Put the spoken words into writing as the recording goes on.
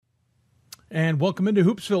And welcome into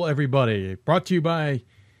Hoopsville, everybody. Brought to you by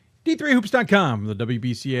D3Hoops.com, the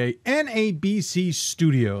WBCA and ABC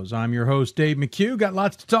studios. I'm your host, Dave McHugh. Got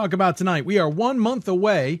lots to talk about tonight. We are 1 month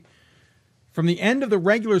away from the end of the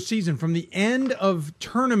regular season, from the end of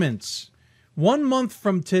tournaments. 1 month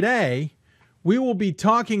from today, we will be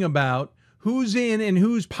talking about who's in and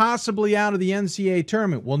who's possibly out of the NCAA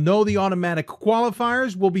tournament. We'll know the automatic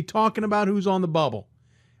qualifiers. We'll be talking about who's on the bubble.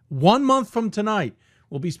 1 month from tonight,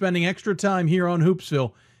 we'll be spending extra time here on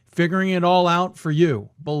Hoopsville figuring it all out for you.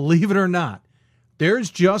 Believe it or not, there's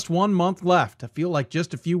just 1 month left. I feel like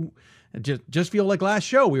just feel like last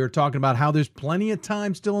show we were talking about how there's plenty of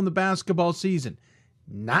time still in the basketball season.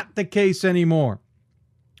 Not the case anymore.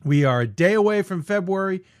 We are a day away from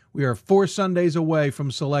February. We are 4 Sundays away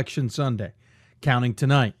from Selection Sunday. Counting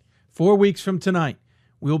tonight. 4 weeks from tonight,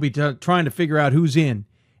 we'll be trying to figure out who's in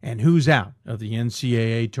and who's out of the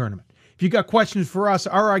NCAA tournament. If you got questions for us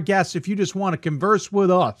or our guests, if you just want to converse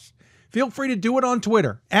with us, feel free to do it on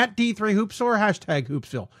Twitter at D3Hoopsville or hashtag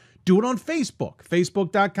Hoopsville. Do it on Facebook,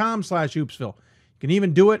 facebook.com/Hoopsville. You can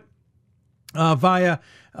even do it via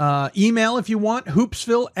email if you want,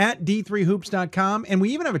 hoopsville at D3Hoops.com. And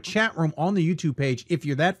we even have a chat room on the YouTube page. If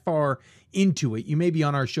you're that far into it, you may be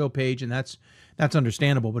on our show page, and that's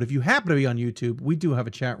understandable. But if you happen to be on YouTube, we do have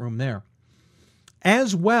a chat room there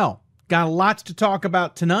as well. Got lots to talk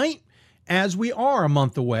about tonight, as we are a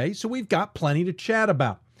month away, so we've got plenty to chat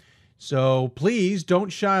about. So please don't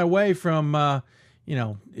shy away from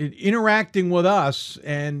interacting with us,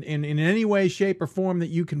 and in any way, shape, or form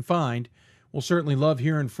that you can find. We'll certainly love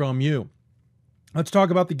hearing from you. Let's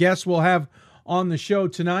talk about the guests we'll have on the show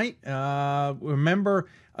tonight. Remember,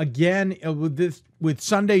 again, with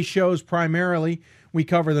Sunday shows primarily, we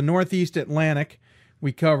cover the Northeast Atlantic.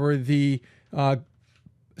 We cover the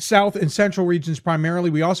South and Central regions primarily.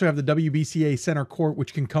 We also have the WBCA Center Court,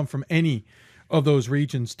 which can come from any of those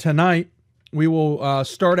regions. Tonight, we will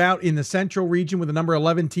start out in the Central region with the number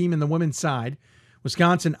 11 team in the women's side,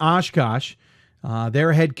 Wisconsin Oshkosh.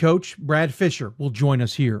 Their head coach, Brad Fisher, will join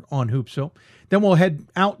us here on Hoopsville. Then we'll head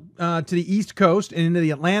out to the East Coast and into the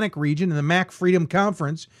Atlantic region in the MAC Freedom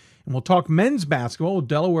Conference, and we'll talk men's basketball with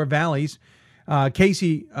Delaware Valley's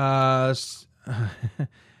Casey Stitzel.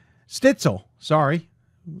 Sorry.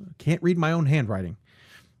 Can't read my own handwriting.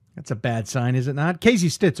 That's a bad sign, is it not? Casey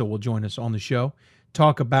Stitzel will join us on the show,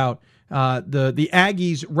 talk about the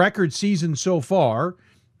Aggies' record season so far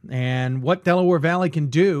and what Delaware Valley can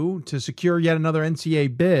do to secure yet another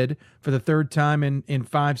NCAA bid for the third time in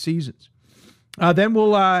 5 seasons. Then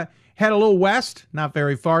we'll head a little west, not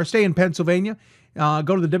very far, stay in Pennsylvania,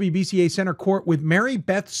 go to the WBCA Center Court with Mary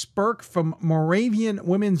Beth Spurk from Moravian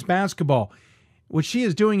Women's Basketball. What she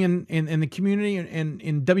is doing in the community and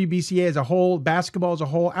in WBCA as a whole, basketball as a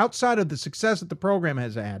whole, outside of the success that the program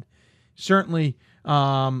has had, certainly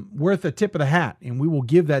worth a tip of the hat, and we will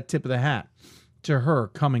give that tip of the hat to her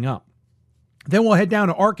coming up. Then we'll head down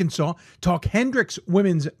to Arkansas, talk Hendricks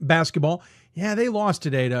women's basketball. Yeah, they lost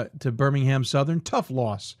today to Birmingham Southern. Tough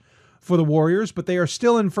loss for the Warriors, but they are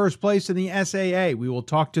still in first place in the SAA. We will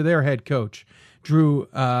talk to their head coach. Drew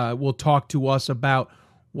will talk to us about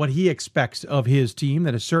what he expects of his team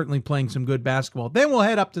that is certainly playing some good basketball. Then we'll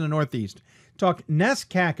head up to the Northeast, talk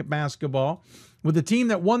NESCAC basketball with the team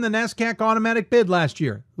that won the NESCAC automatic bid last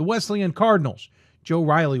year, the Wesleyan Cardinals. Joe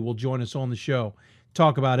Riley will join us on the show,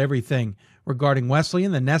 talk about everything regarding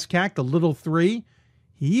Wesleyan, the NESCAC, the Little Three.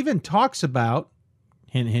 He even talks about,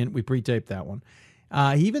 hint, hint, we pre-taped that one.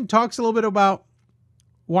 He even talks a little bit about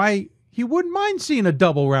why he wouldn't mind seeing a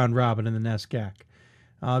double round robin in the NESCAC.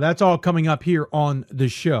 That's all coming up here on the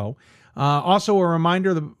show. Also, a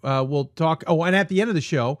reminder that we'll talk. Oh, and at the end of the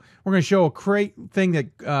show, we're going to show a great thing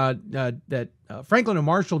that Franklin and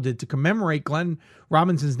Marshall did to commemorate Glenn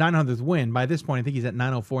Robinson's 900th win. By this point, I think he's at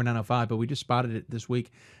 904, 905, but we just spotted it this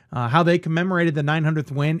week. How they commemorated the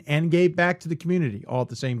 900th win and gave back to the community all at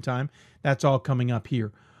the same time. That's all coming up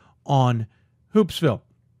here on Hoopsville.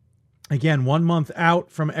 Again, 1 month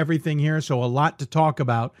out from everything here, so a lot to talk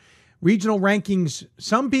about. Regional rankings,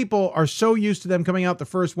 some people are so used to them coming out the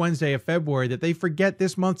first Wednesday of February that they forget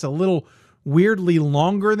this month's a little weirdly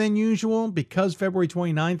longer than usual because February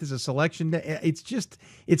 29th is a selection day.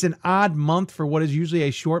 It's an odd month for what is usually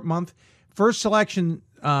a short month. First selection,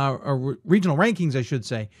 or regional rankings, I should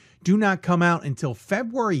say, do not come out until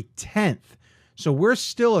February 10th. So we're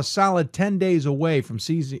still a solid 10 days away from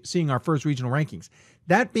seeing our first regional rankings.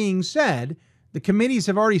 That being said, the committees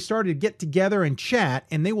have already started to get together and chat,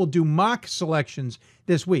 and they will do mock selections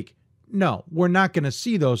this week. No, we're not going to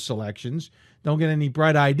see those selections. Don't get any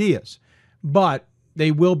bright ideas. But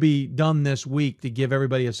they will be done this week to give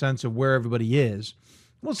everybody a sense of where everybody is.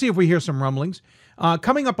 We'll see if we hear some rumblings.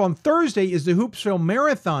 Coming up on Thursday is the Hoopsville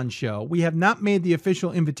Marathon Show. We have not made the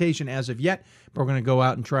official invitation as of yet, but we're going to go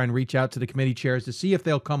out and try and reach out to the committee chairs to see if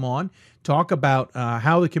they'll come on, talk about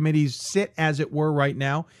how the committees sit, as it were, right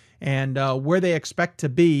now, and where they expect to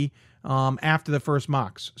be after the first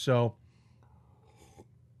mocks. So,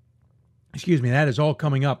 excuse me, that is all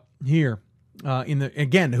coming up here. The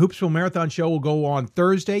Hoopsville Marathon Show will go on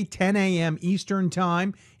Thursday, 10 a.m. Eastern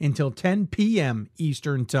Time until 10 p.m.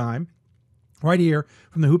 Eastern Time, right here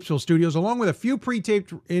from the Hoopsville Studios, along with a few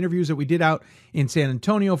pre-taped interviews that we did out in San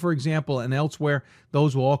Antonio, for example, and elsewhere.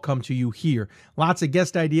 Those will all come to you here. Lots of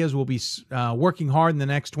guest ideas. We'll be working hard in the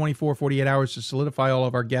next 24, 48 hours to solidify all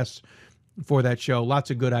of our guests for that show. Lots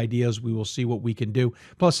of good ideas. We will see what we can do.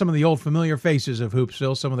 Plus some of the old familiar faces of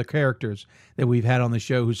Hoopsville, some of the characters that we've had on the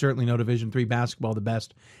show who certainly know Division III basketball the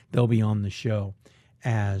best. They'll be on the show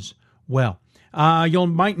as well. You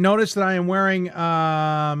might notice that I am wearing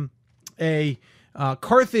a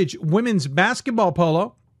Carthage women's basketball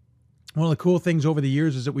polo. One of the cool things over the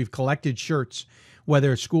years is that we've collected shirts,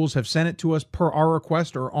 whether schools have sent it to us per our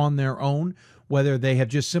request or on their own, whether they have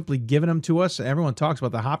just simply given them to us. Everyone talks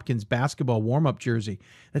about the Hopkins basketball warm-up jersey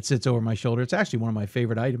that sits over my shoulder. It's actually one of my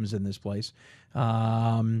favorite items in this place.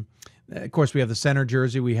 Of course, we have the center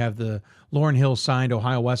jersey. We have the Lauryn Hill signed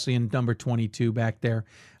Ohio Wesleyan number 22 back there.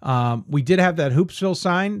 We did have that Hoopsville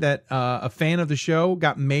sign that a fan of the show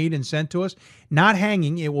got made and sent to us. Not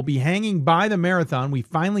hanging. It will be hanging by the marathon. We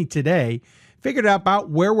finally today figured out about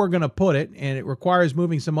where we're going to put it, and it requires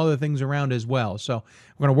moving some other things around as well. So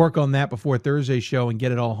we're going to work on that before Thursday's show and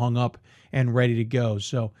get it all hung up and ready to go.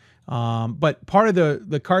 So, but part of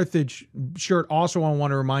the Carthage shirt also, I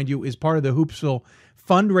want to remind you, is part of the Hoopsville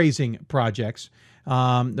fundraising projects.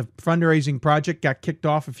 The fundraising project got kicked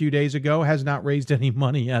off a few days ago, has not raised any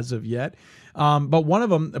money as of yet. But one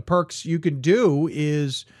of them, the perks you can do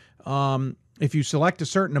is, if you select a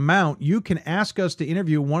certain amount, you can ask us to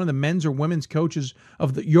interview one of the men's or women's coaches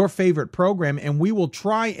of your favorite program, and we will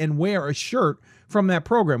try and wear a shirt from that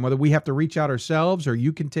program, whether we have to reach out ourselves or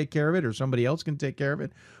you can take care of it or somebody else can take care of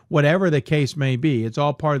it, whatever the case may be. It's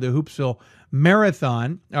all part of the Hoopsville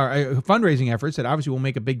Marathon, or fundraising efforts that obviously we'll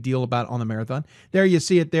make a big deal about on the marathon. There you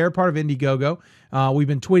see it there, part of Indiegogo. We've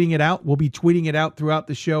been tweeting it out. We'll be tweeting it out throughout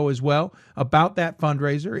the show as well about that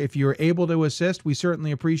fundraiser. If you're able to assist, we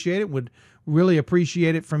certainly appreciate it. Would really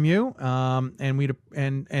appreciate it from you,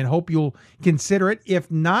 and hope you'll consider it.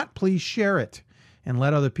 If not, please share it and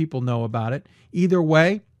let other people know about it. Either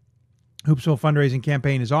way, Hoopsville fundraising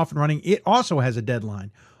campaign is off and running. It also has a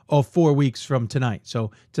deadline of 4 weeks from tonight.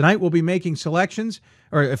 So tonight we'll be making selections,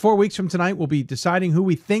 or 4 weeks from tonight we'll be deciding who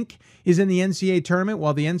we think is in the NCAA tournament,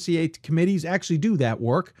 while the NCAA committees actually do that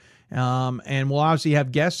work. And we'll obviously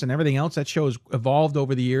have guests and everything else. That show has evolved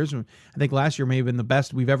over the years. I think last year may have been the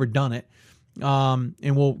best we've ever done it.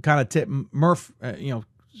 And we'll kind of tip Murph,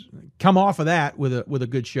 come off of that with a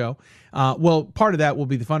good show. Well, part of that will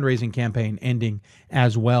be the fundraising campaign ending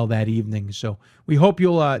as well that evening. So we hope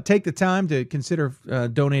you'll take the time to consider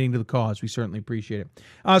donating to the cause. We certainly appreciate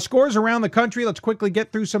it. Scores around the country. Let's quickly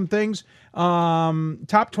get through some things.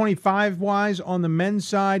 Top 25 wise on the men's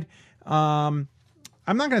side. I'm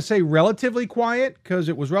not going to say relatively quiet, because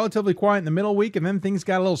it was relatively quiet in the middle week, and then things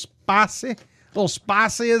got a little spicy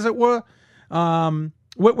as it were.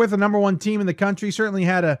 Whitworth, the number one team in the country, certainly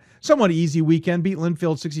had a somewhat easy weekend. Beat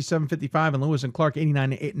Linfield 67-55 and Lewis and Clark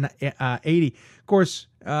 89-80. Of course,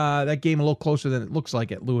 that game a little closer than it looks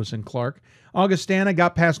like at Lewis and Clark. Augustana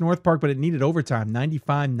got past North Park, but it needed overtime,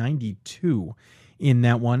 95-92 in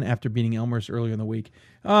that one after beating Elmhurst earlier in the week.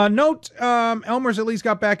 Elmhurst at least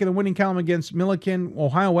got back in the winning column against Milliken.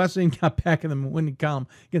 Ohio Wesleyan got back in the winning column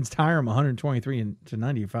against Hiram,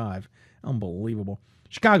 123-95. Unbelievable.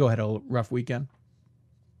 Chicago had a rough weekend.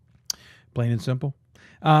 Plain and simple.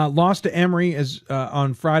 Lost to Emory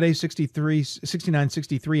on Friday,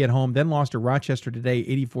 69-63 at home. Then lost to Rochester today,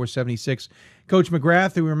 84-76. Coach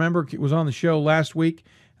McGrath, who remember was on the show last week,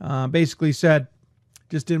 basically said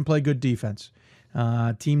just didn't play good defense.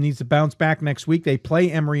 Team needs to bounce back next week. They play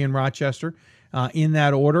Emory and Rochester in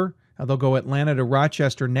that order. They'll go Atlanta to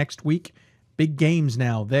Rochester next week. Big games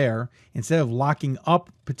now there. Instead of locking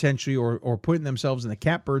up potentially or putting themselves in the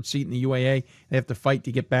catbird seat in the UAA, they have to fight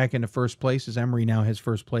to get back into first place, as Emory now has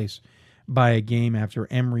first place by a game after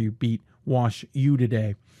Emory beat Wash U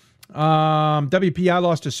today. WPI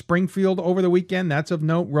lost to Springfield over the weekend. That's of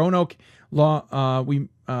note. Roanoke, we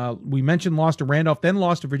mentioned, lost to Randolph, then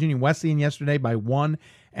lost to Virginia Wesleyan yesterday by 1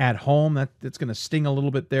 at home. That's going to sting a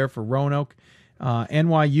little bit there for Roanoke.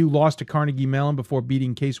 NYU lost to Carnegie Mellon before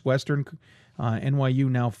beating Case Western. NYU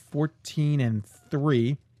now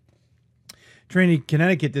 14-3. Trinity,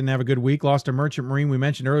 Connecticut didn't have a good week. Lost to Merchant Marine, we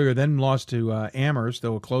mentioned earlier, then lost to Amherst,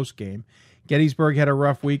 though a close game. Gettysburg had a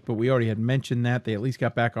rough week, but we already had mentioned that. They at least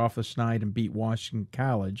got back off the schneid and beat Washington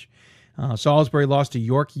College. Salisbury lost to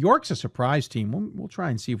York. York's a surprise team. We'll try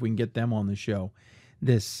and see if we can get them on the show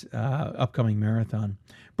this upcoming marathon.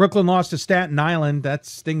 Brooklyn lost to Staten Island. That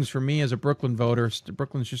stings for me as a Brooklyn voter.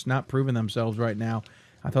 Brooklyn's just not proving themselves right now.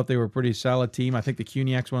 I thought they were a pretty solid team. I think the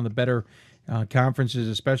CUNYAC's one of the better conferences,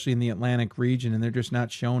 especially in the Atlantic region, and they're just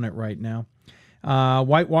not showing it right now.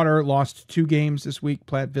 Whitewater lost 2 games this week,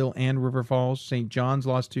 Platteville and River Falls. St. John's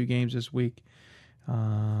lost 2 games this week.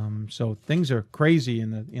 So things are crazy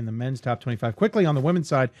in the men's top 25. Quickly on the women's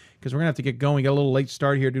side, because we're going to have to get going. We got a little late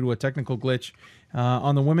start here due to a technical glitch.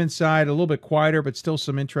 On the women's side, a little bit quieter, but still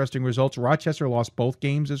some interesting results. Rochester lost both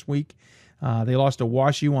games this week. They lost to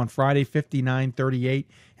WashU on Friday 59-38,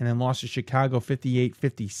 and then lost to Chicago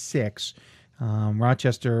 58-56.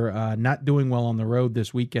 Rochester not doing well on the road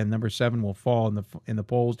this weekend. Number 7 will fall in the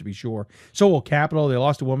polls, to be sure. So will Capital. They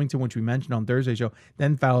lost to Wilmington, which we mentioned on Thursday's show,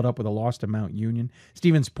 then followed up with a loss to Mount Union.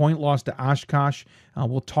 Stevens Point lost to Oshkosh.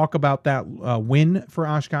 We'll talk about that win for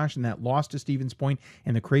Oshkosh and that loss to Stevens Point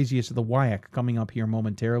and the craziest of the WIAC coming up here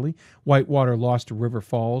momentarily. Whitewater lost to River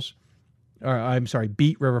Falls.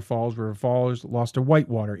 Beat River Falls. River Falls lost to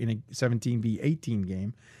Whitewater in a 17-18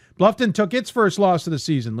 game. Bluffton took its first loss of the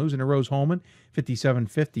season, losing to Rose-Hulman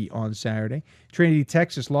 57-50 on Saturday. Trinity,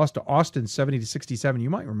 Texas lost to Austin 70-67. You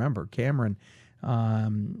might remember Cameron,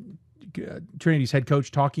 Trinity's head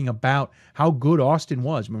coach, talking about how good Austin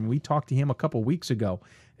was. When we talked to him a couple weeks ago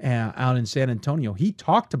out in San Antonio, he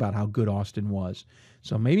talked about how good Austin was.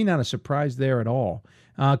 So maybe not a surprise there at all.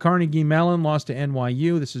 Carnegie Mellon lost to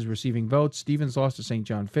NYU. This is receiving votes. Stevens lost to St.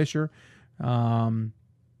 John Fisher.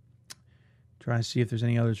 Trying to see if there's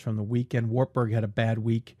any others from the weekend. Wartburg had a bad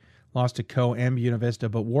week. Lost to Co and Buena Vista,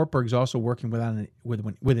 but Wartburg's also working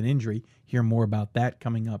with an injury. Hear more about that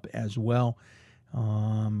coming up as well.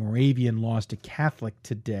 Moravian lost to Catholic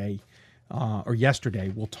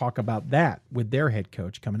yesterday. We'll talk about that with their head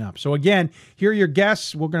coach coming up. So again, here are your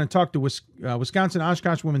guests. We're going to talk to Wisconsin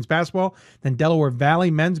Oshkosh women's basketball, then Delaware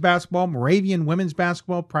Valley men's basketball, Moravian women's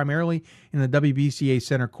basketball, primarily in the WBCA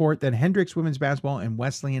center court, then Hendricks women's basketball, and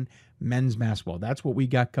Wesleyan men's basketball. That's what we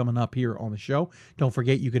got coming up here on the show. Don't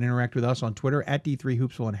forget, you can interact with us on Twitter at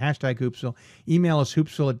D3Hoopsville and hashtag Hoopsville. Email us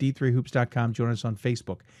hoopsville@d3hoops.com. Join us on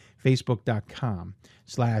Facebook,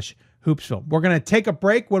 facebook.com/Hoopsville. We're going to take a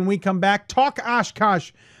break. When we come back, talk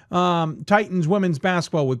Oshkosh Titans women's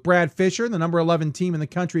basketball with Brad Fisher, the number 11 team in the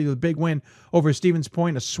country, the big win over Stevens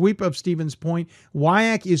Point, a sweep of Stevens Point.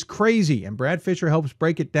 WIAC is crazy, and Brad Fisher helps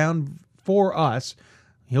break it down for us.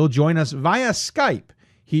 He'll join us via Skype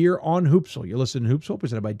here on Hoopsville. You're listening to Hoopsville,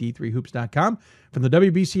 presented by D3Hoops.com from the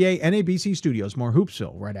WBCA NABC studios. More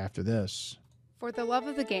Hoopsville right after this. For the love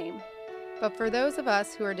of the game, but for those of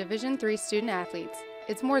us who are Division III student athletes,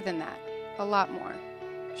 it's more than that, a lot more.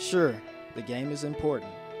 Sure, the game is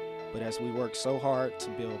important, but as we work so hard to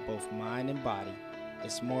build both mind and body,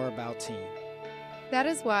 it's more about team. That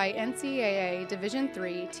is why NCAA Division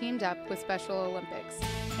III teamed up with Special Olympics,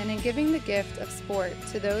 and in giving the gift of sport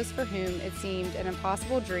to those for whom it seemed an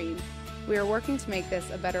impossible dream, we are working to make this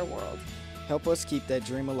a better world. Help us keep that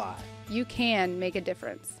dream alive. You can make a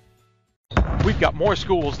difference. We've got more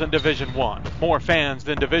schools than Division I, more fans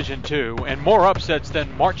than Division II, and more upsets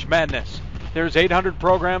than March Madness. There's 800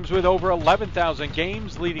 programs with over 11,000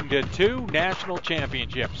 games leading to 2 national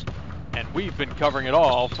championships. And we've been covering it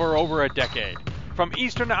all for over a decade. From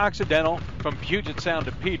Eastern to Occidental, from Puget Sound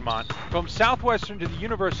to Piedmont, from Southwestern to the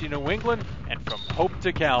University of New England, and from Hope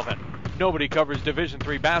to Calvin. Nobody covers Division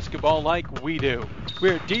III basketball like we do.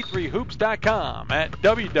 We're at D3Hoops.com at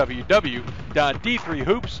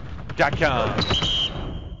www.d3hoops.com.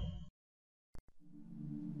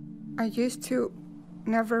 I used to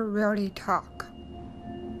never really talk.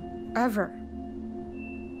 Ever.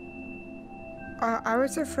 I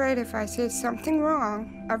was afraid if I said something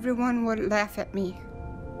wrong, everyone would laugh at me.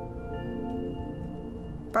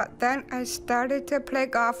 But then I started to play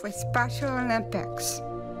golf with Special Olympics.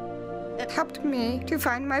 It helped me to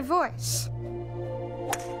find my voice.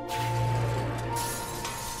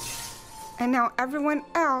 And now everyone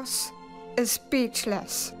else is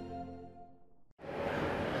speechless.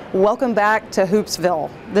 Welcome back to Hoopsville.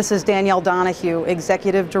 This is Danielle Donahue,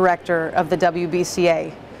 Executive Director of the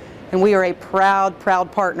WBCA. And we are a proud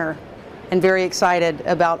partner and very excited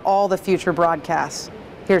about all the future broadcasts.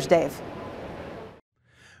 Here's Dave.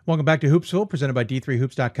 Welcome back to Hoopsville, presented by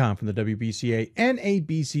D3Hoops.com from the WBCA and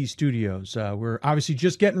ABC studios. We're obviously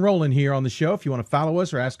just getting rolling here on the show. If you want to follow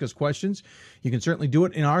us or ask us questions, you can certainly do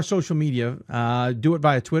it in our social media. Do it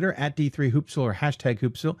via Twitter at D3Hoopsville or hashtag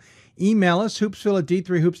Hoopsville. Email us, hoopsville at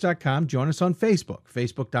D3Hoops.com. Join us on Facebook,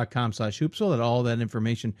 Facebook.com/Hoopsville. All that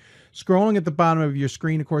information scrolling at the bottom of your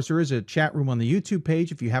screen. Of course, there is a chat room on the YouTube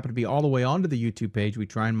page. If you happen to be all the way onto the YouTube page, we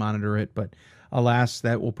try and monitor it, but alas,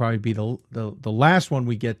 that will probably be the last one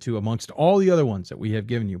we get to amongst all the other ones that we have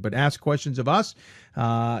given you. But ask questions of us,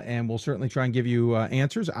 and we'll certainly try and give you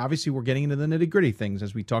answers. Obviously, we're getting into the nitty-gritty things,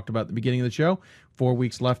 as we talked about at the beginning of the show. 4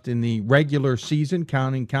 weeks left in the regular season,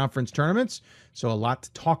 counting conference tournaments. So a lot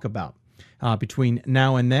to talk about between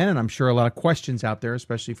now and then, and I'm sure a lot of questions out there,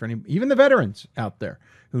 especially for even the veterans out there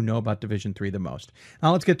who know about Division III the most.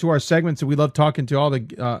 Now let's get to our segments. We love talking to all the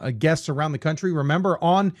guests around the country. Remember,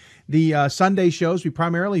 on the Sunday shows, we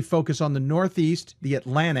primarily focus on the Northeast, the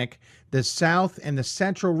Atlantic, the South, and the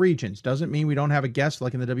Central regions. Doesn't mean we don't have a guest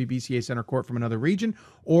like in the WBCA Center Court from another region,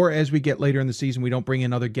 or as we get later in the season, we don't bring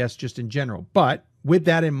in other guests just in general. But with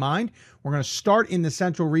that in mind, we're going to start in the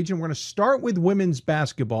Central region. We're going to start with women's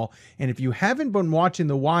basketball. And if you haven't been watching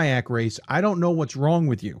the WIAC race, I don't know what's wrong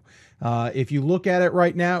with you. If you look at it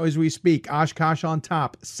right now as we speak, Oshkosh on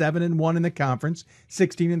top, 7-1 in the conference,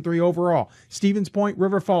 16-3 overall. Stevens Point,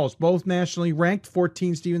 River Falls, both nationally ranked,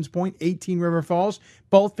 14 Stevens Point, 18 River Falls,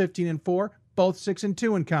 both 15-4, both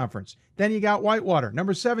 6-2 in conference. Then you got Whitewater,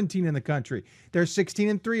 number 17 in the country. They're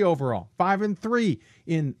 16-3 overall, 5-3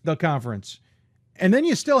 in the conference. And then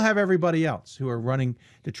you still have everybody else who are running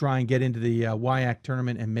to try and get into the WIAC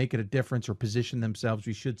tournament and make it a difference, or position themselves,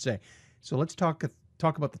 we should say. So let's talk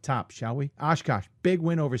about the top, shall we? Oshkosh, big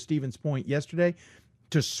win over Stevens Point yesterday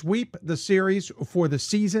to sweep the series for the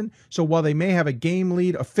season. So while they may have a game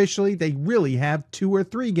lead officially, they really have 2 or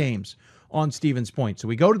 3 games on Stevens Point. So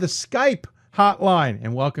we go to the Skype hotline,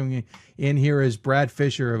 and welcoming in here is Brad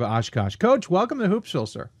Fisher of Oshkosh. Coach, welcome to Hoopsville,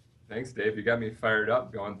 sir. Thanks, Dave. You got me fired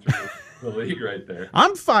up going through the league right there.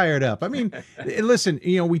 I'm fired up. I mean, listen,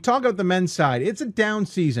 we talk about the men's side. It's a down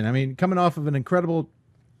season. I mean, coming off of an incredible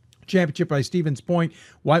championship by Stevens Point,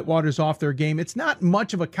 Whitewater's off their game. It's not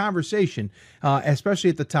much of a conversation, especially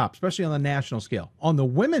at the top, especially on the national scale. On the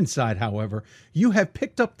women's side, however, you have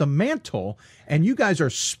picked up the mantle, and you guys are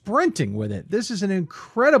sprinting with it. This is an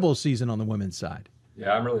incredible season on the women's side.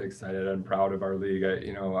 Yeah, I'm really excited and proud of our league.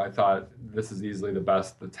 I thought this is easily the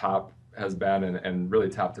best the top has been, and really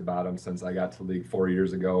top to bottom since I got to league 4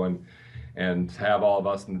 years ago, and have all of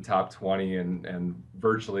us in the top 20 and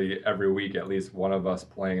virtually every week at least one of us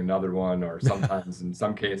playing another one, or sometimes in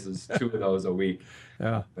some cases 2 of those a week.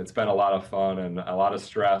 Yeah, it's been a lot of fun and a lot of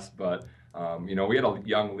stress, but we had a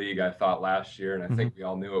young league, I thought, last year, and I think we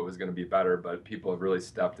all knew it was going to be better, but people have really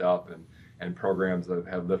stepped up, and programs that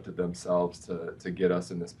have lifted themselves to get us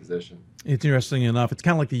in this position. It's interesting enough. It's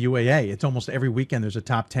kind of like the UAA. It's almost every weekend there's a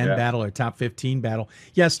top 10 battle or a top 15 battle.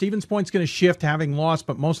 Yeah, Stevens Point's going to shift having lost,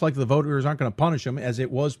 but most likely the voters aren't going to punish them, as it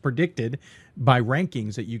was predicted by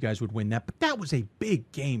rankings that you guys would win that. But that was a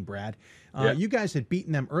big game, Brad. You guys had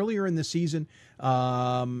beaten them earlier in the season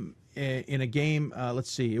in a game.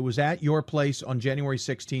 Let's see. It was at your place on January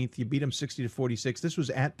 16th. You beat them 60-46. This was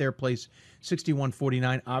at their place,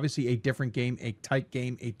 61-49. Obviously a different game, a tight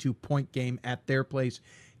game, a 2-point game at their place.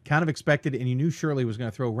 Kind of expected, and you knew Shirley was going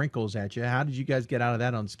to throw wrinkles at you. How did you guys get out of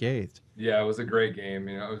that unscathed? Yeah, it was a great game.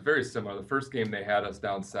 It was very similar. The first game they had us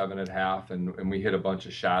down 7 at half, and we hit a bunch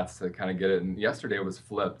of shots to kind of get it. And yesterday it was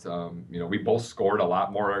flipped. We both scored a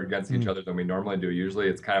lot more against each other than we normally do. Usually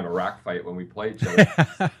it's kind of a rock fight when we play each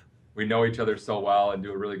other. We know each other so well and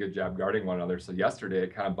do a really good job guarding one another. So yesterday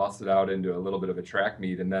it kind of busted out into a little bit of a track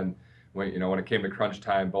meet, and then when it came to crunch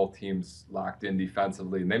time, both teams locked in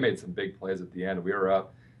defensively, and they made some big plays at the end. We were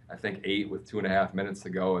up, I think, 8 with 2.5 minutes to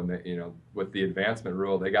go, and with the advancement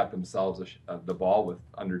rule, they got themselves the ball with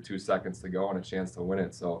under 2 seconds to go and a chance to win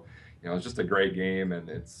it. So it's just a great game, and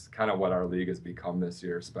it's kind of what our league has become this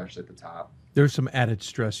year, especially at the top. There's some added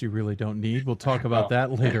stress you really don't need. We'll talk about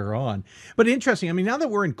that later on. But interesting, I mean, now that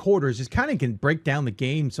we're in quarters, it kind of can break down the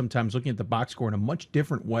game sometimes looking at the box score in a much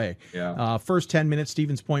different way. Yeah. First 10 minutes,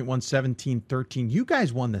 Stevens Point won 17-13. You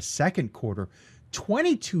guys won the second quarter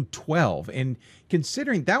 22-12. And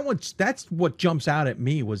considering that's what jumps out at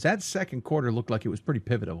me, was that second quarter looked like it was pretty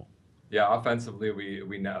pivotal. Yeah, offensively,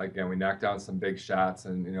 we knocked down some big shots,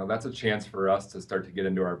 and that's a chance for us to start to get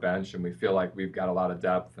into our bench, and we feel like we've got a lot of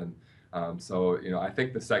depth. And so I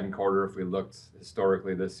think the second quarter, if we looked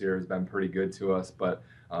historically this year, has been pretty good to us. But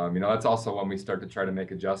that's also when we start to try to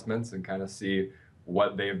make adjustments and kind of see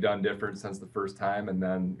what they've done different since the first time. And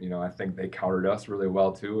then I think they countered us really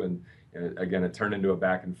well too. And again, it turned into a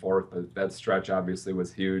back and forth, but that stretch obviously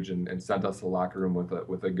was huge and sent us to the locker room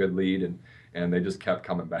with a good lead, and they just kept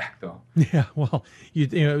coming back though. Yeah, well, you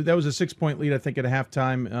know that was a 6-point lead, I think, at a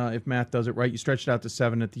halftime. If math does it right, you stretched it out to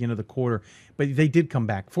 7 at the end of the quarter, but they did come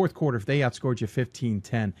back. Fourth quarter, they outscored you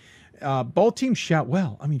 15-10. Both teams shot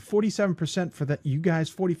well. I mean, 47% for you guys,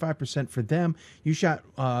 45% for them. You shot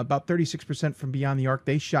about 36% from beyond the arc.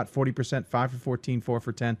 They shot 40%, 5 for 14, 4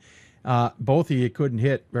 for 10. Both of you couldn't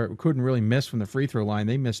hit or couldn't really miss from the free throw line.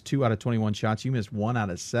 They missed 2 out of 21 shots. You missed 1 out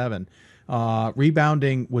of 7.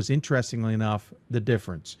 Rebounding was, interestingly enough, the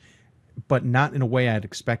difference, but not in a way I'd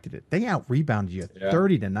expected it. They out-rebounded you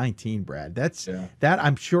 30-19, Brad. That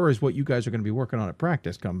I'm sure is what you guys are going to be working on at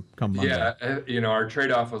practice come Monday. Yeah, our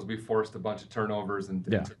trade-off was we forced a bunch of turnovers and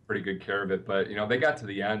took pretty good care of it. But, they got to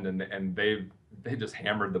the end and they just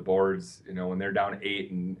hammered the boards, when they're down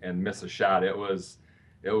 8 and miss a shot. It was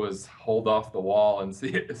hold off the wall and see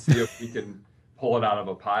if we can pull it out of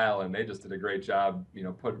a pile, and they just did a great job,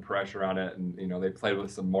 putting pressure on it, and they played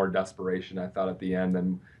with some more desperation, I thought, at the end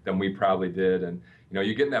than we probably did. And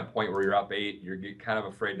you get in that point where you're up 8, you're kind of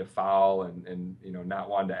afraid to foul and not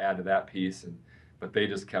wanting to add to that piece, but they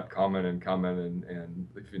just kept coming and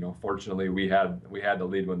fortunately we had the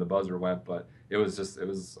lead when the buzzer went, but it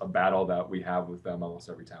was a battle that we have with them almost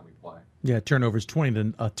every time we play. Yeah, turnovers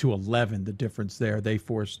 20 to 11. The difference there,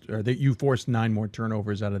 you forced 9 more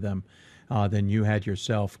turnovers out of them than you had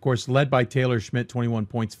yourself. Of course, led by Taylor Schmidt, 21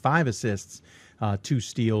 points, 5 assists, 2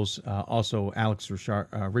 steals. Also, Alex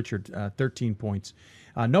Richard, 13 points.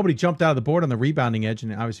 Nobody jumped out of the board on the rebounding edge,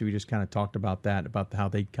 and obviously we just kind of talked about that, about how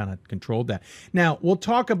they kind of controlled that. Now, we'll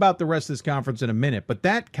talk about the rest of this conference in a minute, but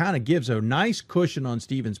that kind of gives a nice cushion on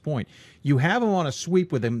Stevens Point. You have them on a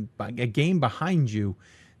sweep with them, a game behind you.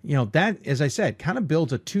 That, as I said, kind of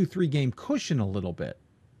builds a 2-3 game cushion a little bit.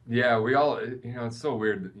 Yeah, we all, it's so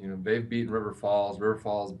weird. They've beaten River Falls. River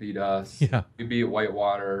Falls beat us. Yeah. We beat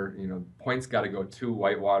Whitewater. Point's got to go to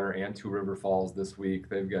Whitewater and to River Falls this week.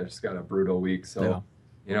 They've just got a brutal week. So,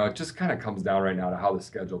 it just kind of comes down right now to how the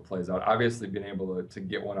schedule plays out. Obviously, being able to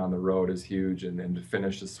get one on the road is huge and to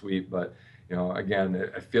finish the sweep. But, again,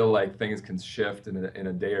 I feel like things can shift in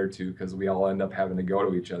a day or two because we all end up having to go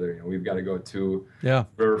to each other. We've got to go to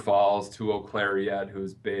River Falls, to Eau Claire yet,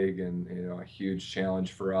 who's big and, a huge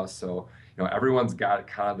challenge for us. So, everyone's got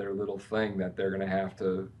kind of their little thing that they're going to have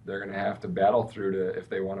to battle through if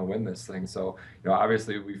they want to win this thing. So,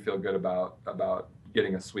 obviously we feel good about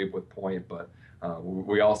getting a sweep with Point, but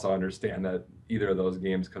we also understand that either of those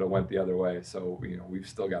games could have went the other way. So, we've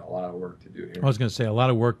still got a lot of work to do here. I was going to say, a lot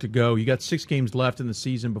of work to go. You got 6 games left in the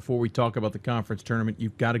season before we talk about the conference tournament.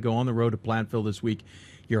 You've got to go on the road to Platteville this week.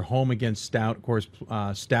 You're home against Stout. Of course,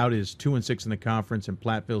 Stout is 2-6 in the conference, and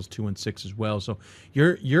Platteville's 2-6 as well. So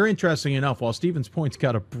you're interesting enough. While Stevens Point's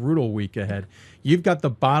got a brutal week ahead, you've got the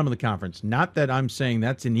bottom of the conference. Not that I'm saying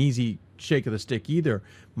that's an easy shake of the stick either.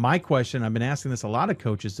 My question, I've been asking this a lot of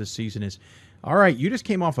coaches this season, is, all right, you just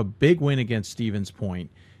came off a big win against Stevens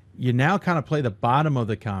Point. You now kind of play the bottom of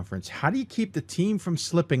the conference. How do you keep the team from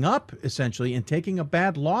slipping up, essentially, and taking a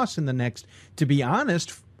bad loss in the next, to be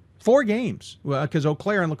honest, 4 games? Because Eau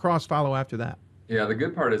Claire and La Crosse follow after that. Yeah, the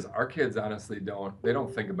good part is our kids honestly don't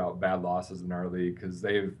think about bad losses in our league because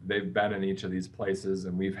they've been in each of these places,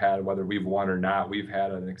 and we've had, whether we've won or not, we've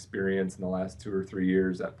had an experience in the last 2 or 3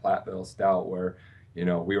 years at Platteville Stout where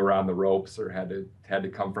we were on the ropes or had to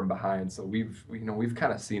come from behind. So we've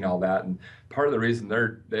kind of seen all that, and part of the reason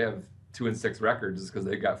they have 2-6 records is because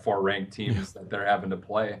they've got 4 ranked teams that they're having to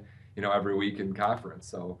play, every week in conference.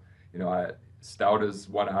 So Stout has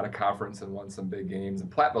won out of conference and won some big games, and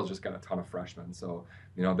Platteville's just got a ton of freshmen. So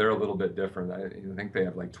they're a little bit different. I think they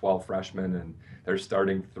have like 12 freshmen, and they're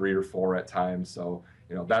starting 3 or 4 at times. So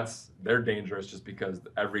they're dangerous just because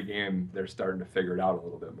every game they're starting to figure it out a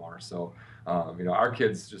little bit more. So, our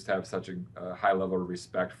kids just have such a high level of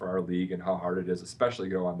respect for our league and how hard it is, especially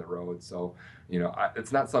go on the road. So,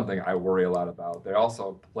 it's not something I worry a lot about. They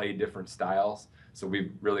also play different styles. So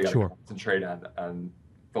we've really got to concentrate on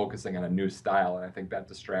focusing on a new style. And I think that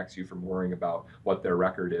distracts you from worrying about what their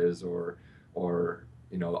record is or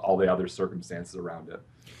all the other circumstances around it.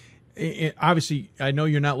 Obviously, I know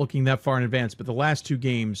you're not looking that far in advance, but the last 2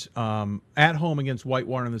 games, at home against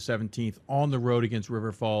Whitewater on the 17th, on the road against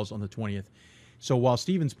River Falls on the 20th. So while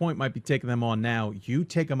Stevens Point might be taking them on now, you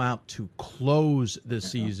take them out to close the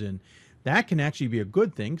season. That can actually be a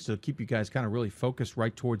good thing, so keep you guys kind of really focused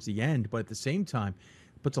right towards the end. But at the same time,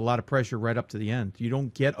 it puts a lot of pressure right up to the end. You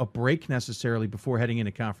don't get a break necessarily before heading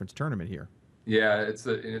into conference tournament here. Yeah, it's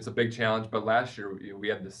a big challenge. But last year we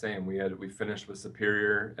had the same. We finished with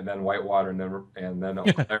Superior and then Whitewater and then Eau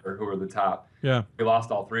Claire, who were the top. Yeah. We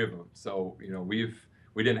lost all three of them. So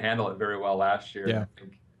we didn't handle it very well last year. Yeah.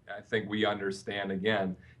 I think we understand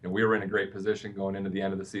again. We were in a great position going into the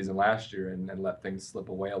end of the season last year and let things slip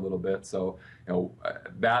away a little bit. So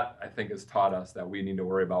that I think has taught us that we need to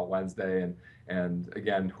worry about Wednesday and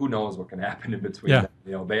again, who knows what can happen in between.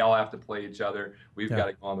 Yeah. They all have to play each other. We've got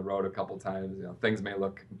to go on the road a couple times. Things may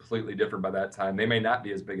look completely different by that time. They may not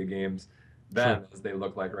be as big of games then as they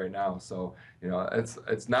look like right now. So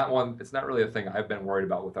it's not really a thing I've been worried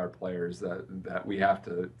about with our players that we have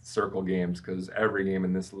to circle games, because every game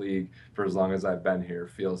in this league for as long as I've been here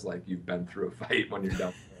feels like you've been through a fight when you're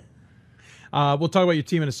done. We'll talk about your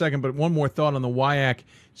team in a second, but one more thought on the WIAC.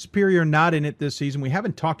 Superior not in it this season. We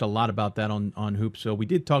haven't talked a lot about that on Hoops, so we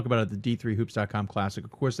did talk about it at the D3Hoops.com Classic.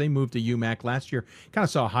 Of course, they moved to UMAC last year. Kind of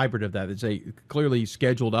saw a hybrid of that. It's clearly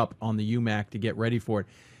scheduled up on the UMAC to get ready for it.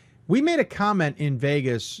 We made a comment in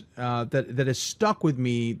Vegas that has stuck with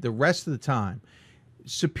me the rest of the time.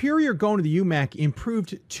 Superior going to the UMAC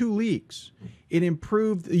improved 2 leagues. It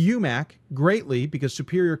improved the UMAC greatly because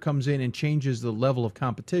Superior comes in and changes the level of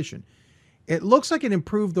competition. It looks like it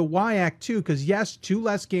improved the WIAC too, because yes, 2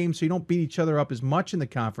 less games, so you don't beat each other up as much in the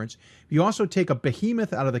conference. You also take a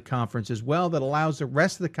behemoth out of the conference as well that allows the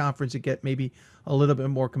rest of the conference to get maybe a little bit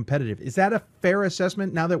more competitive. Is that a fair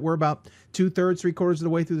assessment now that we're about 2/3, 3/4 of the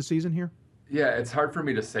way through the season here? Yeah, it's hard for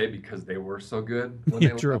me to say because they were so good when they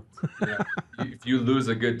true. If you lose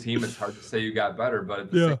a good team, it's hard to say you got better. But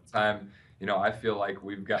at the same time, I feel like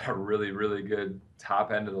we've got a really, really good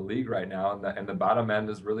top end of the league right now, and the bottom end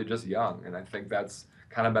is really just young. And I think that's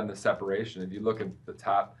kind of been the separation. If you look at the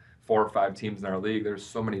top 4 or 5 teams in our league, there's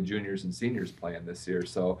so many juniors and seniors playing this year.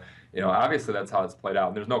 So, obviously that's how it's played out.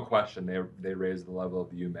 And there's no question they raised the level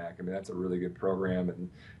of the UMAC. I mean, that's a really good program, and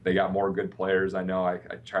they got more good players. I know I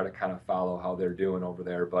try to kind of follow how they're doing over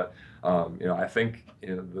there, but I think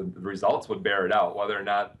the results would bear it out. Whether or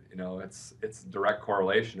not it's direct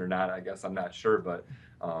correlation or not, I guess I'm not sure. But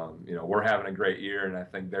we're having a great year, and I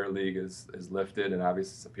think their league is lifted, and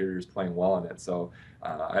obviously Superior's playing well in it. So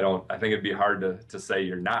I think it'd be hard to say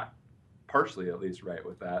you're not partially at least right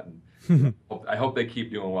with that. And I hope they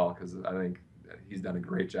keep doing well, because I think he's done a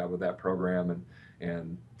great job with that program,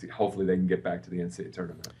 and hopefully they can get back to the NCAA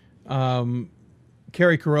tournament.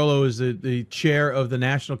 Carrie Carollo is the chair of the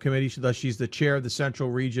national committee. She's the chair of the Central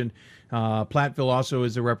Region. Platteville also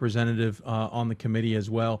is a representative on the committee as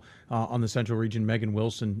well, on the Central Region, Megan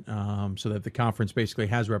Wilson, so that the conference basically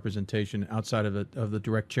has representation outside of the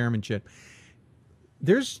direct chairmanship.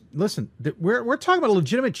 We're talking about a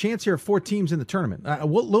legitimate chance here of 4 teams in the tournament.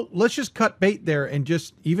 Let's just cut bait there, and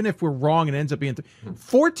just, even if we're wrong and it ends up being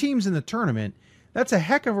 4 teams in the tournament, that's a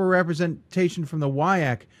heck of a representation from the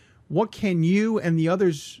WIAC. What can you and the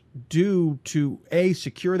others do to A,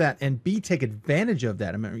 secure that, and B, take advantage of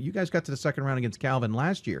that? I mean, you guys got to the second round against Calvin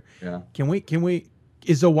last year. Yeah. Can we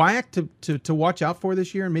is the WIAC to watch out for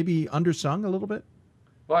this year and maybe undersung a little bit?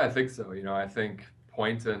 Well, I think so. I think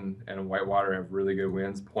Point and Whitewater have really good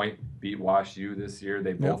wins. Point beat Wash U this year.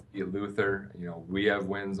 They both beat Luther. We have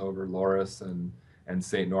wins over Loris and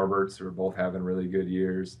St. Norbert's, who are both having really good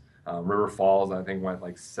years. River Falls, I think, went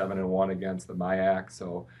like 7-1 against the MIAC.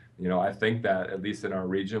 So, I think that at least in our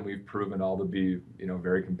region, we've proven all to be,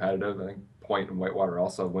 very competitive. I think Point and Whitewater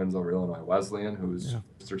also have wins over Illinois Wesleyan, who's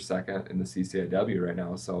first or second in the CCIW right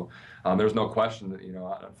now. So there's no question that,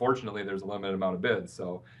 unfortunately, there's a limited amount of bids.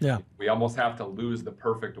 So we almost have to lose the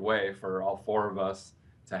perfect way for all 4 of us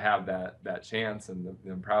to have that chance. And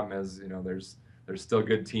the problem is, there's still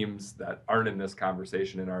good teams that aren't in this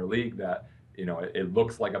conversation in our league that, it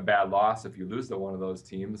looks like a bad loss if you lose to one of those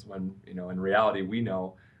teams, when, in reality, we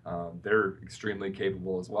know they're extremely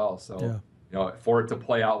capable as well. So, for it to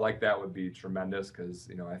play out like that would be tremendous, because,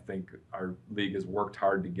 I think our league has worked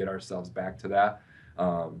hard to get ourselves back to that.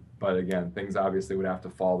 But again, things obviously would have to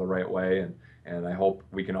fall the right way. And I hope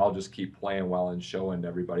we can all just keep playing well and showing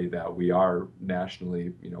everybody that we are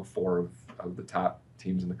nationally, 4 of the top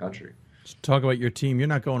teams in the country. Let's talk about your team. You're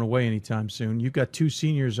not going away anytime soon. You've got 2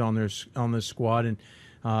 seniors on this squad, and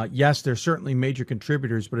yes, they're certainly major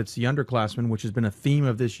contributors, but it's the underclassmen, which has been a theme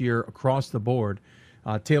of this year across the board.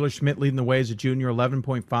 Taylor Schmidt leading the way as a junior,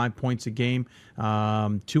 11.5 points a game,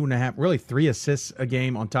 2.5, really 3 assists a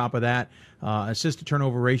game on top of that. Assist to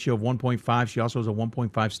turnover ratio of 1.5. She also has a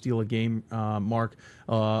 1.5 steal a game mark.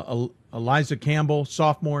 Eliza Campbell,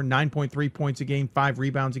 sophomore, 9.3 points a game, 5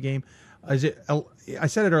 rebounds a game. Is it? I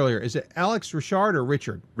said it earlier. Is it Alex Richard or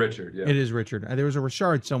Richard? Richard, yeah. It is Richard. There was a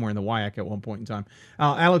Richard somewhere in the WIAC at one point in time.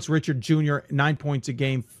 Alex Richard Jr., 9 points a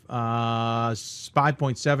game,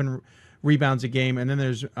 5.7 rebounds a game. And then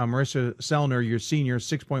there's Marissa Sellner, your senior,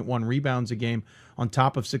 6.1 rebounds a game on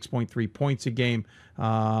top of 6.3 points a game.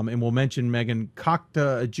 And we'll mention Megan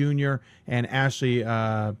Kokta Jr. and Ashley,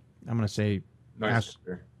 I'm going to say... Nice.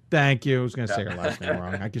 Thank you. I was going to say her last name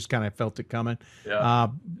wrong. I just kind of felt it coming. Yeah.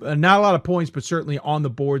 Not a lot of points, but certainly on the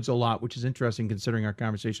boards a lot, which is interesting considering our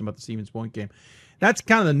conversation about the Stevens Point game. That's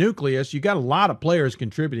kind of the nucleus. You got a lot of players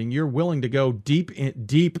contributing. You're willing to go deep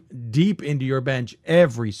into your bench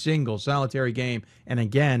every single solitary game. And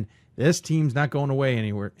again, this team's not going away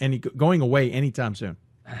anytime soon.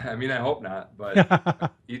 I mean, I hope not.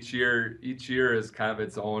 But each year is kind of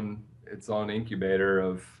its own incubator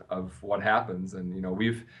of what happens. And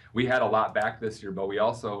we had a lot back this year, but we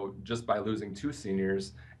also, just by losing 2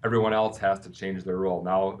 seniors, everyone else has to change their role.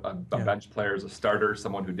 Now a bench player is a starter.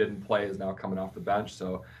 Someone who didn't play is now coming off the bench.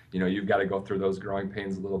 So you've got to go through those growing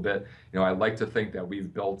pains a little bit. I'd like to think that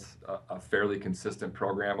we've built a fairly consistent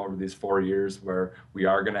program over these 4 years where we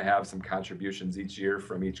are going to have some contributions each year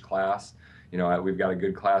from each class. We've got a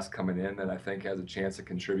good class coming in that I think has a chance to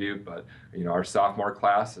contribute, but our sophomore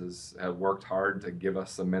class have worked hard to give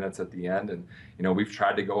us some minutes at the end, and we've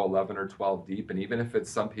tried to go 11 or 12 deep, and even if it's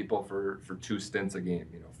some people for 2 stints a game,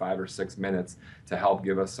 5 or 6 minutes to help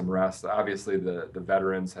give us some rest. Obviously, the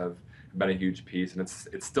veterans have been a huge piece, and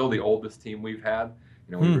it's still the oldest team we've had.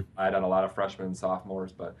 We relied on a lot of freshmen and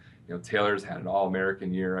sophomores, but Taylor's had an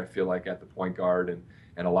All-American year, I feel like, at the point guard, and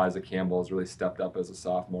Eliza Campbell has really stepped up as a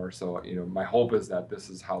sophomore. So, my hope is that this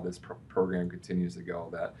is how this program continues to go,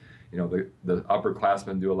 that, the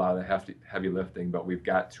upperclassmen do a lot of the heavy lifting, but we've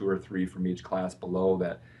got 2 or 3 from each class below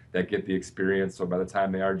that get the experience. So by the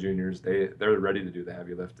time they are juniors, they're ready to do the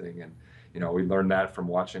heavy lifting. And, we learned that from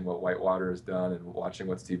watching what Whitewater has done and watching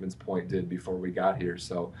what Stevens Point did before we got here.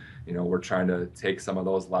 So, we're trying to take some of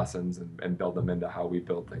those lessons and build them into how we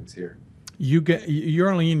build things here. You're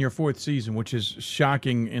only in your 4th season, which is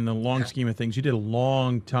shocking in the long scheme of things. You did a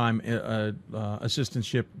long time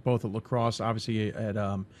assistantship, both at La Crosse, obviously at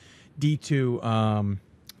D2.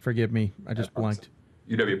 Forgive me, I just blanked.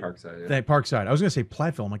 UW Parkside. Yeah. Parkside. I was going to say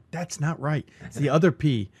Platteville. I'm like, that's not right. It's the other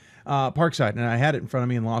P. Parkside, and I had it in front of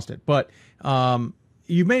me and lost it. But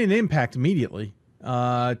you made an impact immediately.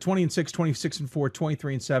 20-6, 26-4,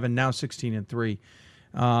 23-7, now 16-3.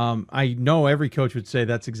 I know every coach would say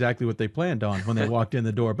that's exactly what they planned on when they walked in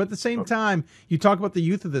the door. But at the same time, you talk about the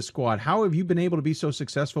youth of this squad. How have you been able to be so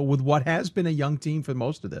successful with what has been a young team for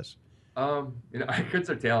most of this? Our kids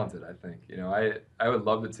are talented, I think. I would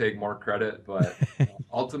love to take more credit, but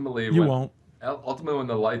ultimately, ultimately when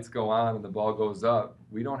the lights go on and the ball goes up,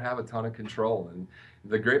 we don't have a ton of control. And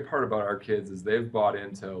the great part about our kids is they've bought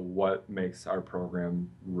into what makes our program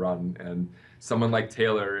run. And someone like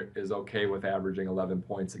Taylor is okay with averaging 11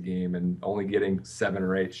 points a game and only getting 7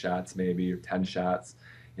 or 8 shots, maybe, or 10 shots.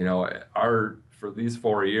 For these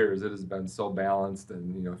 4 years, it has been so balanced.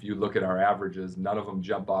 And, if you look at our averages, none of them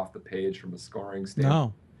jump off the page from a scoring standpoint.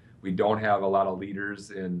 No. We don't have a lot of leaders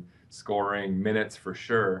in scoring minutes for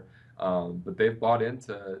sure, but they've bought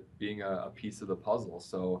into being a piece of the puzzle.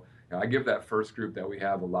 So, I give that first group that we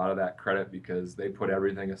have a lot of that credit because they put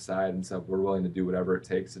everything aside and said, we're willing to do whatever it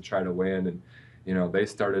takes to try to win. And, they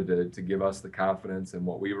started to give us the confidence in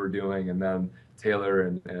what we were doing. And then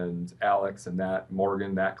Taylor and Alex and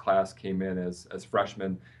Morgan, that class came in as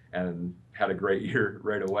freshmen and had a great year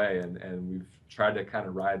right away. And we've tried to kind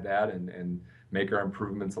of ride that and make our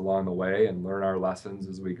improvements along the way and learn our lessons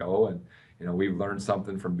as we go. And, we've learned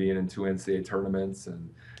something from being in 2 NCAA tournaments, and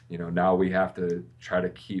now we have to try to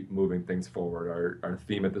keep moving things forward. Our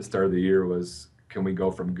theme at the start of the year was, can we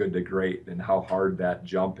go from good to great, and how hard that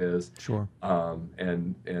jump is. Sure.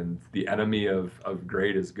 And the enemy of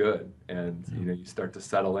great is good. And, you start to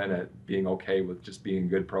settle in at being okay with just being a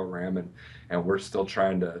good program. And we're still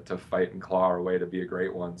trying to fight and claw our way to be a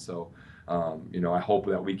great one. So, I hope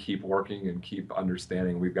that we keep working and keep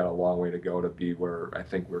understanding we've got a long way to go to be where I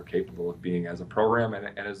think we're capable of being as a program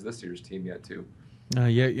and as this year's team yet too.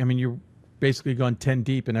 You're basically gone 10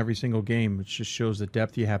 deep in every single game, which just shows the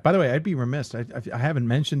depth you have. By the way, I'd be remiss. I haven't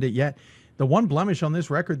mentioned it yet. The one blemish on this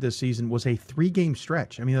record this season was a 3-game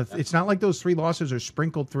stretch. I mean, it's not like those 3 losses are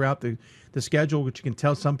sprinkled throughout the schedule, which you can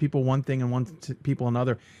tell some people one thing and people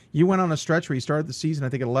another. You went on a stretch where you started the season, I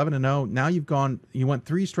think, at 11-0. Now you went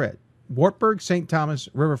 3 straight. Wartburg, St. Thomas,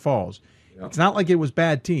 River Falls. Yep. It's not like it was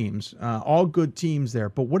bad teams, all good teams there.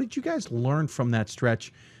 But what did you guys learn from that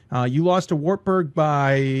stretch? You lost to Wartburg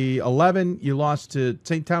by 11. You lost to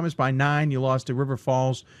St. Thomas by 9. You lost to River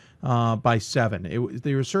Falls by 7.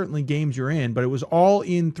 There were certainly games you're in, but it was all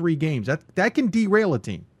in 3 games. That can derail a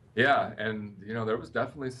team. Yeah, and there was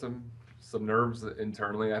definitely some nerves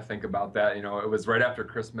internally, I think, about that. It was right after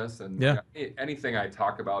Christmas, and anything I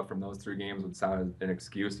talk about from those 3 games would sound an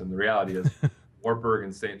excuse, and the reality is Wartburg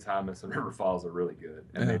and St. Thomas and River Falls are really good,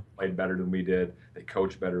 and they played better than we did. They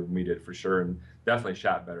coached better than we did, for sure, and definitely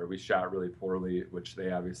shot better. We shot really poorly, which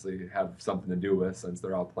they obviously have something to do with since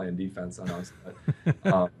they're all playing defense on us.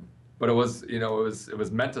 But it was, it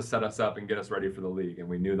was meant to set us up and get us ready for the league, and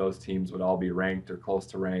we knew those teams would all be ranked or close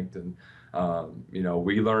to ranked. And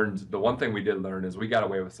we learned, the one thing we did learn is we got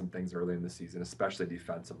away with some things early in the season, especially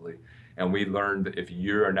defensively. And we learned that if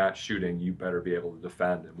you are not shooting, you better be able to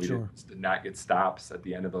defend. And we did not get stops at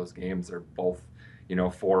the end of those games. They're both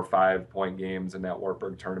 4 or 5 point games in that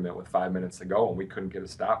Wartburg tournament with 5 minutes to go, and we couldn't get a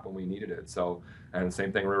stop when we needed it. So, and the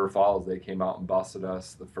same thing, River Falls, they came out and busted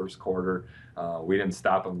us the first quarter. We didn't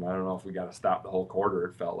stop them. I don't know if we got to stop the whole quarter,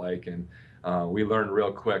 it felt like. And we learned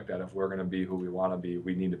real quick that if we're going to be who we want to be,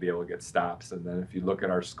 we need to be able to get stops. And then if you look at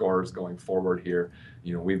our scores going forward here,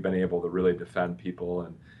 we've been able to really defend people,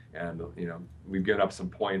 and we've given up some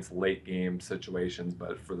points late game situations,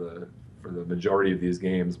 but for the majority of these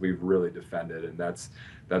games, we've really defended, and that's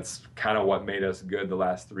kind of what made us good the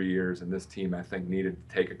last 3 years. And this team, I think, needed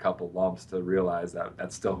to take a couple lumps to realize that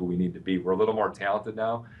that's still who we need to be. We're a little more talented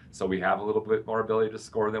now, so we have a little bit more ability to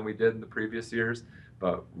score than we did in the previous years,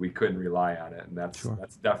 but we couldn't rely on it, and that's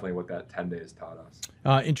definitely what that 10 days taught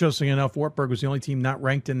us. Interesting enough, Wartburg was the only team not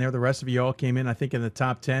ranked in there. The rest of you all came in, I think, in the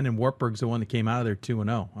top 10, and Wartburg's the one that came out of there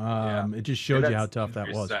 2-0. It just showed you how tough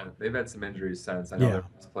that was. They've had some injuries since. I know their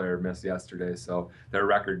best player missed yesterday, so their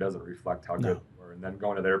record doesn't reflect how good they were. And then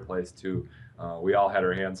going to their place, too, we all had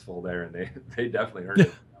our hands full there, and they definitely earned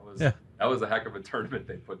it. That was a heck of a tournament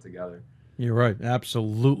they put together. You're right.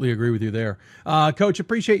 Absolutely agree with you there. Coach,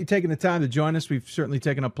 appreciate you taking the time to join us. We've certainly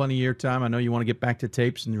taken up plenty of your time. I know you want to get back to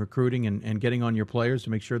tapes and recruiting and getting on your players to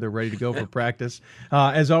make sure they're ready to go for practice.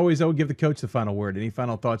 As always, I will give the coach the final word. Any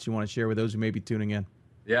final thoughts you want to share with those who may be tuning in?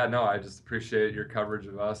 Yeah, no, I just appreciate your coverage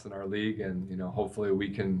of us and our league, and hopefully we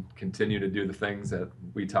can continue to do the things that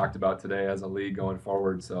we talked about today as a league going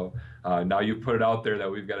forward. So now you've put it out there that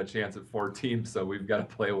we've got a chance at 4 teams, so we've got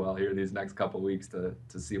to play well here these next couple of weeks to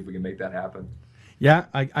see if we can make that happen. Yeah,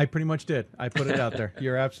 I pretty much did. I put it out there.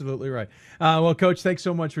 You're absolutely right. Well, Coach, thanks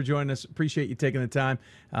so much for joining us. Appreciate you taking the time,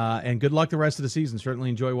 and good luck the rest of the season.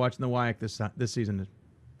 Certainly enjoy watching the WIAC this season.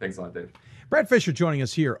 Thanks a lot, Dave. Brad Fisher joining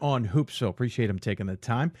us here on Hoopsville. Appreciate him taking the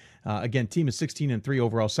time. Again, team is 16-3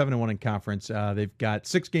 overall, 7-1 in conference. They've got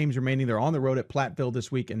 6 games remaining. They're on the road at Platteville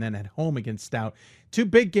this week and then at home against Stout. 2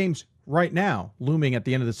 big games right now looming at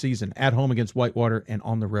the end of the season, at home against Whitewater and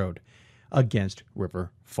on the road against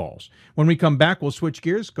River Falls. When we come back, we'll switch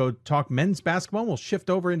gears, go talk men's basketball. We'll shift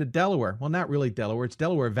over into Delaware. Well, not really Delaware. It's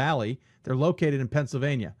Delaware Valley. They're located in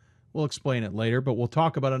Pennsylvania. We'll explain it later, but we'll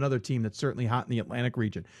talk about another team that's certainly hot in the Atlantic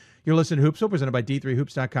region. You're listening to Hoopsville, presented by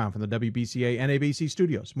D3Hoops.com from the WBCA and ABC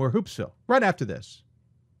studios. More Hoopsville right after this.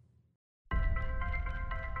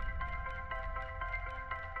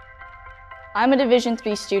 I'm a Division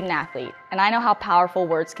III student athlete, and I know how powerful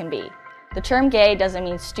words can be. The term gay doesn't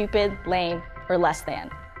mean stupid, lame, or less than.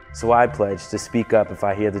 So I pledge to speak up if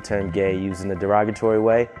I hear the term gay used in a derogatory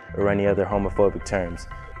way or any other homophobic terms.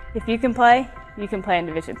 If you can play in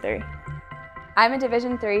Division III. I'm a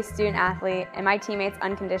Division III student athlete, and my teammates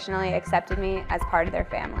unconditionally accepted me as part of their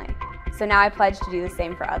family. So now I pledge to do the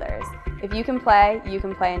same for others. If you can play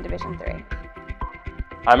in Division III.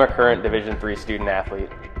 I'm a current Division III student athlete,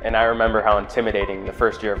 and I remember how intimidating the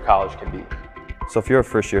first year of college can be. So if you're a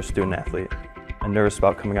first-year student athlete and nervous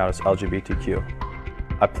about coming out as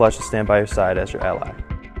LGBTQ, I pledge to stand by your side as your ally.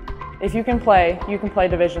 If you can play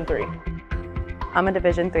Division III. I'm a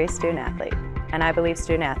Division III student athlete, and I believe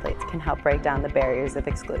student athletes can help break down the barriers of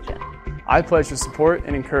exclusion. I pledge to support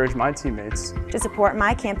and encourage my teammates to support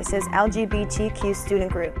my campus's LGBTQ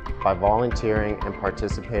student group by volunteering and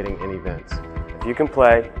participating in events. If you can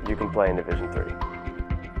play in Division III.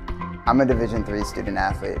 I'm a Division III student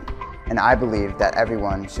athlete, and I believe that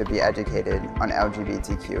everyone should be educated on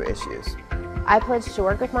LGBTQ issues. I pledge to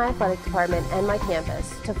work with my athletic department and my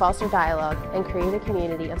campus to foster dialogue and create a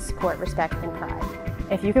community of support, respect, and pride.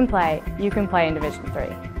 If you can play in Division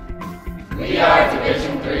III. We are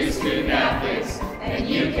Division III student athletes, and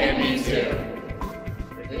you can be too.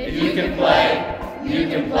 If you can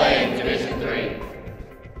play in Division III.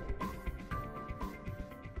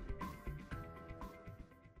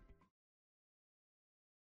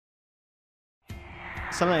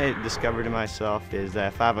 Something I discovered in myself is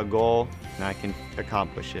that if I have a goal, then I can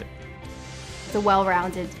accomplish it. It's a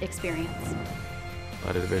well-rounded experience.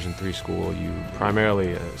 at a Division III school, you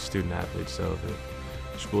primarily a student athlete, so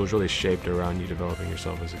the school is really shaped around you developing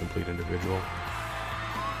yourself as a complete individual.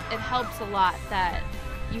 It helps a lot that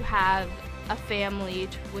you have a family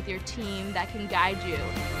with your team that can guide you.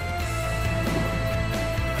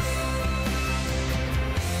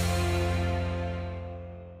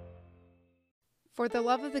 For the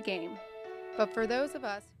love of the game, but for those of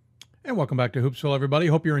us. And welcome back to Hoopsville, everybody.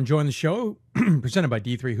 Hope you're enjoying the show, presented by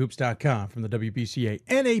D3Hoops.com from the WBCA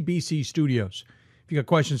NABC studios. If you got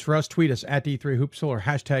questions for us, tweet us at D3Hoopsville or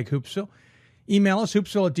hashtag Hoopsville. Email us,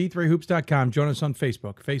 hoopsville at D3Hoops.com. Join us on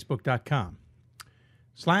Facebook,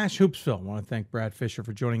 Facebook.com/Hoopsville. I want to thank Brad Fisher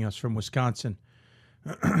for joining us from Wisconsin.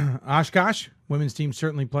 Oshkosh, women's team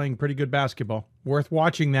certainly playing pretty good basketball. Worth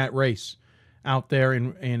watching that race out there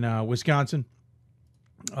in Wisconsin.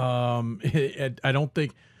 I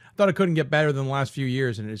thought it couldn't get better than the last few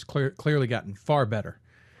years, and it has clearly gotten far better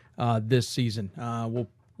this season.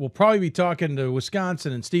 We'll probably be talking to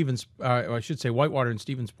Wisconsin and Stevens, or I should say Whitewater and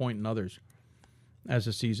Stevens Point and others as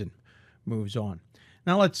the season moves on.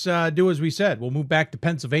 Now let's do as we said. We'll move back to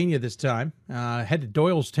Pennsylvania this time. Head to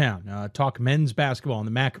Doylestown. Talk men's basketball on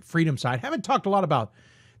the Mac Freedom side. Haven't talked a lot about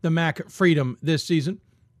the Mac Freedom this season.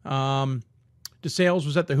 DeSales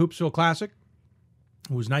was at the Hoopsville Classic.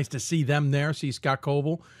 It was nice to see them there, see Scott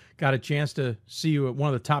Koval. Got a chance to see what one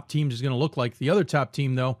of the top teams is going to look like. The other top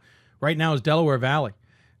team, though, right now is Delaware Valley.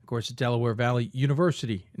 Of course, it's Delaware Valley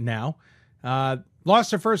University now.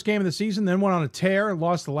 Lost their first game of the season, then went on a tear.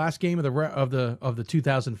 Lost the last game of the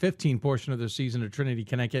 2015 portion of their season to Trinity,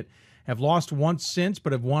 Connecticut. Have lost once since,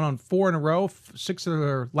 but have won on 4 in a row, 6 of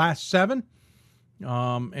their last 7,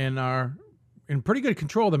 and are in pretty good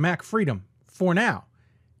control of the Mac Freedom for now.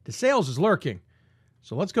 DeSales is lurking.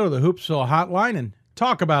 So let's go to the Hoopsville hotline and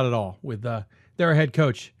talk about it all with their head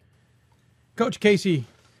coach, Coach Casey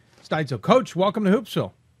Steitzel. Coach, welcome to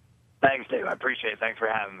Hoopsville. Thanks, Dave. I appreciate it. Thanks for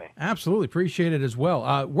having me. Absolutely. Appreciate it as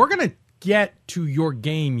well. We're going to get to your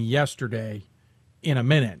game yesterday in a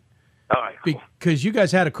minute. All right. Cool. Because you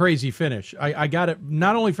guys had a crazy finish. I got it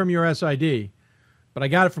not only from your SID, but I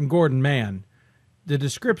got it from Gordon Mann. The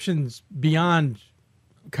description's beyond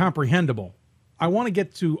comprehensible. I want to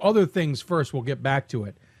get to other things first. We'll get back to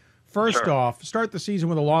it. First off, start the season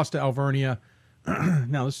with a loss to Alvernia.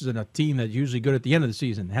 Now, this isn't a team that's usually good at the end of the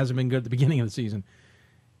season. It hasn't been good at the beginning of the season.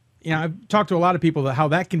 You know, I've talked to a lot of people about how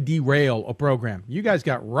that can derail a program. You guys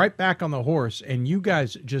got right back on the horse, and you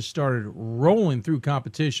guys just started rolling through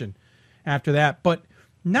competition after that. But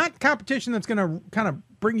not competition that's going to kind of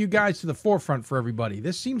bring you guys to the forefront for everybody.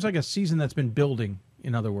 This seems like a season that's been building,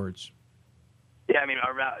 in other words. Yeah, I mean,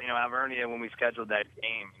 Alvernia, when we scheduled that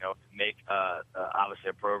game, to make obviously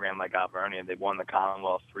a program like Alvernia, they've won the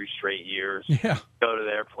Commonwealth 3 straight years. Yeah. Go to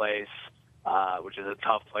their place, which is a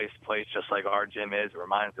tough place to play, just like our gym is. It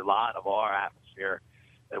reminds me a lot of our atmosphere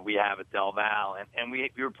that we have at Del Val. And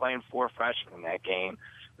we were playing 4 freshmen in that game.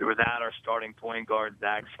 We were without our starting point guard,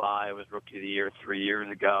 Zach Sly, who was Rookie of the Year 3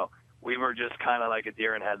 years ago. We were just kind of like a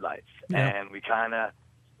deer in headlights. Yeah. And we kind of...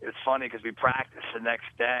 It's funny because we practiced the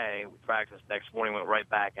next day. We practiced next morning, went right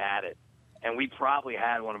back at it. And we probably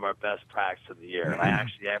had one of our best practices of the year. And I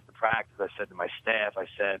actually, after practice, I said to my staff, I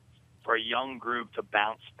said, for a young group to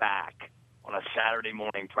bounce back on a Saturday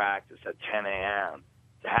morning practice at 10 a.m.,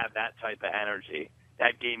 to have that type of energy,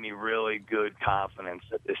 that gave me really good confidence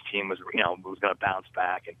that this team was, was going to bounce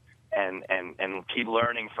back and keep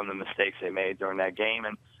learning from the mistakes they made during that game.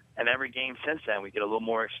 And every game since then, we get a little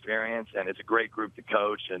more experience, and it's a great group to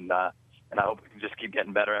coach, and I hope we can just keep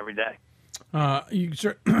getting better every day.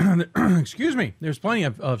 Excuse me. There's plenty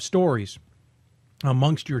of stories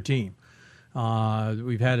amongst your team.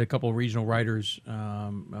 We've had a couple of regional writers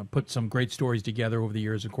put some great stories together over the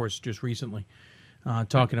years, of course, just recently,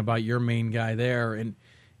 talking about your main guy there, and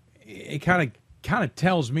it kind of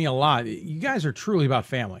tells me a lot. You guys are truly about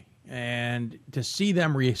family, and to see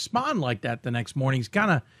them respond like that the next morning is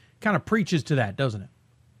kind of preaches to that, doesn't it?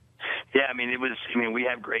 Yeah, we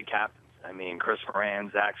have great captains. Chris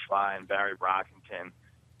Moran, Zach Sly, and Barry Brockington,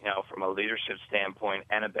 from a leadership standpoint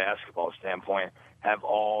and a basketball standpoint, have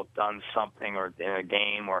all done something or in a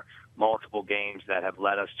game or multiple games that have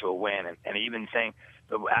led us to a win. And even saying,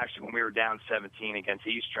 actually, when we were down 17 against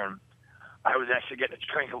Eastern, I was actually getting a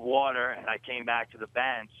drink of water, and I came back to the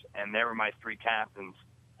bench, and there were my 3 captains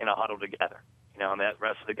in a huddle together. And the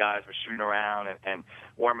rest of the guys were shooting around and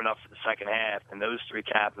warming up for the second half, and those 3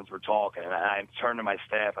 captains were talking. And I turned to my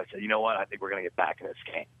staff. I said, you know what? I think we're going to get back in this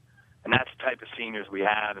game. And that's the type of seniors we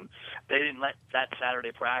have. And they didn't let that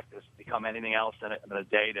Saturday practice become anything else than a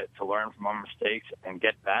day to learn from our mistakes and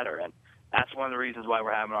get better. And that's one of the reasons why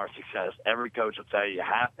we're having our success. Every coach will tell you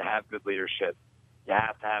have to have good leadership. You You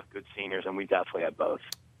have to have good seniors, and we definitely have both.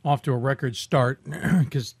 Off to a record start,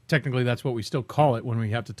 because technically that's what we still call it when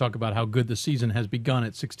we have to talk about how good the season has begun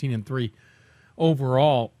at 16-3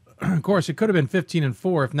 overall. Of course, it could have been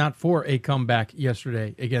 15-4 if not for a comeback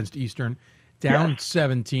yesterday against Eastern, down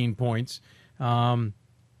 17 points.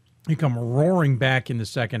 You come roaring back in the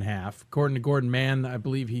second half. According to Gordon Mann, I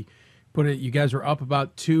believe he put it, you guys were up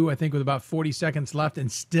about 2, I think, with about 40 seconds left,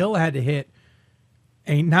 and still had to hit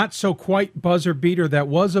a not-so-quite buzzer beater that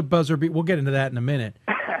was a buzzer beat. We'll get into that in a minute.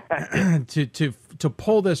 to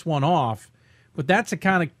pull this one off. But that's the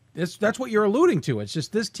kind of that's what you're alluding to. It's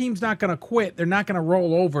just this team's not going to quit. They're not going to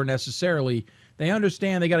roll over necessarily. They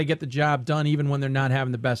understand they got to get the job done even when they're not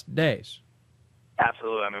having the best days.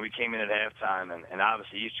 Absolutely. I mean, we came in at halftime, and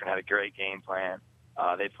obviously Eastern had a great game plan.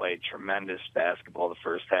 They played tremendous basketball the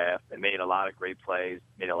first half. They made a lot of great plays,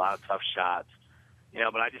 made a lot of tough shots.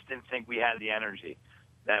 But I just didn't think we had the energy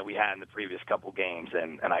that we had in the previous couple games.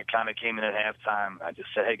 And I kind of came in at halftime. I just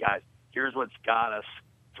said, hey, guys, here's what's got us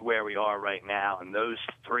to where we are right now. And those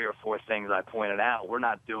 3 or 4 things I pointed out, we're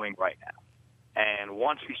not doing right now. And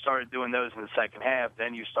once we started doing those in the second half,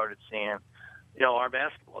 then you started seeing, our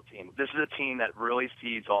basketball team. This is a team that really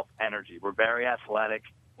feeds off energy. We're very athletic.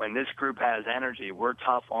 When this group has energy, we're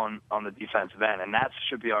tough on the defensive end, and that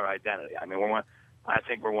should be our identity. I mean, I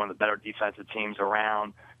think we're one of the better defensive teams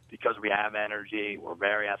around because we have energy. We're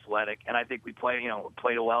very athletic, and I think we played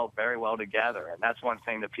very well together. And that's one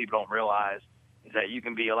thing that people don't realize is that you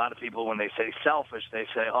can be, a lot of people, when they say selfish, they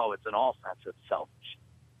say, oh, it's an offensive selfish.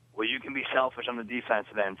 Well, you can be selfish on the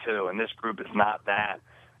defensive end too, and this group is not that.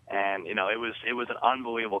 And, it was an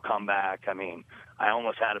unbelievable comeback. I mean, I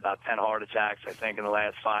almost had about 10 heart attacks, I think, in the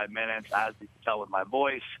last 5 minutes, as you can tell with my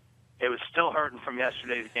voice. It was still hurting from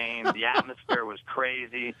yesterday's game. The atmosphere was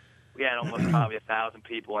crazy. We had almost probably 1,000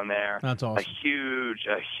 people in there. That's awesome.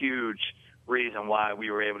 A huge reason why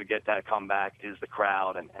we were able to get that comeback is the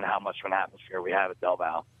crowd and how much of an atmosphere we have at Del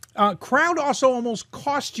Val. Crowd also almost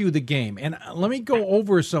cost you the game. And let me go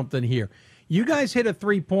over something here. You guys hit a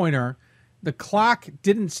three-pointer. The clock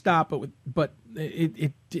didn't stop, but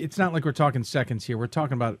it's not like we're talking seconds here. We're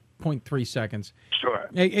talking about 0.3 seconds. Sure.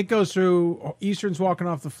 It goes through. Eastern's walking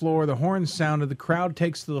off the floor. The horns sounded. The crowd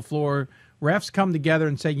takes to the floor. Refs come together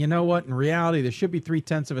and say, you know what? In reality, there should be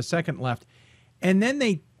 0.3 of a second left. And then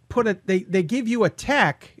they they give you an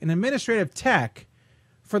administrative tech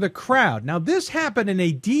for the crowd. Now, this happened in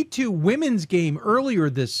a D2 women's game earlier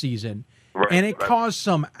this season. Right, and it caused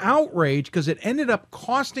some outrage because it ended up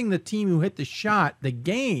costing the team who hit the shot the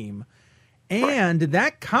game. And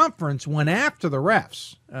that conference went after the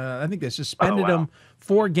refs. I think they suspended them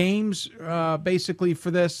 4 games basically for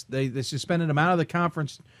this. They suspended them out of the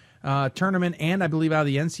conference tournament and I believe out of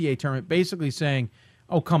the NCAA tournament, basically saying,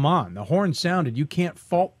 oh, come on, the horn sounded. You can't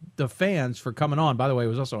fault the fans for coming on. By the way, it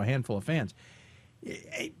was also a handful of fans.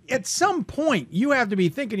 At some point, you have to be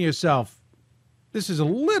thinking to yourself, this is a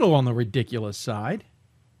little on the ridiculous side.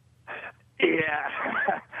 Yeah.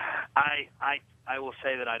 I will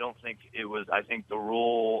say that I don't think it was. I think the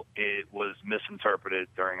rule, it was misinterpreted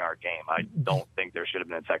during our game. I don't think there should have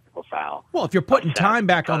been a technical foul. Well, if you're putting time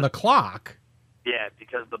back on the clock. Yeah,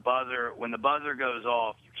 because when the buzzer goes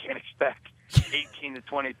off, you can't expect 18 to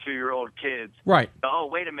 22-year-old kids. Right. Oh,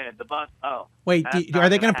 wait a minute. Wait, are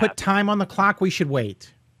they going to put time on the clock? We should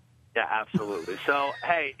wait. Yeah, absolutely. So,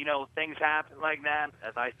 hey, things happen like that.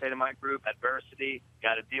 As I say to my group, adversity,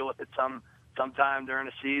 got to deal with it sometime during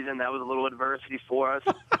the season. That was a little adversity for us.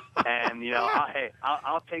 And,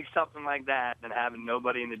 I'll take something like that than having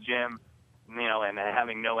nobody in the gym, and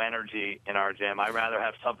having no energy in our gym. I'd rather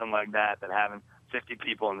have something like that than having 50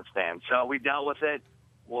 people in the stand. So we dealt with it.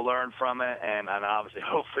 We'll learn from it, and obviously,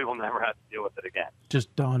 hopefully, we'll never have to deal with it again.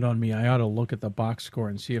 Just dawned on me, I ought to look at the box score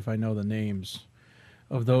and see if I know the names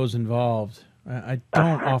of those involved. I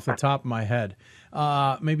don't off the top of my head.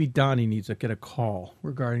 Maybe Donnie needs to get a call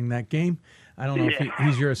regarding that game. I don't know if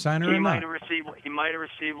he's your assigner or not. He might have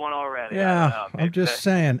received one already. Yeah, I'm just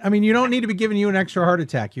saying. I mean, you don't need to be giving you an extra heart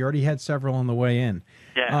attack. You already had several on the way in.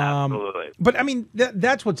 Yeah, absolutely. But I mean,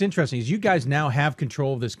 that's what's interesting is you guys now have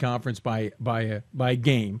control of this conference by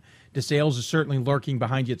game. DeSales is certainly lurking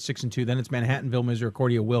behind you at 6-2. Then it's Manhattanville,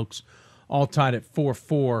 Misericordia, Wilkes, all tied at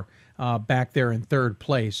 4-4. Back there in third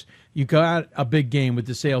place. You got a big game with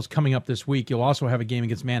DeSales coming up this week. You'll also have a game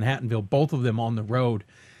against Manhattanville, both of them on the road.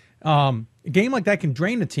 A game like that can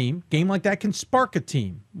drain a team. Game like that can spark a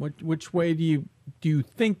team. Which way do you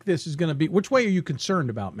think this is going to be? Which way are you concerned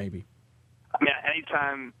about, maybe? I mean,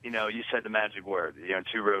 anytime, you said the magic word,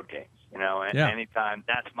 2 road games, and anytime,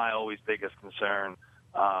 that's my always biggest concern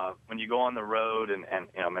when you go on the road, and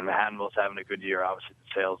Manhattanville's having a good year. Obviously,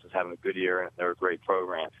 the Sales is having a good year, and they're a great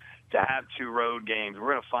program. To have 2 road games,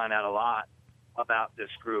 we're going to find out a lot about this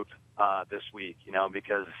group this week,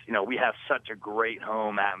 because, we have such a great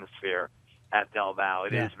home atmosphere at Del Val.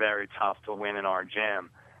 It is very tough to win in our gym.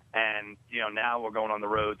 And, now we're going on the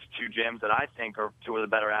road to 2 gyms that I think are 2 of the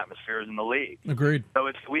better atmospheres in the league. Agreed.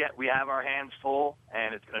 So we have our hands full,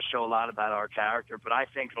 and it's going to show a lot about our character, but I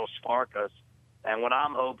think it'll spark us. And what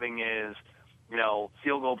I'm hoping is,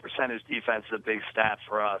 field goal percentage defense is a big stat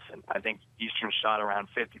for us. And I think Eastern shot around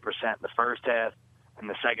 50% in the first half. In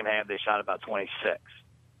the second half, they shot about 26.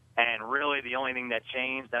 And really the only thing that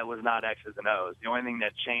changed, that was not X's and O's. The only thing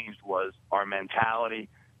that changed was our mentality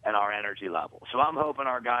and our energy level. So I'm hoping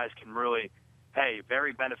our guys can really,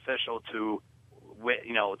 very beneficial to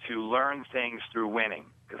learn things through winning.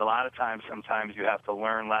 Because a lot of times, sometimes you have to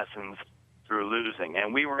learn lessons through losing.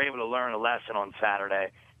 And we were able to learn a lesson on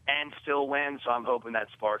Saturday and still win, so I'm hoping that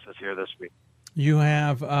sparks us here this week. You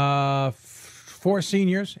have 4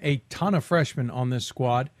 seniors, a ton of freshmen on this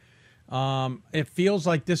squad. It feels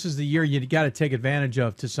like this is the year you got to take advantage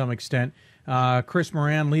of to some extent. Chris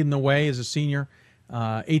Moran leading the way as a senior,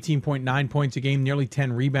 18.9 points a game, nearly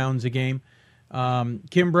 10 rebounds a game.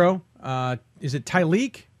 Kimbrough, is it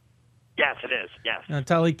Tyleek? Yes, it is, yes.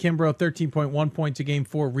 Tyleek Kimbrough, 13.1 points a game,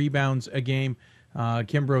 4 rebounds a game.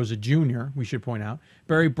 Kimbrough is a junior, we should point out.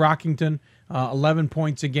 Barry Brockington, 11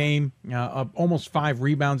 points a game, almost 5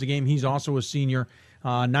 rebounds a game. He's also a senior.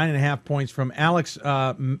 9.5 points from Alex.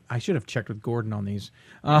 I should have checked with Gordon on these.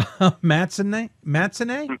 Matsone?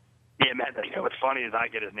 Yeah, Matt. What's funny is I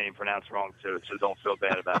get his name pronounced wrong too, so don't feel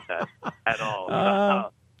bad about that at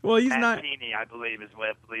all. Well, he's not. Mancini, I believe is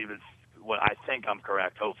what I think I'm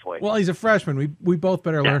correct. Hopefully. Well, he's a freshman. We both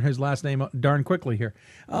better learn his last name darn quickly here.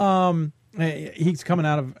 He's coming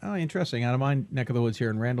out of out of my neck of the woods here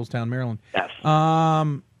in Randallstown, Maryland. Yes.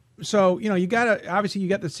 So you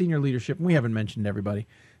got the senior leadership. We haven't mentioned everybody.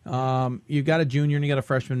 You got a junior and you got a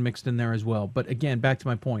freshman mixed in there as well. But again, back to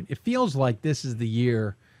my point, it feels like this is the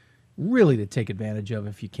year really to take advantage of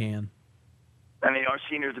if you can. I mean, our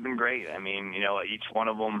seniors have been great. I mean, each one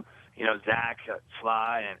of them, Zach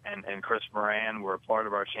Sly and Chris Moran were a part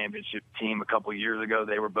of our championship team a couple years ago.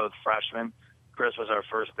 They were both freshmen. Chris was our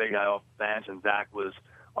first big guy off the bench, and Zach was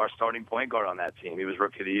our starting point guard on that team. He was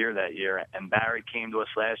Rookie of the Year that year. And Barry came to us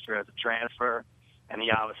last year as a transfer, and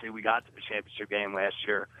we got to the championship game last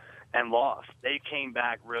year and lost. They came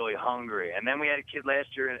back really hungry. And then we had a kid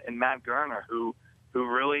last year in Matt Gerner who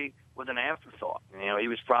really was an afterthought. He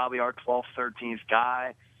was probably our 12th, 13th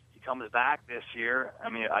guy. He comes back this year. I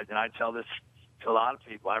mean, I tell this to a lot of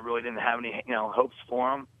people. I really didn't have any, hopes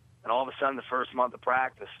for him. And all of a sudden, the first month of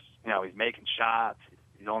practice, he's making shots.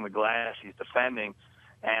 He's on the glass. He's defending.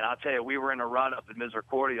 And I'll tell you, we were in a run up at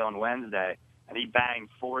Misericordia on Wednesday, and he banged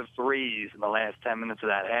 4 threes in the last 10 minutes of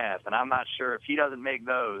that half. And I'm not sure if he doesn't make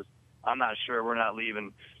those, I'm not sure we're not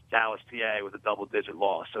leaving Dallas, PA with a double-digit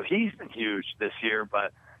loss. So he's been huge this year.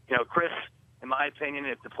 But, Chris, in my opinion,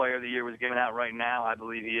 if the Player of the Year was given out right now, I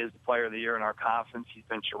believe he is the Player of the Year in our conference. He's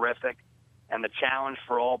been terrific. And the challenge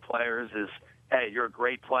for all players is, hey, you're a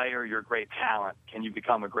great player, you're a great talent. Can you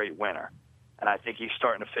become a great winner? And I think he's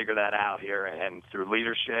starting to figure that out here, and through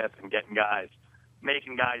leadership and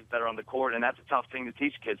making guys better on the court. And that's a tough thing to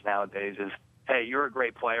teach kids nowadays is, hey, you're a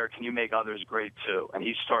great player. Can you make others great too? And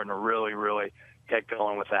he's starting to really, really get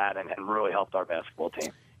going with that and really helped our basketball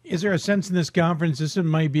team. Is there a sense in this conference this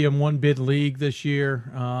might be a one-bid league this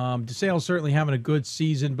year? DeSales certainly having a good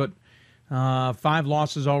season, but 5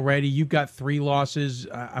 losses already. You've got 3 losses.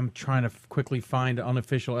 I'm trying to quickly find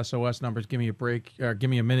unofficial SOS numbers. Give me a break. Give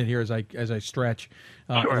me a minute here as I stretch.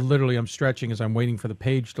 Sure. Literally, I'm stretching as I'm waiting for the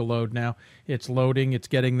page to load now. It's loading. It's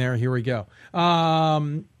getting there. Here we go.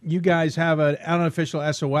 You guys have an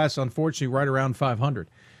unofficial SOS, unfortunately, right around 500.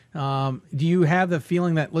 Do you have the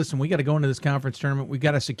feeling that, listen, we got to go into this conference tournament. We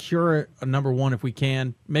got to secure a number 1 if we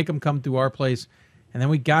can, make them come through our place, and then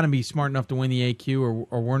we got to be smart enough to win the AQ,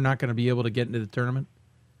 or we're not going to be able to get into the tournament?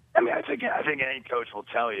 I mean, I think any coach will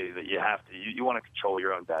tell you that you have to. You want to control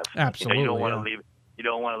your own destiny. Absolutely. You don't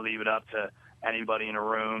want to leave it up to anybody in a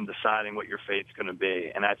room deciding what your fate's going to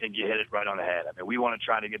be. And I think you hit it right on the head. I mean, we want to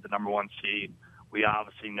try to get the number 1 seed. We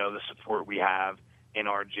obviously know the support we have in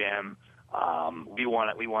our gym. We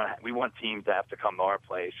want teams to have to come to our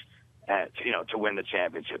place, to win the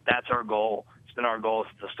championship. That's our goal. It's been our goal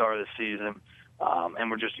since the start of the season. And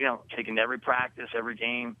we're just, taking every practice, every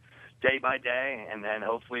game, day by day, and then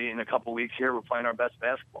hopefully in a couple weeks here, we're playing our best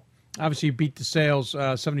basketball. Obviously, you beat DeSales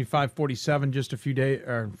 75-47 just a few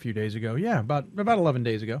days ago. Yeah, about 11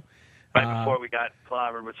 days ago. Right before we got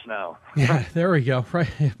clobbered with snow. Yeah, there we go. Right,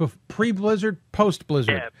 pre-blizzard,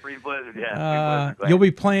 post-blizzard. Yeah, pre-blizzard. Yeah, pre-blizzard. You'll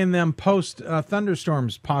be playing them post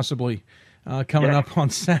thunderstorms, possibly coming up on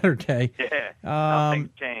Saturday. Yeah, things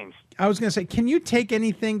change. I was going to say, can you take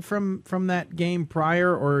anything from that game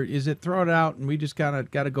prior, or is it throw it out and we just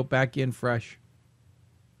got to go back in fresh?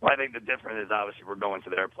 Well, I think the difference is obviously we're going to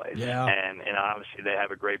their place. Yeah. And obviously they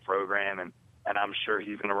have a great program, and I'm sure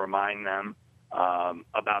he's going to remind them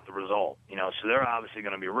about the result. So they're obviously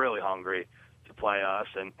going to be really hungry to play us.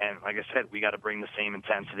 And like I said, we got to bring the same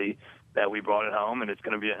intensity that we brought at home, and it's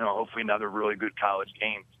going to be hopefully another really good college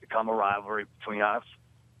game. It's become a rivalry between us.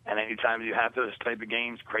 And anytime you have those type of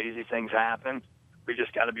games, crazy things happen. We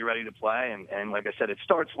just got to be ready to play. And like I said, it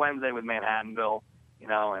starts Wednesday with Manhattanville,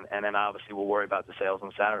 and then obviously we'll worry about the sales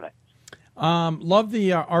on Saturday. Love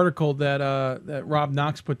the article that Rob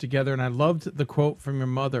Knox put together, and I loved the quote from your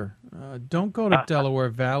mother. Don't go to Delaware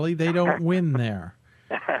Valley; they don't win there.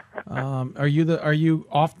 Are you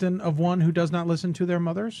often of one who does not listen to their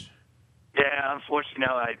mothers? Yeah, unfortunately,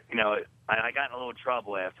 I got in a little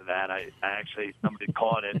trouble after that. I actually, somebody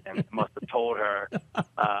caught it and must have told her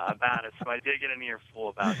about it, so I did get an earful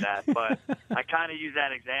about that. But I kind of use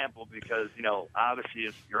that example because, obviously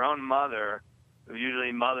it's your own mother.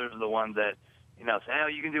 Usually mothers are the ones that, say, oh,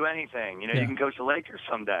 you can do anything. You can coach the Lakers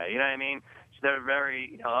someday. You know what I mean? So they're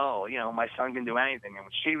very, my son can do anything. And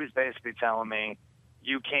when she was basically telling me,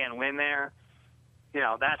 you can't win there,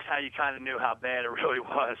 that's how you kind of knew how bad it really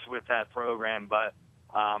was with that program. But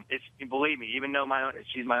believe me, even though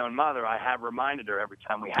she's my own mother, I have reminded her every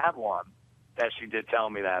time we have one that she did tell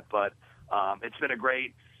me that. But it's been a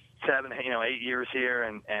great 8 years here,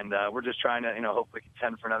 and we're just trying to, hopefully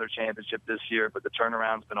contend for another championship this year. But the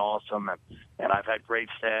turnaround's been awesome, and I've had great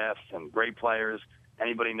staff and great players.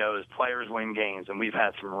 Anybody knows players win games, and we've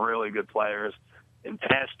had some really good players in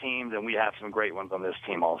past teams, and we have some great ones on this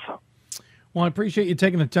team also. Well, I appreciate you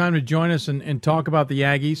taking the time to join us and talk about the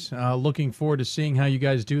Aggies. Looking forward to seeing how you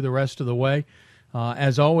guys do the rest of the way.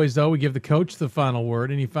 As always, though, we give the coach the final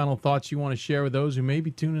word. Any final thoughts you want to share with those who may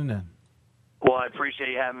be tuning in? Well, I appreciate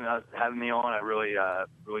you having me on. It really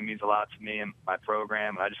means a lot to me and my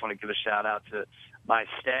program. And I just want to give a shout out to my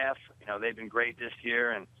staff. They've been great this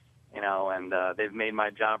year, and they've made my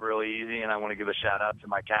job really easy. And I want to give a shout out to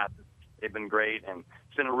my captains. They've been great, and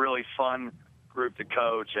it's been a really fun group to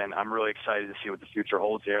coach, and I'm really excited to see what the future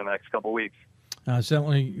holds here in the next couple of weeks.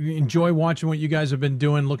 Certainly enjoy watching what you guys have been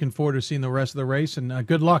doing. Looking forward to seeing the rest of the race, and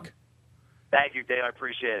good luck. Thank you, Dave. I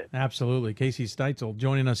appreciate it. Absolutely. Casey Steitzel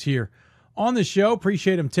joining us here on the show.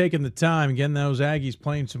 Appreciate him taking the time. Again, those Aggies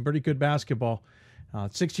playing some pretty good basketball.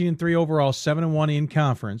 16-3 overall, 7-1 in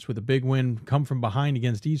conference, with a big win come from behind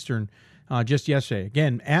against Eastern just yesterday.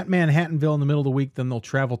 Again, at Manhattanville in the middle of the week, then they'll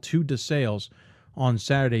travel to DeSales on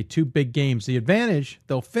Saturday. 2 big games. The advantage,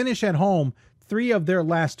 they'll finish at home 3 of their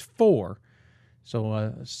last 4.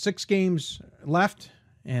 So 6 games left,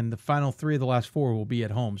 and the final 3 of the last 4 will be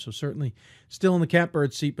at home. So certainly still in the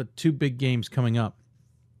catbird seat, but 2 big games coming up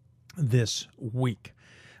this week.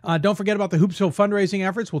 Don't forget about the Hoopsville fundraising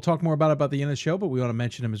efforts. We'll talk more about it at the end of the show, but we want to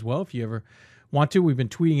mention them as well. If you ever want to, we've been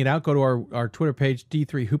tweeting it out. Go to our Twitter page,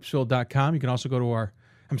 d3hoopsville.com. You can also go to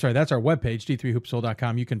that's our webpage,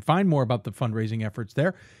 d3hoopsville.com. You can find more about the fundraising efforts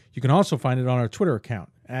there. You can also find it on our Twitter account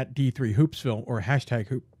at d3hoopsville or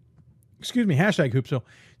hashtag Hoopsville,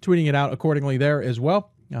 tweeting it out accordingly there as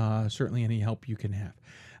well. Certainly any help you can have.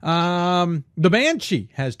 The Banshee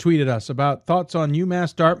has tweeted us about thoughts on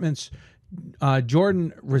UMass Dartmouth's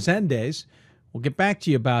Jordan Resendes. We'll get back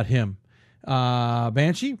to you about him.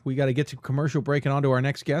 Banshee, we got to get to commercial break and on to our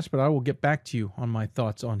next guest, but I will get back to you on my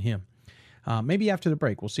thoughts on him. Maybe after the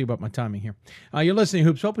break. We'll see about my timing here. You're listening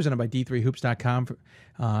to Hoopsville, presented by D3Hoops.com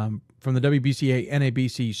from the WBCA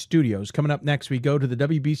NABC studios. Coming up next, we go to the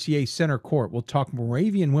WBCA Center Court. We'll talk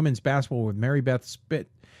Moravian women's basketball with Mary Beth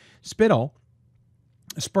Spurk.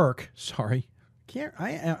 Sorry.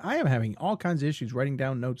 I am having all kinds of issues writing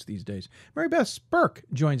down notes these days. Mary Beth Spurk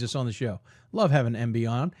joins us on the show. Love having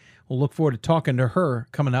MB on. We'll look forward to talking to her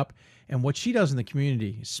coming up, and what she does in the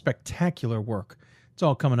community is spectacular work. It's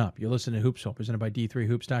all coming up. You're listening to Hoopsville, presented by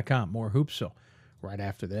D3Hoops.com. More Hoopsville right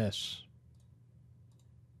after this.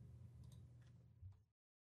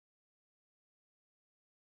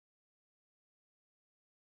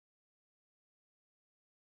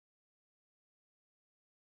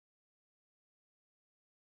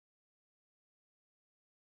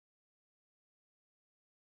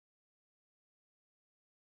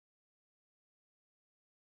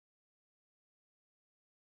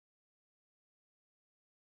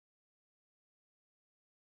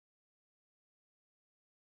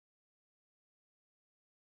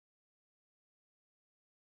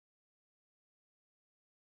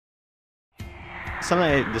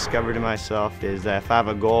 Something I discovered in myself is that if I have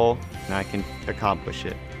a goal, then I can accomplish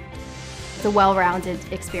it. It's a well-rounded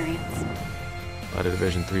experience. At a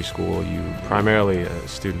Division III school, you primarily a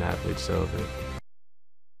student athlete, so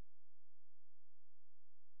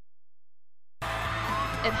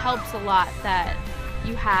it helps a lot that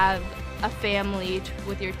you have a family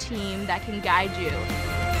with your team that can guide you.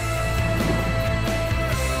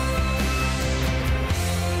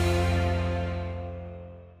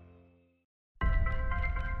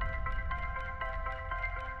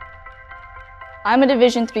 I'm a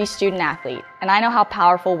Division III student athlete, and I know how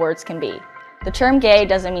powerful words can be. The term gay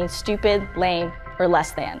doesn't mean stupid, lame, or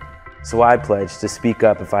less than. So I pledge to speak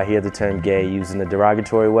up if I hear the term gay used in a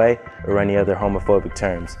derogatory way or any other homophobic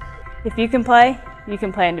terms. If you can play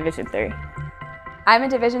in Division III. I'm a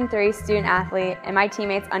Division III student athlete, and my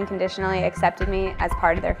teammates unconditionally accepted me as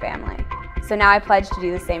part of their family. So now I pledge to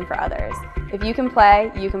do the same for others. If you can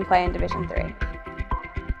play in Division III.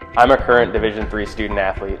 I'm a current Division III student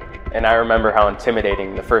athlete, and I remember how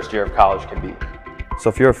intimidating the first year of college can be. So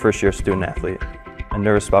if you're a first-year student athlete and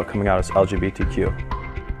nervous about coming out as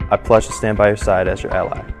LGBTQ, I pledge to stand by your side as your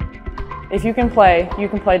ally. If you can play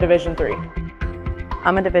Division III.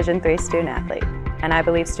 I'm a Division III student athlete, and I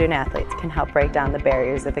believe student athletes can help break down the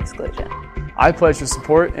barriers of exclusion. I pledge to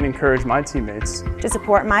support and encourage my teammates to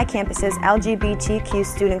support my campus's LGBTQ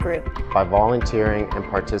student group by volunteering and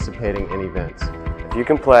participating in events. If you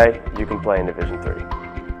can play in Division III.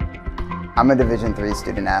 I'm a Division III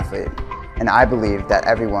student athlete, and I believe that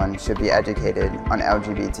everyone should be educated on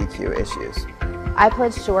LGBTQ issues. I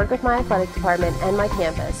pledge to work with my athletic department and my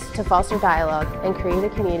campus to foster dialogue and create a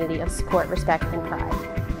community of support, respect, and pride.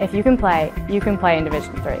 If you can play in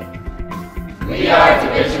Division III. We are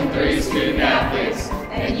Division III student athletes,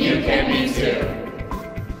 and you can be too.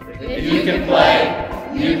 If you can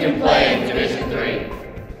play in Division III.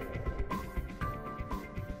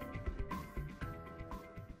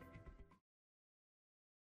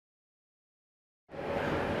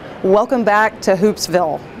 Welcome back to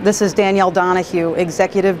Hoopsville. This is Danielle Donahue,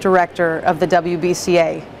 Executive Director of the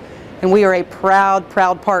WBCA, and we are a proud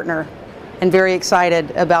partner and very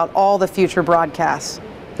excited about all the future broadcasts.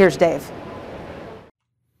 Here's Dave.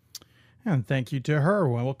 And thank you to her.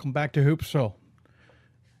 Welcome back to Hoopsville.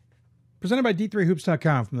 Presented by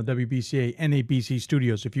D3Hoops.com from the WBCA NABC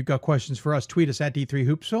studios. If you've got questions for us, tweet us at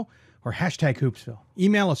D3Hoopsville or hashtag Hoopsville.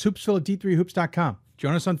 Email us hoopsville at D3Hoops.com.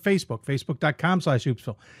 Join us on Facebook,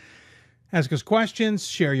 Facebook.com/Hoopsville. Ask us questions,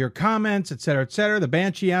 share your comments, etc., etc. The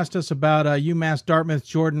Banshee asked us about UMass Dartmouth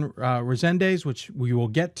Jordan Resendez, which we will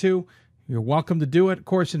get to. You're welcome to do it. Of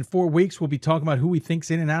course, in 4 weeks, we'll be talking about who we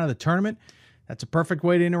think's in and out of the tournament. That's a perfect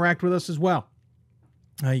way to interact with us as well.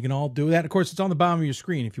 You can all do that. Of course, it's on the bottom of your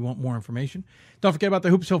screen if you want more information. Don't forget about the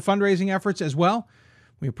Hoopsville fundraising efforts as well.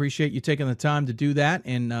 We appreciate you taking the time to do that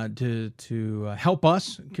and to help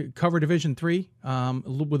us cover Division III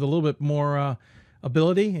with a little bit more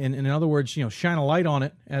ability, and in other words, shine a light on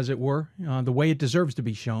it, as it were, the way it deserves to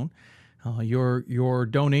be shown. Your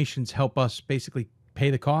donations help us basically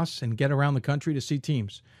pay the costs and get around the country to see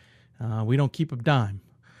teams. We don't keep a dime,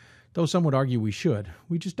 though some would argue we should.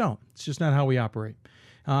 We just don't. It's just not how we operate.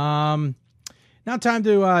 Now time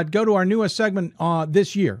to go to our newest segment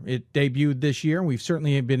this year. It debuted this year, and we've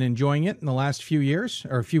certainly been enjoying it in the last few years,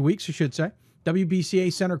 or a few weeks, I should say.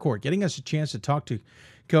 WBCA Center Court, getting us a chance to talk to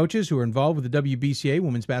coaches who are involved with the WBCA,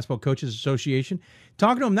 Women's Basketball Coaches Association,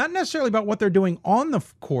 talking to them not necessarily about what they're doing on the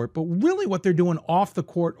court, but really what they're doing off the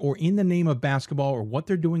court or in the name of basketball, or what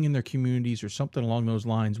they're doing in their communities or something along those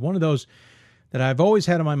lines. One of those that I've always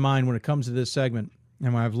had in my mind when it comes to this segment,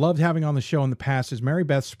 and I've loved having on the show in the past, is Mary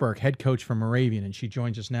Beth Spurk, head coach from Moravian, and she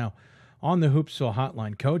joins us now on the Hoopsville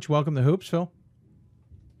Hotline. Coach, welcome to Hoopsville.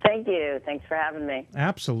 Thank you. Thanks for having me.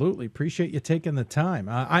 Absolutely. Appreciate you taking the time.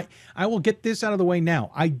 I will get this out of the way now.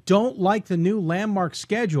 I don't like the new landmark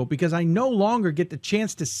schedule because I no longer get the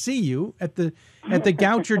chance to see you at the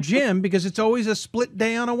Goucher Gym because it's always a split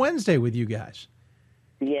day on a Wednesday with you guys.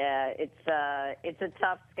 Yeah, it's a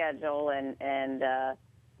tough schedule, and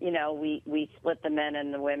we split the men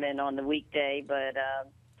and the women on the weekday, but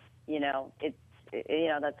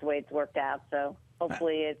that's the way it's worked out. So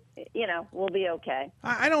hopefully we'll be okay.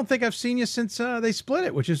 I don't think I've seen you since they split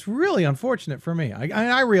it, which is really unfortunate for me.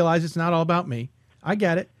 I realize it's not all about me. I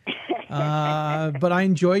get it. But I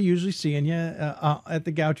enjoy usually seeing you at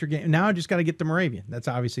the Goucher game. Now I just got to get to Moravian. That's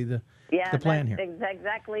obviously the plan here. That's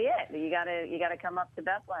exactly it. You gotta come up to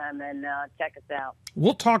Bethlehem and check us out.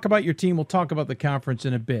 We'll talk about your team. We'll talk about the conference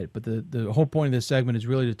in a bit. But the whole point of this segment is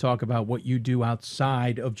really to talk about what you do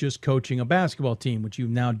outside of just coaching a basketball team, which you're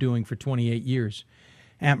now doing for 28 years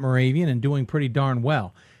at Moravian and doing pretty darn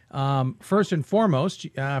well. First and foremost,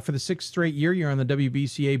 for the 6th straight year, you're on the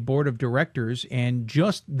WBCA Board of Directors, and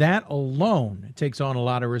just that alone takes on a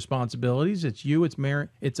lot of responsibilities. It's you, it's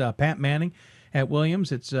Pat Manning at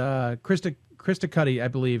Williams, it's Krista Cuddy, I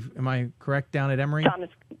believe. Am I correct? Down at Emory?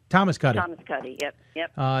 Thomas Cuddy. Thomas Cuddy,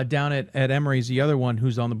 yep. Down at Emory is the other one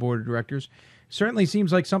who's on the Board of Directors. Certainly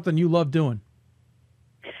seems like something you love doing.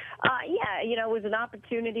 Yeah, it was an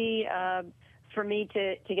opportunity for me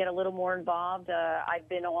to get a little more involved. I've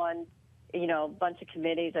been on, a bunch of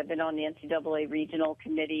committees. I've been on the NCAA regional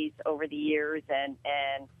committees over the years, and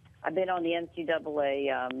I've been on the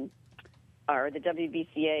NCAA or the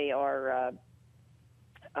WBCA or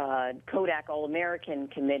Kodak All-American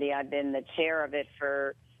Committee. I've been the chair of it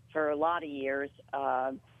for a lot of years,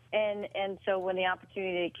 and so when the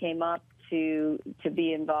opportunity came up to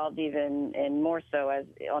be involved even and more so as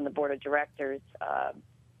on the board of directors,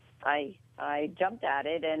 I jumped at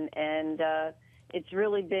it, and it's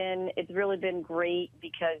really been great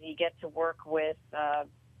because you get to work with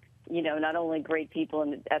not only great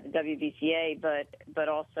people at the WBCA, but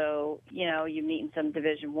also you meet some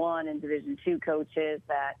Division I and Division II coaches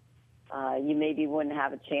that you maybe wouldn't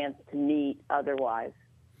have a chance to meet otherwise.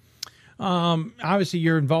 Obviously,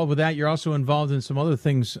 you're involved with that. You're also involved in some other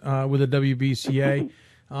things with the WBCA.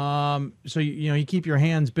 So you keep your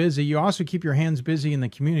hands busy. You also keep your hands busy in the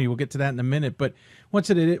community. We'll get to that in a minute. But what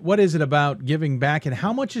is it about giving back, and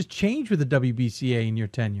how much has changed with the WBCA in your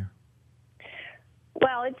tenure?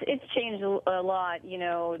 Well, it's changed a lot.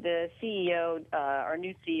 The CEO, our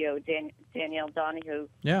new CEO, Danielle Donahue.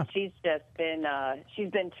 Yeah, she's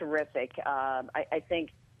been terrific. I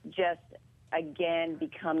think just again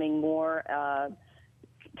becoming more of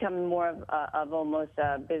almost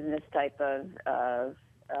a business type of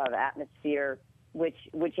atmosphere, which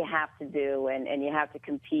you have to do, and you have to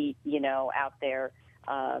compete, out there,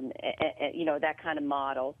 and that kind of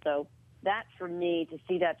model. So that, for me, to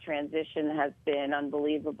see that transition has been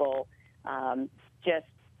unbelievable. Just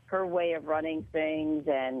her way of running things,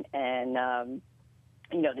 and the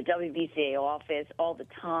WBCA office all the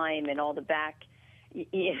time, and all the back.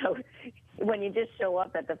 When you just show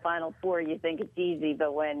up at the Final Four, you think it's easy,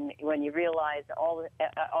 but when you realize all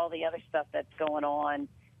the other stuff that's going on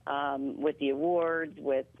with the awards,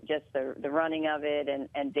 with just the running of it,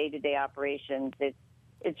 and day-to-day operations,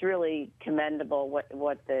 it's really commendable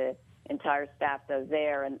what the entire staff does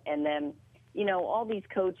there, and then all these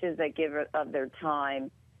coaches that give of their time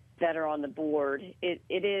that are on the board. It's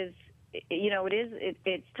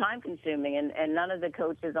time consuming, and none of the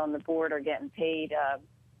coaches on the board are getting paid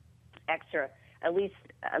extra. At least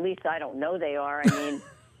I don't know they are. I mean,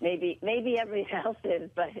 maybe everybody else is,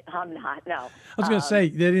 but I'm not. No. I was going to say,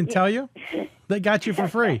 they didn't tell you? They got you for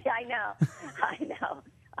free. I know.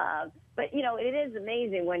 But it is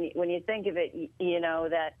amazing when you think of it.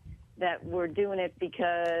 That we're doing it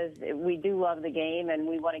because we do love the game and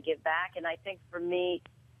we want to give back. And I think for me,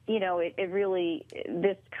 it really,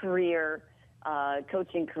 this career,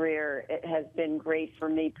 coaching career, it has been great for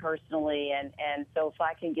me personally. And so if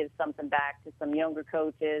I can give something back to some younger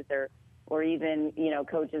coaches or even,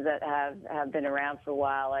 coaches that have been around for a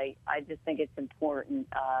while, I just think it's important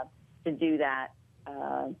to do that.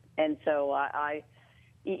 And so I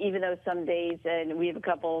even though some days, and we have a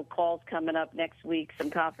couple calls coming up next week,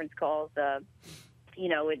 some conference calls,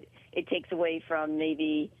 it takes away from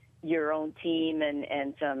maybe your own team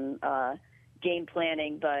and some game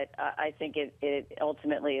planning, but I think it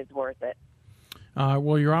ultimately is worth it.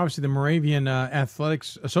 Well, you're obviously the Moravian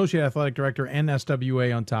Associate Athletic Director and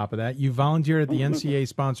SWA on top of that. You volunteered at the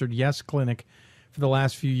NCAA-sponsored Yes Clinic for the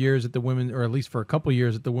last few years at the women, or at least for a couple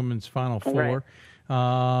years at the Women's Final Four. Right.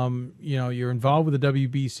 You're involved with the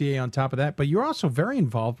WBCA on top of that, but you're also very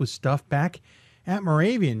involved with stuff back at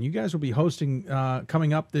Moravian. You guys will be hosting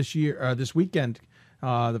coming up this weekend,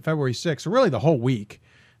 the February 6th, really the whole week.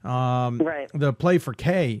 Right. The Play for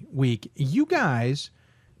K week. You guys,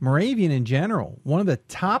 Moravian in general, one of the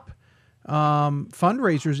top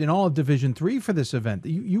fundraisers in all of Division III for this event.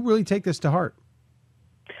 You really take this to heart.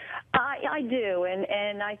 I do,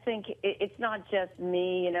 and I think it's not just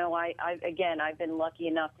me. I've been lucky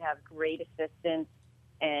enough to have great assistants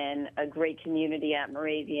and a great community at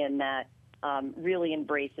Moravian that really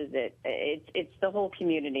embraces it. It's the whole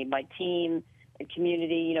community, my team, the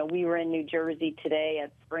community. We were in New Jersey today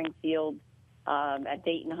at Springfield, at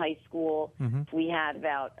Dayton High School. Mm-hmm. We had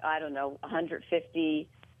about 150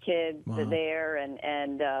 kids there,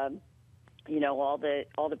 and all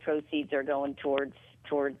the proceeds are going towards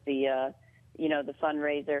the the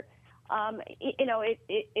fundraiser.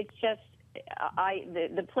 It's just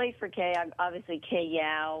the Play for Kay. I'm obviously Kay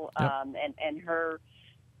Yao, and her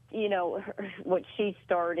what she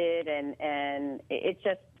started, and it's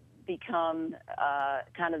just become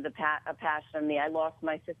kind of a passion of me. I lost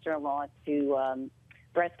my sister-in-law to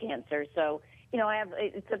breast cancer, so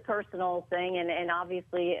it's a personal thing, and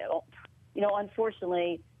obviously,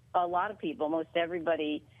 unfortunately, a lot of people, most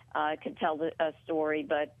everybody, could tell a story,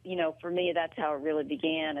 but for me, that's how it really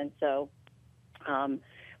began, and so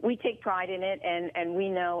we take pride in it, and we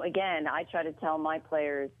know. Again, I try to tell my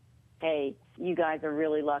players, hey, you guys are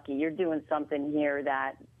really lucky. You're doing something here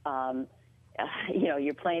that,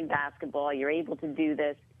 you're playing basketball. You're able to do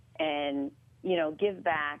this and, give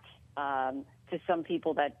back to some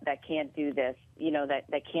people that can't do this,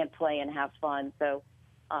 that can't play and have fun. So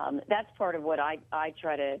that's part of what I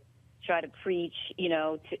try to preach,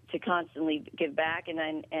 to constantly give back. And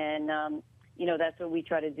that's what we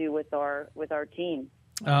try to do with our team.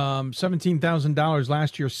 $17,000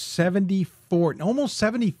 last year, almost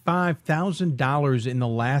 $75,000 in the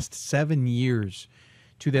last 7 years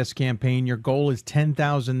to this campaign. Your goal is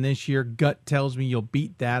 $10,000 this year. Gut tells me you'll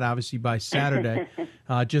beat that, obviously, by Saturday,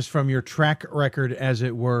 just from your track record, as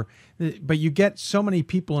it were. But you get so many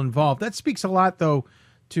people involved. That speaks a lot, though,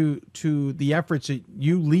 to the efforts that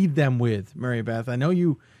you lead them with, Mary Beth. I know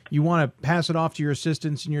you want to pass it off to your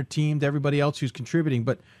assistants and your team, to everybody else who's contributing,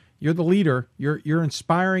 but you're the leader. You're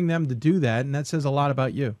inspiring them to do that, and that says a lot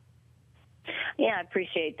about you. Yeah, I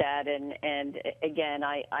appreciate that, and again,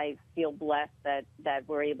 I feel blessed that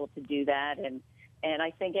we're able to do that, and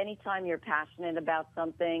I think anytime you're passionate about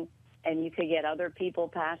something, and you could get other people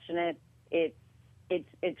passionate,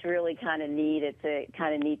 it's really kind of neat. It's a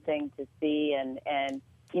kind of neat thing to see, and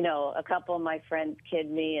a couple of my friends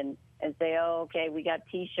kid me and say, oh, okay, we got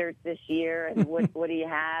T-shirts this year, and what do you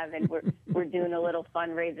have? And we're doing a little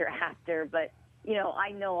fundraiser after. But,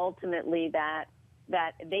 I know ultimately that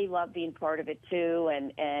they love being part of it too.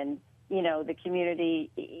 And the community,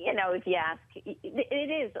 if you ask, it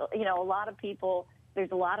is, a lot of people,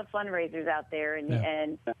 there's a lot of fundraisers out there.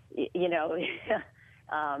 And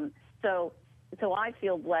so I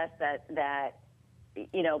feel blessed that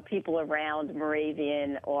people around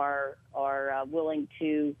Moravian are willing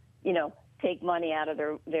to, take money out of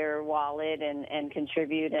their wallet and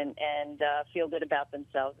contribute and feel good about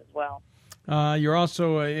themselves as well. You're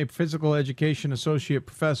also a physical education associate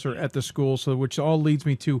professor at the school, so which all leads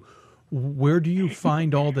me to, where do you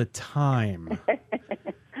find all the time?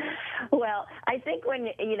 Well, I think when,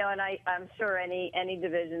 and I'm sure any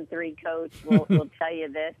Division III coach will tell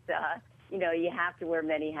you this, you have to wear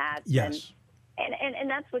many hats. Yes. And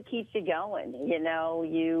that's what keeps you going.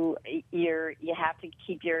 You have to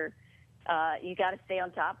keep your you got to stay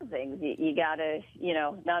on top of things. You got to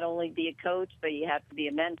not only be a coach, but you have to be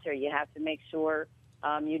a mentor. You have to make sure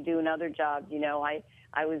you're doing other jobs.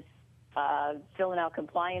 I was filling out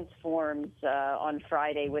compliance forms on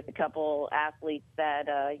Friday with a couple athletes that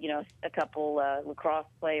a couple lacrosse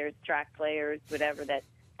players, track players, whatever, that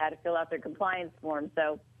had to fill out their compliance forms.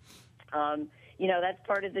 So. That's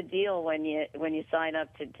part of the deal when you sign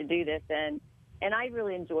up to do this, and I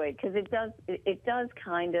really enjoy it because it does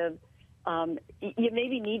kind of you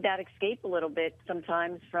maybe need that escape a little bit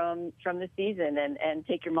sometimes from the season and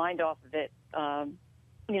take your mind off of it,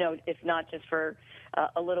 if not just for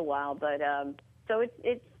a little while. But so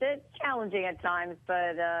it's challenging at times,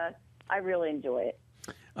 but I really enjoy it.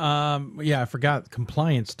 I forgot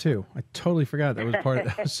compliance too. I totally forgot that was part of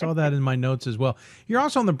it. I saw that in my notes as well. You're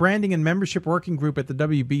also on the branding and membership working group at the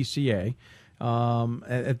WBCA.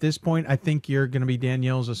 At this point, I think you're going to be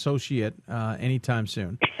Danielle's associate anytime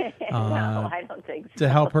soon. No, I don't think so. To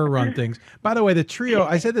help her run things. By the way, the trio,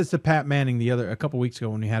 I said this to Pat Manning a couple weeks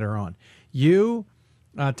ago when we had her on. You,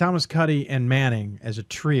 Thomas Cuddy, and Manning as a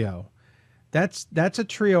trio. That's a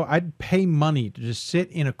trio. I'd pay money to just sit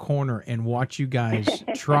in a corner and watch you guys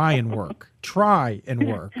try and work.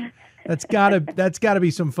 That's gotta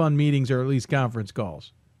be some fun meetings, or at least conference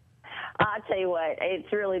calls. I'll tell you what,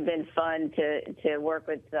 it's really been fun to work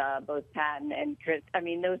with both Pat and Chris. I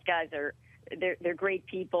mean, those guys they're great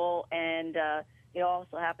people, and they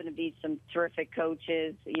also happen to be some terrific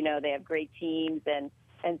coaches. They have great teams, and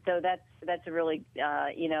so that's a really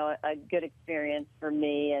a good experience for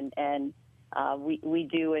me, and we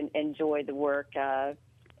do enjoy the work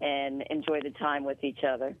and enjoy the time with each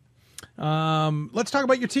other. Let's talk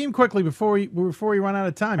about your team quickly before we run out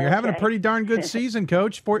of time. You're having a pretty darn good season,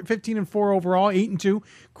 Coach. 15-4 overall, 8-2.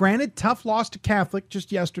 Granted, tough loss to Catholic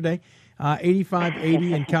just yesterday.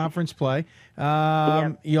 85-80 in conference play.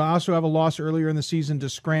 You also have a loss earlier in the season to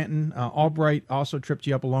Scranton. Albright also tripped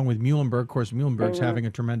you up along with Muhlenberg. Of course, Muhlenberg's having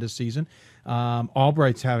a tremendous season.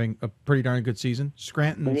 Albright's having a pretty darn good season.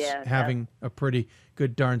 Scranton's having a pretty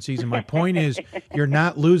good darn season. My point is, you're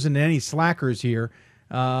not losing any slackers here.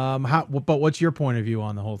 But what's your point of view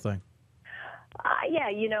on the whole thing? Yeah,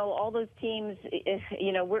 all those teams,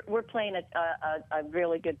 we're playing a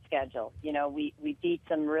really good schedule. We beat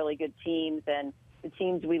some really good teams, and the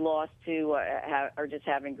teams we lost to are just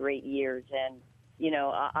having great years. And,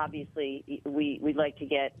 obviously we'd like to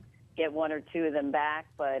get one or two of them back,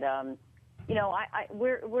 but,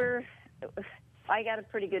 I got a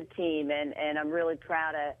pretty good team, and I'm really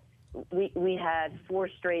proud of. We had 4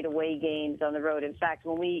 straight away games on the road. In fact,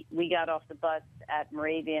 when we got off the bus at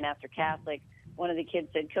Moravian after Catholic, one of the kids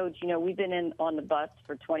said, "Coach, we've been on the bus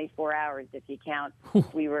for 24 hours if you count."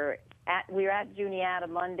 We were at Juniata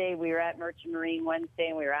Monday, we were at Merchant Marine Wednesday,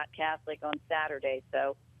 and we were at Catholic on Saturday.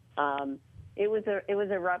 So it was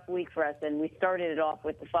a rough week for us, and we started it off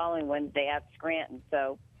with the following Wednesday at Scranton.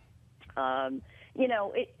 So I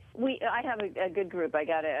have a good group. I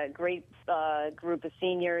got a great group of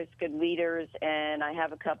seniors, good leaders, and I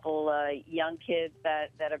have a couple young kids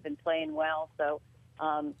that have been playing well. So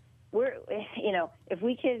we're, if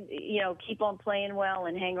we could, keep on playing well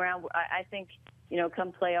and hang around, I think,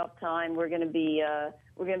 come playoff time, we're going to be a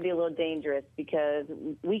little dangerous because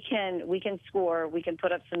we can score, we can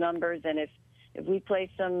put up some numbers, and if we play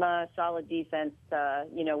some solid defense,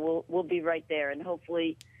 we'll be right there, and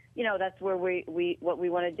hopefully, that's where what we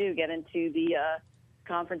want to do, get into the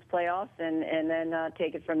conference playoffs and then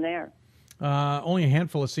take it from there. Only a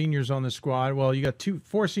handful of seniors on the squad. Well, you got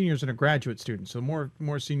 4 seniors and a graduate student, so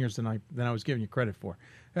more seniors than I was giving you credit for.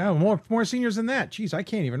 More seniors than that. Jeez, I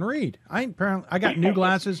can't even read. I got new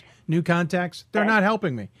glasses, new contacts. They're not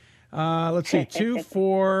helping me. Let's see, 2,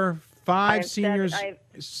 4, 5 seniors,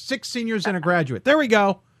 6 seniors and a graduate. There we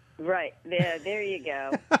go. Right there you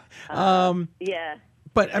go. Yeah.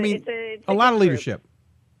 But I mean, it's a lot of group. leadership.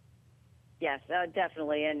 Yes,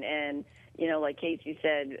 definitely, and like Casey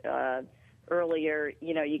said earlier,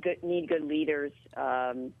 you need good leaders,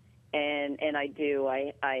 and I do.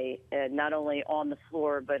 I not only on the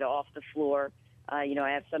floor but off the floor. I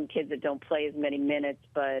have some kids that don't play as many minutes,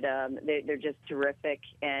 but they're just terrific,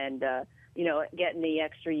 and getting the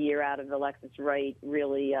extra year out of Alexis Wright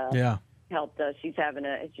really helped us. She's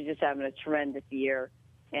just having a tremendous year,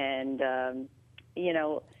 and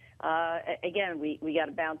again, we got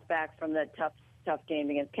to bounce back from the tough game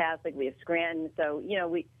against Catholic. We have Scranton, so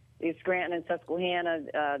we have Scranton and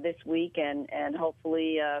Susquehanna this week, and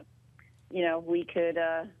hopefully, we could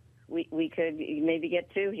maybe get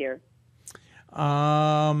 2 here.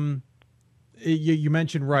 You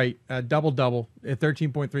mentioned Wright, double-double,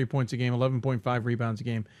 13.3 points a game, 11.5 rebounds a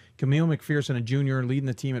game. Camille McPherson, a junior, leading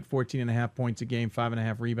the team at 14.5 points a game,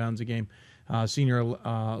 5.5 rebounds a game. Senior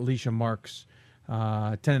Alicia Marks,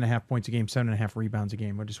 10.5 points a game, 7.5 rebounds a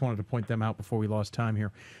game. I just wanted to point them out before we lost time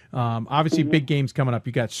here. Obviously, big games coming up.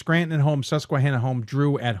 You got Scranton at home, Susquehanna at home,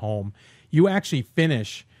 Drew at home. You actually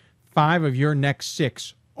finish 5 of your next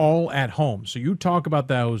 6 all at home. So you talk about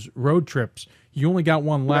those road trips. You only got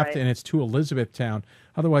one left, and it's to Elizabethtown.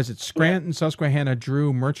 Otherwise, it's Scranton, Susquehanna,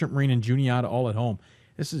 Drew, Merchant Marine, and Juniata all at home.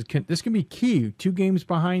 This can be key. 2 games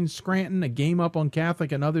behind Scranton, a game up on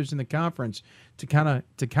Catholic, and others in the conference to kind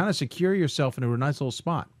of secure yourself into a nice little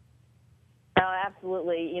spot. Oh,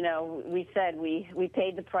 absolutely. We said we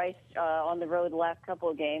paid the price on the road the last couple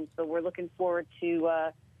of games, but we're looking forward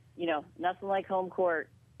to nothing like home court.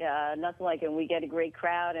 Nothing like it. And we get a great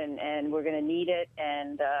crowd, and we're going to need it,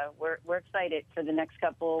 and we're excited for the next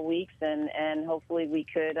couple of weeks, and hopefully we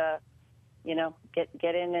could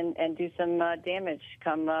get in and do some damage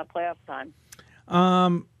come playoff time.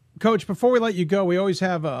 Coach, before we let you go, we always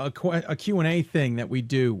have a Q&A thing that we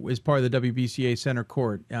do as part of the WBCA Center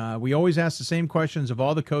Court. We always ask the same questions of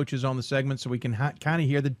all the coaches on the segment so we can kind of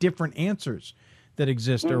hear the different answers that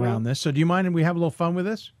exist around this. So do you mind if we have a little fun with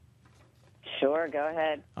this? Sure, go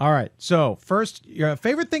ahead. All right. So first, your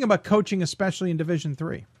favorite thing about coaching, especially in Division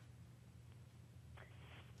III?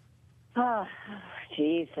 Oh,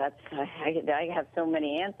 geez, I have so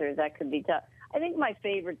many answers. That could be tough. I think my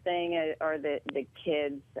favorite thing are the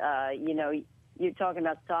kids. You're talking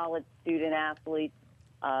about solid student athletes.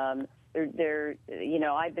 They're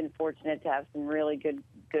I've been fortunate to have some really good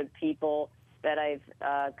people that I've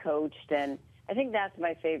coached, and I think that's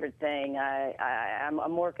my favorite thing.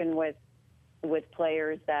 I'm working with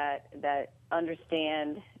players that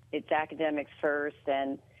understand it's academics first,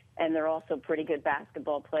 and they're also pretty good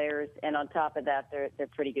basketball players, and on top of that, they're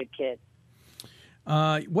pretty good kids.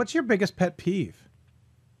 What's your biggest pet peeve?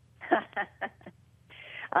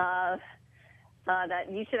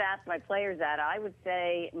 That you should ask my players that. I would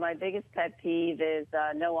say my biggest pet peeve is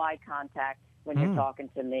no eye contact when you're talking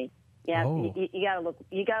to me. Yeah, you gotta look.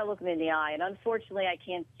 You gotta look me in the eye. And unfortunately, I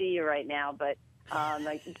can't see you right now. But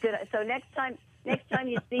good. So next time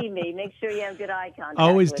you see me, make sure you have good eye contact.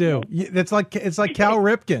 Always with do. me. It's like Cal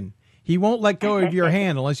Ripken. He won't let go of your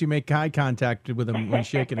hand unless you make eye contact with him when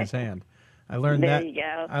shaking his hand. I learned There that. you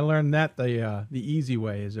go. I learned that the easy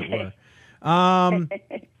way, as it were.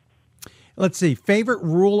 Let's see. Favorite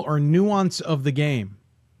rule or nuance of the game?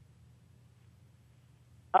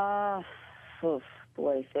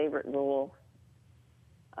 Boy, favorite rule.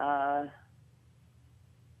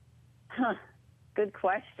 Good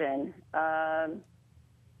question. I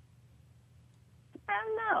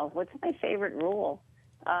don't know. What's my favorite rule?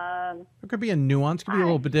 It could be a nuance. It could be a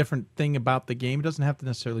little bit different thing about the game. It doesn't have to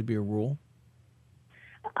necessarily be a rule.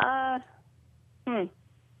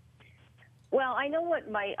 Well, I know what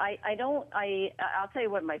I'll tell you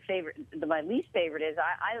what my least favorite is.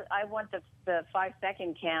 I want the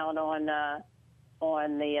 5-second count on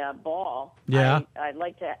the ball. Yeah. I'd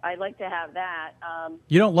like to have that.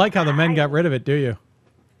 You don't like how the men got rid of it, do you?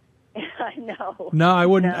 I know. No, I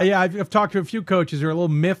wouldn't. No. Yeah, I've talked to a few coaches who are a little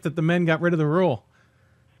miffed that the men got rid of the rule.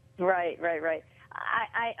 Right.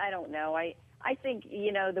 I don't know. I think,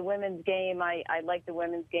 the women's game, I like the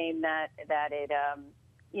women's game that it,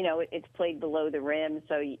 it's played below the rim,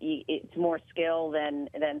 so it's more skill than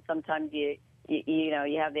sometimes you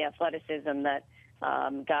have the athleticism that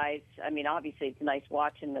guys. I mean, obviously it's nice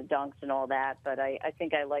watching the dunks and all that, but I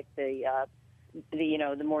think I like the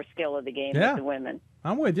more skill of the game with the women.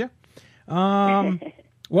 I'm with you.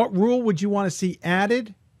 What rule would you want to see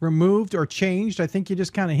added, removed, or changed? I think you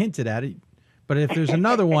just kind of hinted at it, but if there's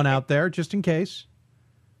another one out there, just in case.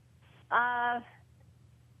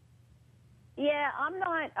 Yeah, I'm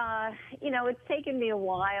not. It's taken me a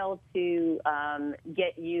while to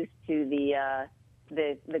get used to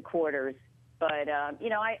the quarters, but I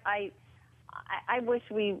wish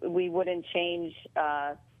we wouldn't change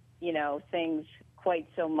things quite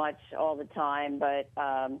so much all the time. But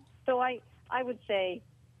so I would say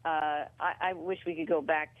I wish we could go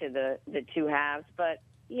back to the two halves, but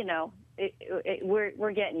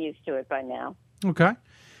we're getting used to it by now. Okay.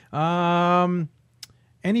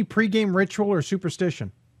 Any pregame ritual or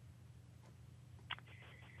superstition?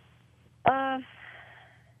 I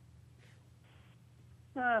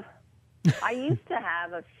used to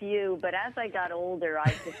have a few, but as I got older,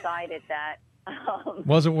 I decided that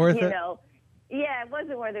wasn't worth it. Yeah, it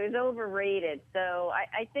wasn't worth it. It was overrated. So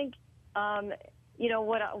I think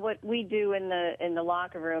what we do in the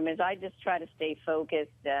locker room is I just try to stay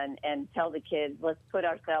focused and tell the kids, let's put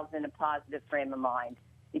ourselves in a positive frame of mind,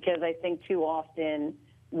 because I think too often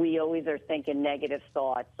we always are thinking negative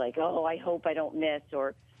thoughts like, oh, I hope I don't miss,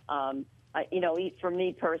 or, for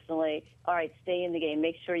me personally, all right, stay in the game,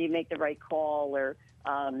 make sure you make the right call, or,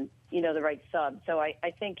 the right sub. So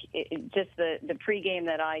I think just the pregame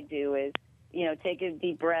that I do is, take a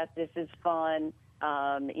deep breath. This is fun.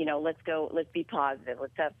 Let's go. Let's be positive.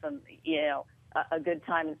 Let's have some, a good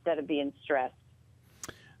time instead of being stressed.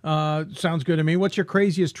 Sounds good to me. What's your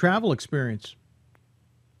craziest travel experience?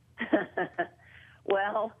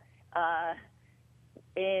 Well,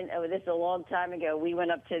 this is a long time ago. We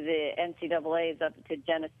went up to the NCAA's up to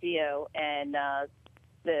Geneseo, and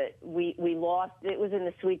we lost. It was in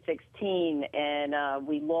the Sweet 16, and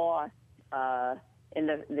we lost in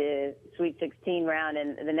the Sweet 16 round.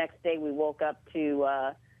 And the next day, we woke up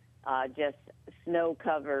to just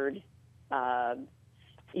snow-covered,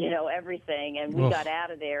 everything, and we got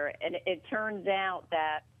out of there. And it turns out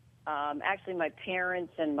that actually my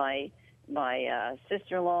parents and my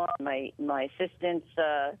sister-in-law, my assistant's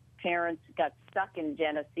parents got stuck in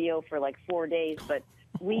Geneseo for like 4 days, but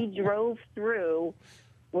we drove through.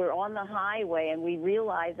 We're on the highway, and we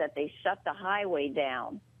realized that they shut the highway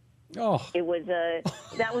down. Oh, it was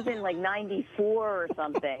that was in like 94 or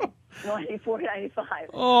something, 94,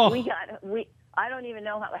 95. Oh, I don't even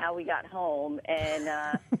know how we got home, and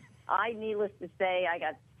needless to say, I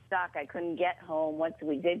got stuck. I couldn't get home once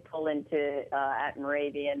we did pull into at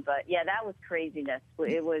Moravian. But yeah, that was craziness.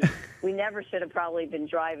 It was. We never should have probably been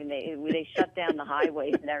driving. They shut down the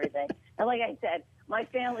highways and everything. And like I said, my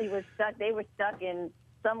family was stuck. They were stuck in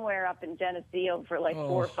somewhere up in Geneseo for like 4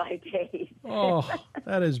 or 5 days. Oh,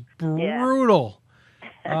 that is brutal.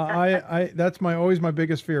 That's always my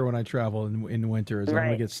biggest fear when I travel in winter is I'm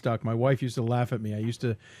going to get stuck. My wife used to laugh at me. I used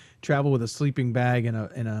to travel with a sleeping bag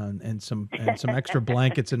and some extra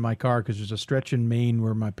blankets in my car because there's a stretch in Maine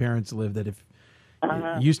where my parents live that if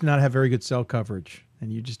You used to not have very good cell coverage,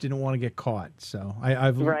 and you just didn't want to get caught. So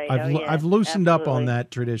I've loosened up on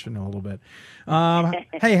that tradition a little bit.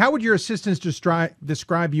 Hey, how would your assistants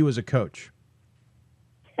describe you as a coach?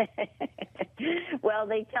 Well,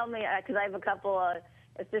 they tell me, because I have a couple of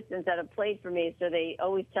assistants that have played for me, so they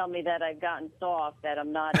always tell me that I've gotten soft, that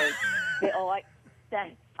I'm not as,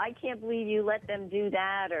 I can't believe you let them do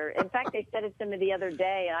that. Or in fact, they said it to me the other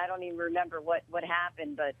day, and I don't even remember what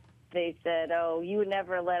happened, but they said, "Oh, you would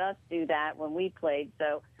never let us do that when we played."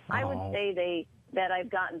 So I would say that I've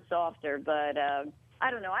gotten softer, but I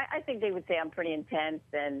don't know. I think they would say I'm pretty intense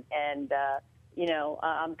and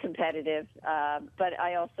I'm competitive. But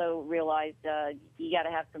I also realized you got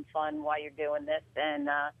to have some fun while you're doing this, and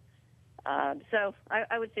so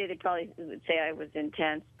I would say they probably would say I was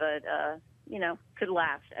intense, but could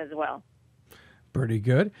laugh as well. Pretty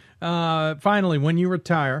good. Finally, when you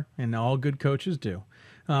retire, and all good coaches do,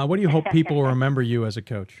 what do you hope people will remember you as a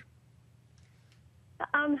coach?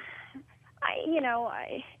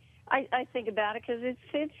 I think about it because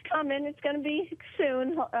it's coming. It's going to be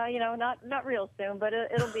soon. Not real soon, but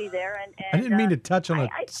it'll be there. And I didn't mean to touch on a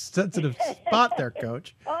sensitive spot there,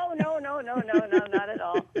 Coach. Oh no, not at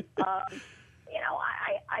all.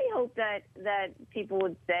 I hope that people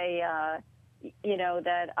would say,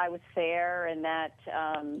 that I was fair and that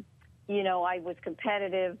I was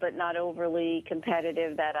competitive, but not overly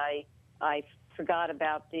competitive. That I forgot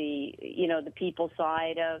about the people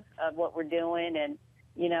side of what we're doing, and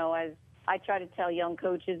as I try to tell young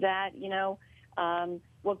coaches that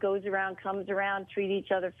what goes around comes around. Treat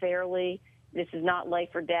each other fairly. This is not life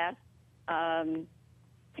or death.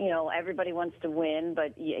 Everybody wants to win,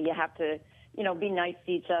 but you have to be nice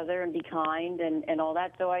to each other and be kind and all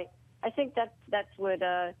that. So I think that's what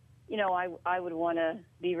I would want to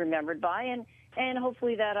be remembered by, and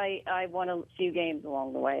hopefully that I won a few games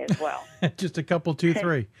along the way as well. Just a couple,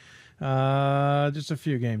 2-3. Just a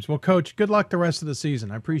few games. Well, Coach, good luck the rest of the season.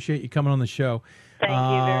 I appreciate you coming on the show. Thank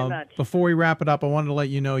you very much. Before we wrap it up, I wanted to let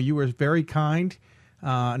you know you were very kind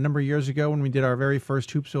a number of years ago when we did our very first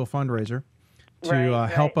Hoopsville fundraiser to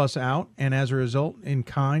help us out. And as a result, in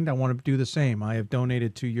kind, I want to do the same. I have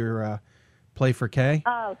donated to your Play for K.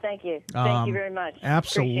 Oh, thank you. Thank you very much.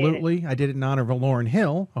 Absolutely. I did it in honor of Lauren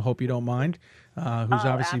Hill. I hope you don't mind. Who's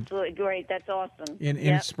obviously absolutely great. That's awesome.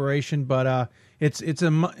 Inspiration, but it's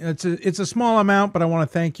a small amount. But I want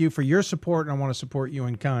to thank you for your support, and I want to support you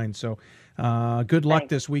in kind. So, good luck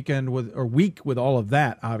this weekend week with all of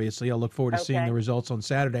that. Obviously, I look forward to seeing the results on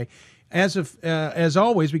Saturday. As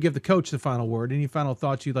always, we give the coach the final word. Any final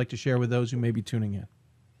thoughts you'd like to share with those who may be tuning in?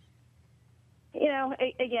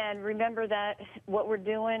 Again, remember that what we're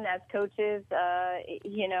doing as coaches,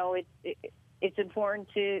 it's important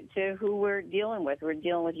to who we're dealing with. We're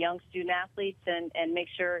dealing with young student athletes and make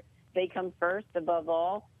sure they come first above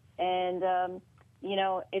all. And,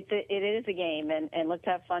 it is a game, and let's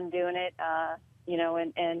have fun doing it,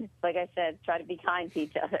 and like I said, try to be kind to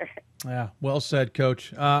each other. Yeah, well said,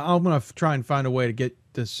 Coach. I'm going to try and find a way to get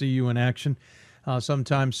to see you in action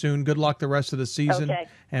sometime soon. Good luck the rest of the season,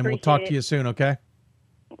 and we'll talk to you soon, okay?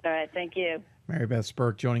 All right, thank you. Mary Beth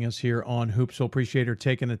Spurk joining us here on Hoopsville. Appreciate her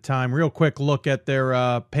taking the time. Real quick look at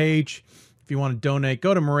their page. If you want to donate,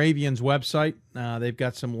 go to Moravian's website. They've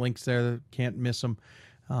got some links there. Can't miss them.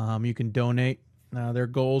 You can donate. Their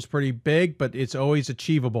goal's pretty big, but it's always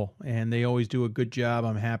achievable, and they always do a good job.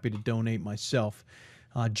 I'm happy to donate myself.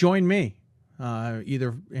 Join me.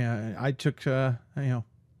 I took,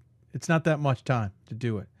 it's not that much time to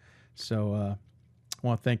do it. So I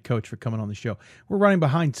want to thank Coach for coming on the show. We're running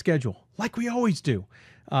behind schedule, like we always do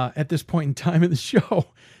at this point in time in the show.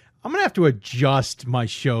 I'm going to have to adjust my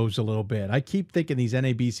shows a little bit. I keep thinking these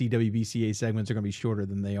NABC, WBCA segments are going to be shorter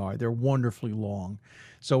than they are. They're wonderfully long.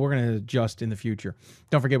 So we're going to adjust in the future.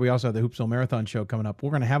 Don't forget, we also have the Hoopsville Marathon show coming up.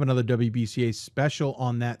 We're going to have another WBCA special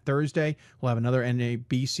on that Thursday. We'll have another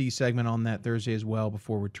NABC segment on that Thursday as well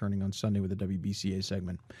before returning on Sunday with the WBCA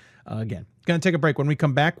segment. Again, going to take a break. When we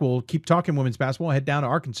come back, we'll keep talking women's basketball. Head down to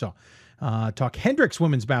Arkansas. Talk Hendricks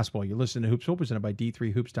women's basketball. You're listening to Hoopsville, presented by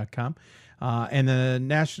D3Hoops.com. And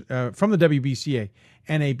the from the WBCA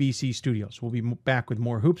NABC studios. We'll be back with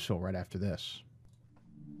more Hoopsville right after this.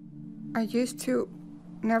 I used to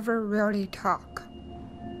never really talk.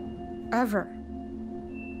 Ever.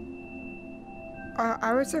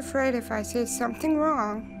 I was afraid if I said something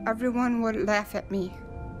wrong, everyone would laugh at me.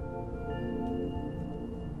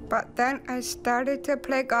 But then I started to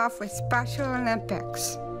play golf with Special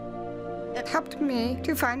Olympics. It helped me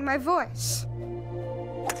to find my voice.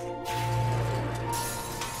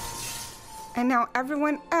 And now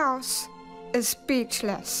everyone else is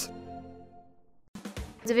speechless.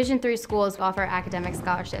 Division III schools offer academic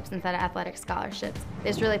scholarships instead of athletic scholarships.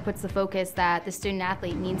 This really puts the focus that the student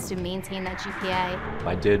athlete needs to maintain that GPA.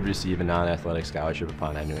 I did receive a non-athletic scholarship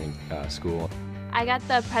upon entering school. I got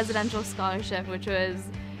the presidential scholarship, which was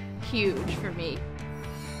huge for me.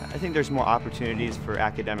 I think there's more opportunities for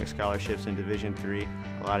academic scholarships in Division III.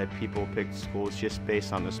 A lot of people pick schools just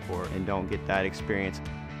based on the sport and don't get that experience.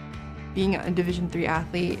 Being a Division III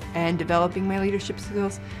athlete and developing my leadership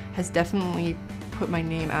skills has definitely put my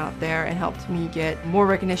name out there and helped me get more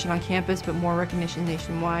recognition on campus, but more recognition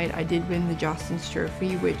nationwide. I did win the Jostens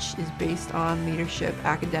Trophy, which is based on leadership,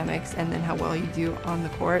 academics, and then how well you do on the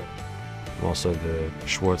court. I'm also the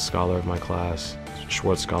Schwartz Scholar of my class.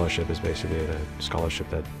 Schwartz Scholarship is basically a scholarship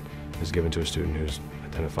that is given to a student who's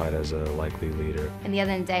identified as a likely leader. And the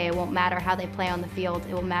end of the day, it won't matter how they play on the field,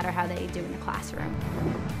 it will matter how they do in the classroom.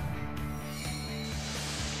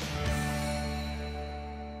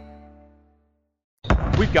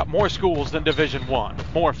 We've got more schools than Division I,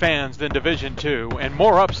 more fans than Division II, and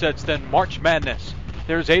more upsets than March Madness.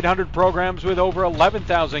 There's 800 programs with over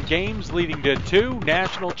 11,000 games leading to 2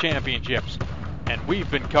 national championships. And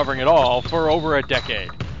we've been covering it all for over a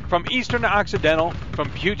decade. From Eastern to Occidental,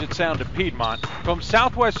 from Puget Sound to Piedmont, from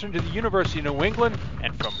Southwestern to the University of New England,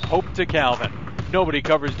 and from Hope to Calvin. Nobody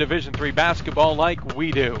covers Division III basketball like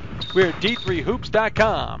we do. We're at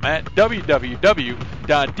D3Hoops.com at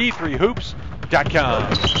www.d3hoops.com.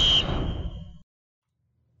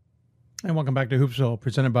 And welcome back to Hoopsville,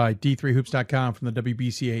 presented by D3Hoops.com from the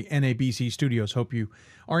WBCA NABC studios. Hope you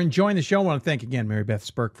are enjoying the show. I want to thank again Mary Beth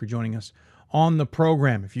Spurk for joining us on the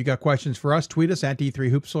program. If you got questions for us, tweet us at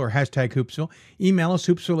D3Hoopsville or hashtag Hoopsville. Email us,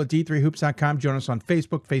 hoopsville at D3Hoops.com. Join us on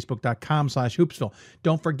Facebook, Facebook.com/Hoopsville.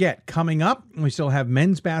 Don't forget, coming up, we still have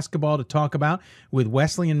men's basketball to talk about with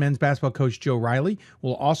Wesleyan men's basketball coach Joe Riley.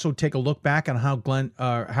 We'll also take a look back on how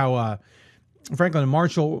Franklin and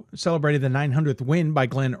Marshall celebrated the 900th win by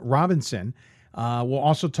Glenn Robinson. We'll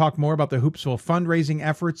also talk more about the Hoopsville fundraising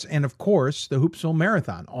efforts and, of course, the Hoopsville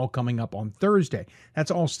Marathon, all coming up on Thursday.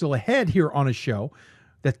 That's all still ahead here on a show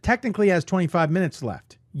that technically has 25 minutes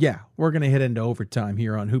left. Yeah, we're going to hit into overtime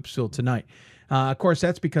here on Hoopsville tonight. Of course,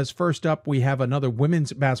 that's because first up, we have another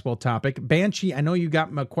women's basketball topic. Banshee, I know you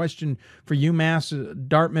got a question for UMass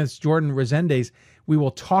Dartmouth's Jordan Resendes. We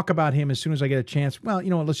will talk about him as soon as I get a chance. Well, you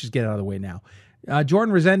know what? Let's just get it out of the way now.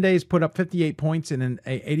 Jordan Resendes put up 58 points in an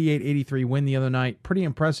 88-83 win the other night. Pretty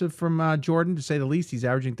impressive from Jordan, to say the least. He's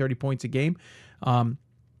averaging 30 points a game.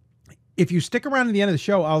 If you stick around to the end of the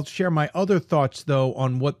show, I'll share my other thoughts, though,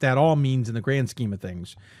 on what that all means in the grand scheme of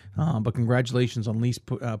things. But congratulations on Lease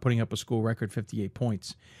putting up a school record 58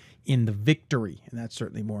 points in the victory, and that's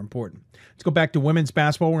certainly more important. Let's go back to women's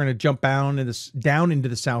basketball. We're going to jump down into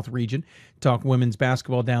the South region, talk women's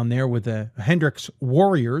basketball down there with the Hendricks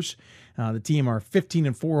Warriors. The team are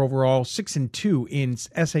 15-4 overall, 6-2 in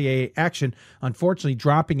SAA action. Unfortunately,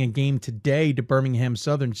 dropping a game today to Birmingham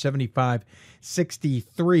Southern,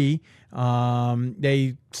 75-63.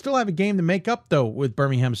 They still have a game to make up, though, with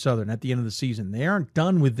Birmingham Southern at the end of the season. They aren't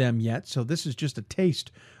done with them yet, so this is just a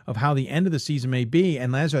taste of how the end of the season may be.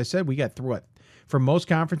 And as I said, we got through it. For most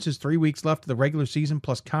conferences, 3 weeks left of the regular season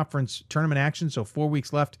plus conference tournament action, so 4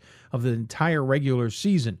 weeks left of the entire regular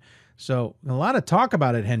season. So a lot of talk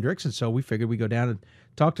about it, Hendricks, and so we figured we'd go down and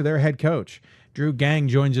talk to their head coach. Drew Gang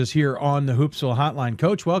joins us here on the Hoopsville Hotline.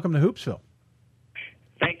 Coach, welcome to Hoopsville.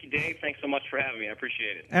 Thank you, Dave. Thanks so much for having me. I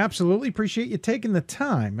appreciate it. Absolutely. Appreciate you taking the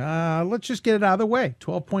time. Let's just get it out of the way.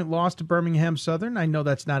 12-point loss to Birmingham Southern. I know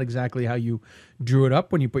that's not exactly how you drew it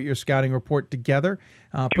up when you put your scouting report together.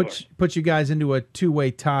 Put you guys into a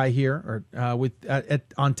two-way tie here or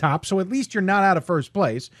on top. So at least you're not out of first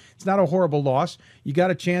place. It's not a horrible loss. You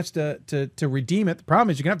got a chance to redeem it. The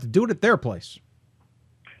problem is you're going to have to do it at their place.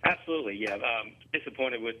 Absolutely, yeah.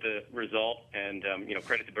 Disappointed with the result, and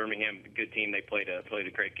credit to Birmingham, good team. They played a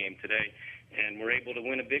great game today, and were able to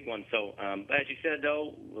win a big one. So, as you said,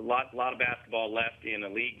 though, a lot of basketball left in a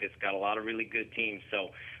league that's got a lot of really good teams. So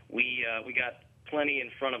we got plenty in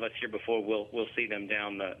front of us here before we'll see them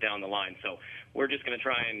down the line. So we're just going to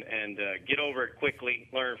try and get over it quickly,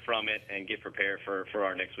 learn from it, and get prepared for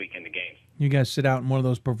our next weekend of games. You guys sit out in one of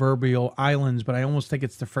those proverbial islands, but I almost think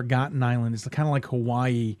it's the forgotten island. It's kind of like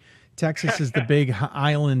Hawaii. Texas is the big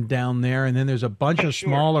island down there, and then there's a bunch of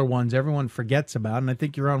smaller ones everyone forgets about, and I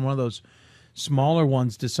think you're on one of those smaller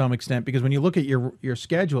ones to some extent, because when you look at your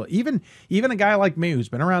schedule, even a guy like me who's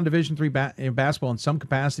been around Division III basketball in some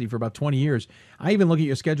capacity for about 20 years, I even look at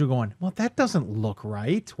your schedule going, well, that doesn't look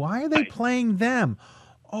right. Why are they playing them?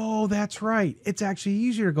 Oh, that's right. It's actually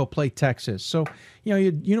easier to go play Texas. So,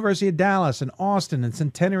 University of Dallas and Austin and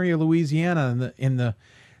Centenary of Louisiana in the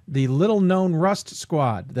the little-known Rust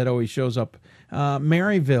squad that always shows up.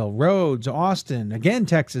 Maryville, Rhodes, Austin, again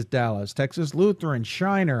Texas Dallas, Texas Lutheran,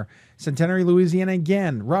 Shiner, Centenary, Louisiana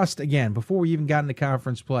again, Rust again, before we even got into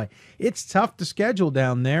conference play. It's tough to schedule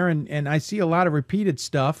down there, and I see a lot of repeated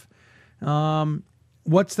stuff.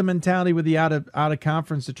 What's the mentality with the out of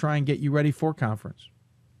conference to try and get you ready for conference?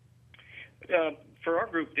 For our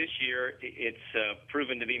group this year, it's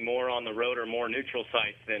proven to be more on the road or more neutral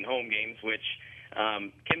sites than home games, which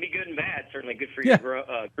can be good and bad. Certainly good for your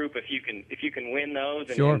group if you can win those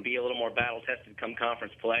and be a little more battle tested come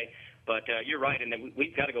conference play. But you're right, and then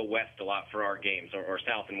we've got to go west a lot for our games, or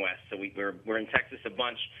south and west. So we're in Texas a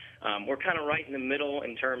bunch. We're kind of right in the middle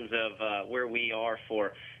in terms of where we are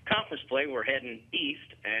for conference play. We're heading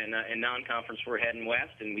east, and in non-conference we're heading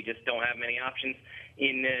west, and we just don't have many options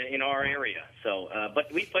in our area. So,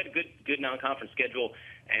 but we played a good non-conference schedule,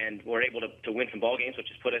 and we're able to win some ball games, which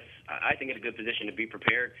has put us, I think, in a good position to be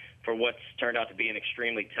prepared for what's turned out to be an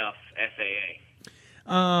extremely tough SAA.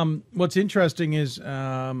 What's interesting is,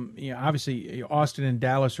 obviously Austin and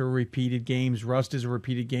Dallas are repeated games. Rust is a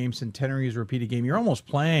repeated game. Centenary is a repeated game. You're almost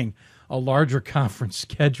playing a larger conference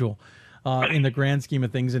schedule in the grand scheme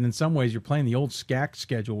of things. And in some ways, you're playing the old SCAC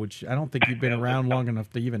schedule, which I don't think you've been around long enough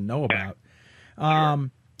to even know about.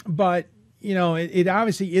 But, it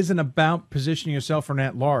obviously isn't about positioning yourself for an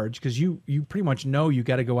at-large, because you pretty much know you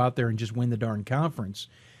got to go out there and just win the darn conference.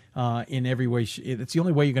 In every way. It's the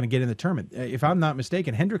only way you're going to get in the tournament. If I'm not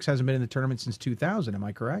mistaken, Hendrix hasn't been in the tournament since 2000. Am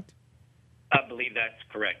I correct? I believe that's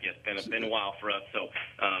correct. Yes, it's been a while for us. So,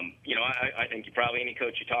 I think probably any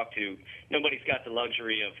coach you talk to, nobody's got the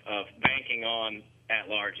luxury of banking on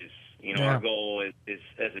at-larges. Our goal is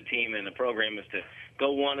as a team and the program is to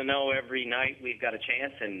go 1-0 every night. We've got a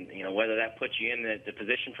chance, and whether that puts you in the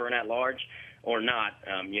position for an at-large or not,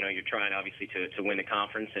 you're trying obviously to win the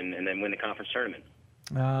conference and then win the conference tournament.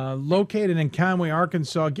 Located in Conway,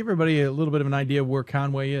 Arkansas. Give everybody a little bit of an idea of where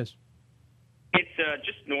Conway is. It's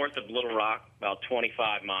just north of Little Rock, about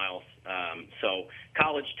 25 miles. So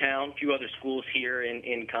college town, a few other schools here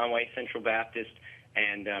in Conway, Central Baptist,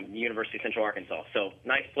 and University of Central Arkansas. So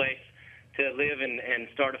nice place to live and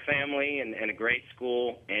start a family, and a great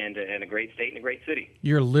school, and a great state, and a great city.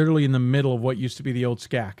 You're literally in the middle of what used to be the old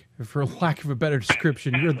SCAC. For lack of a better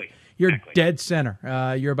description, You're dead center.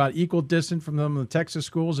 You're about equal distant from the Texas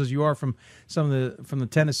schools as you are from some of the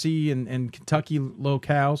Tennessee and Kentucky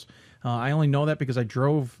locales. I only know that because I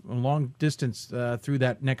drove a long distance through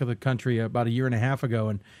that neck of the country about a year and a half ago,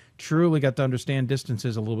 and truly got to understand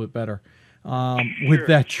distances a little bit better with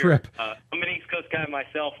that trip. I'm an East Coast guy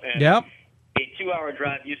myself, and a 2-hour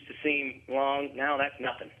drive used to seem long. Now that's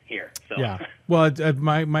nothing here. So. Yeah. Well,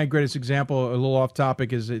 my greatest example, a little off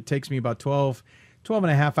topic, is it takes me about 12 and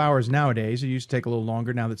a half hours nowadays. It used to take a little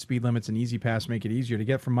longer now that speed limits and Easy Pass make it easier to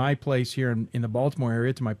get from my place here in the Baltimore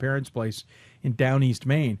area to my parents' place in Down East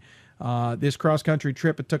Maine. This cross-country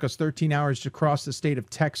trip, it took us 13 hours to cross the state of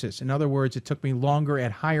Texas. In other words, it took me longer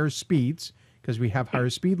at higher speeds, because we have higher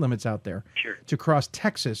speed limits out there, to cross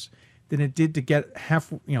Texas than it did to get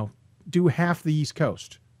do half the East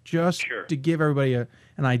Coast. Just to give everybody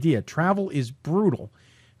an idea. Travel is brutal.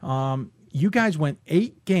 You guys went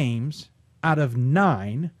 8 games out of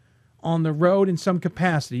 9 on the road in some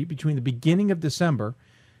capacity between the beginning of December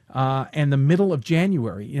and the middle of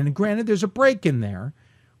January. And granted, there's a break in there,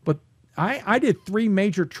 but I did 3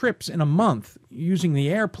 major trips in a month using the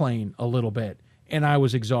airplane a little bit, and I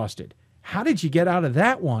was exhausted. How did you get out of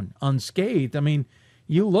that one unscathed? I mean,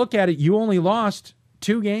 you look at it, you only lost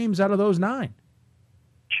 2 games out of those 9.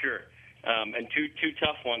 Sure. And two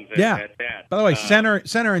tough ones at that. By the way,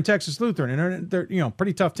 Center and Texas Lutheran, and they're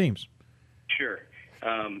pretty tough teams. Sure.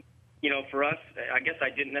 For us, I guess I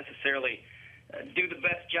didn't necessarily do the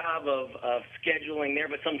best job of scheduling there,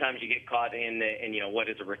 but sometimes you get caught in what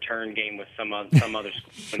is a return game with some other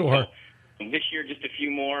schools. This year, just a few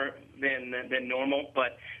more than normal,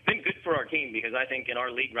 but been good for our team, because I think in our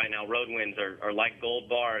league right now, road wins are like gold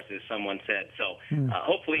bars, as someone said. So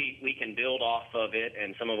hopefully we can build off of it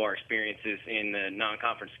and some of our experiences in the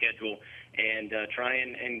non-conference schedule, and try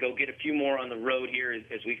and go get a few more on the road here,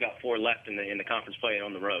 as we've got 4 left in the conference play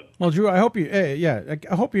on the road. Well, Drew, I hope you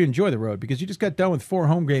enjoy the road, because you just got done with 4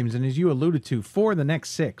 home games, and as you alluded to, 4 of the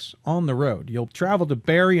next 6 on the road. You'll travel to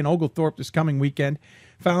Barry and Oglethorpe this coming weekend.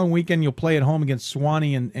 Following weekend, you'll play at home against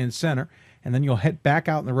Suwannee and Center, and then you'll head back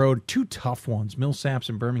out on the road. 2 tough ones, Millsaps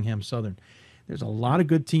and Birmingham Southern. There's a lot of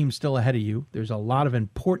good teams still ahead of you. There's a lot of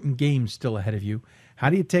important games still ahead of you.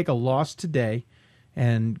 How do you take a loss today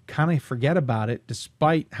and kind of forget about it,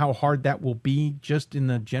 despite how hard that will be, just in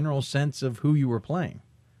the general sense of who you were playing?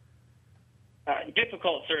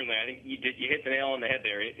 Difficult, certainly. I think you hit the nail on the head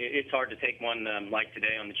there. It's hard to take one like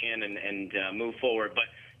today on the chin and move forward, but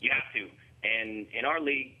you have to. And in our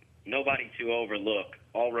league, nobody to overlook.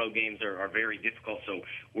 All road games are very difficult, so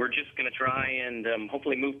we're just going to try and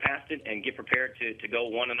hopefully move past it and get prepared to go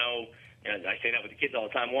 1-0. I say that with the kids all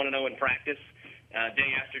the time, 1-0 in practice,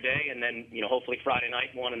 day after day, and then hopefully Friday night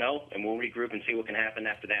 1-0, and we'll regroup and see what can happen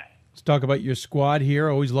after that. Let's talk about your squad here.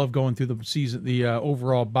 Always love going through the season, the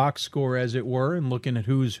overall box score, as it were, and looking at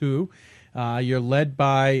who's who. You're led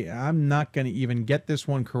by, I'm not going to even get this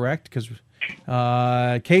one correct, because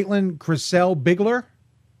Caitlin Crisell-Bigler.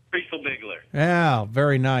 Crisell-Bigler. Yeah,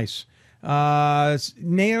 very nice.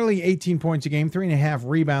 Nearly 18 points a game, 3.5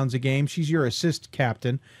 rebounds a game. She's your assist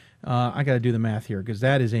captain. I got to do the math here because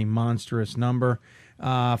that is a monstrous number.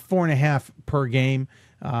 4.5 per game.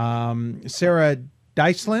 Sarah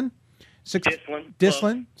Dyslin.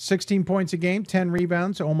 Dyslin, 16 points a game, 10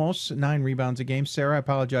 rebounds, almost 9 rebounds a game. Sarah, I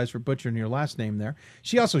apologize for butchering your last name there.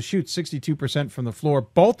 She also shoots 62% from the floor.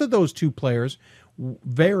 Both of those two players,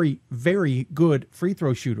 very, very good free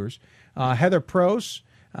throw shooters. Heather Prose,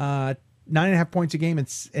 9.5 points a game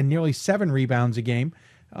and nearly 7 rebounds a game.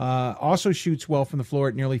 Also shoots well from the floor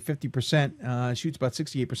at nearly 50%. Shoots about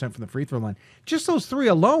 68% from the free throw line. Just those three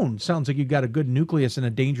alone sounds like you've got a good nucleus and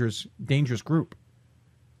a dangerous group.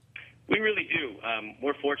 We really do.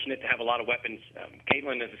 We're fortunate to have a lot of weapons.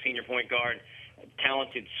 Caitlin is a senior point guard,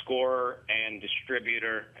 talented scorer and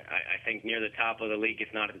distributor. I think near the top of the league,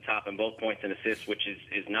 if not at the top in both points and assists, which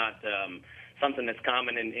is not something that's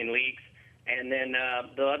common in leagues. And then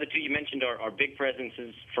the other two you mentioned are big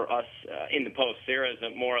presences for us in the post. Sarah's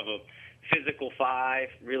more of a physical 5,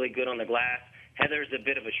 really good on the glass. Heather's a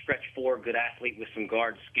bit of a stretch 4, good athlete with some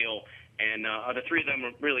guard skill. And the three of them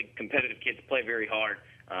are really competitive kids, play very hard.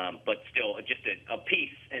 But still, just a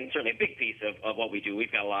piece, and certainly a big piece of what we do.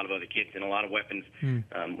 We've got a lot of other kids and a lot of weapons.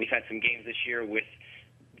 We've had some games this year with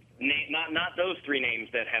not those three names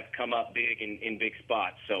that have come up big in big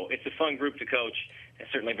spots. So it's a fun group to coach, and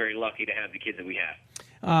certainly very lucky to have the kids that we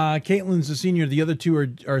have. Caitlin's a senior. The other two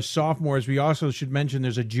are sophomores. We also should mention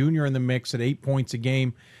there's a junior in the mix at 8 points a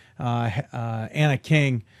game, Anna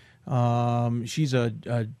King. She's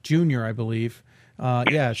a junior, I believe.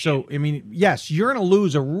 So, I mean, yes, you're going to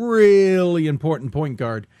lose a really important point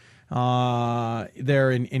guard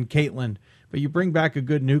there in Caitlin, but you bring back a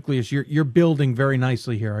good nucleus. You're building very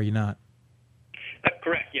nicely here, are you not?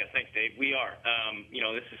 Correct. Yeah, thanks, Dave. We are.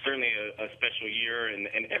 This is certainly a special year, and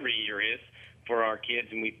every year is for our kids,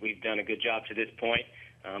 and we've done a good job to this point.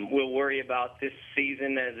 We'll worry about this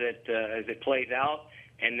season as it plays out.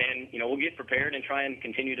 And then, we'll get prepared and try and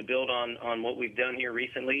continue to build on what we've done here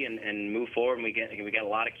recently and move forward. And we got a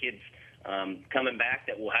lot of kids coming back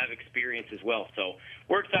that will have experience as well. So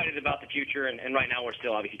we're excited about the future. And right now we're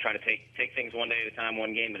still obviously trying to take things one day at a time,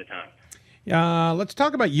 one game at a time. Let's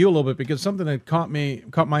talk about you a little bit, because something that caught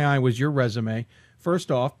my eye was your resume.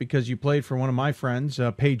 First off, because you played for one of my friends,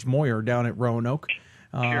 Paige Moyer, down at Roanoke.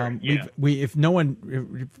 Sure, yeah. If no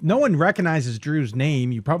one recognizes Drew's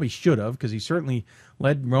name, you probably should have, because he certainly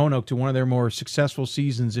led Roanoke to one of their more successful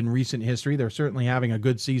seasons in recent history. They're certainly having a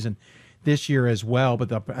good season this year as well.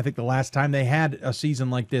 But I think the last time they had a season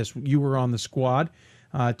like this, you were on the squad,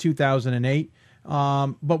 2008.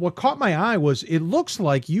 But what caught my eye was it looks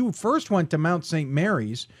like you first went to Mount St.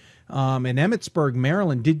 Mary's in Emmitsburg,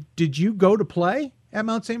 Maryland. Did you go to play at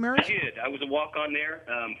Mount St. Mary's? I did. I was a walk-on there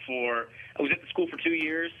I was at the school for 2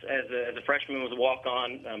 years as a freshman. Was a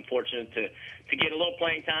walk-on. I'm fortunate to get a little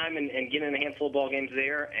playing time and get in a handful of ball games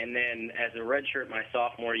there. And then as a redshirt my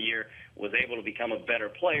sophomore year, was able to become a better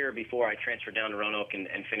player before I transferred down to Roanoke and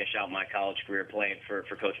finish out my college career playing for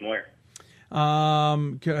Coach Moyer.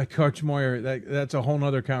 Coach Moyer, that's a whole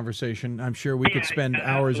nother conversation. I'm sure we could spend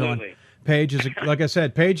hours on. Paige is, like I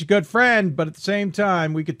said, Paige is a good friend, but at the same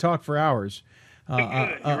time, we could talk for hours. You're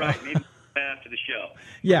right. Maybe after the show.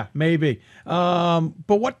 Yeah, maybe. But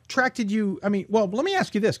what attracted you? I mean, well, let me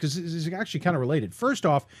ask you this, because this is actually kind of related. First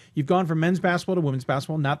off, you've gone from men's basketball to women's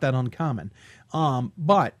basketball, not that uncommon.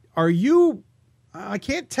 But are you, I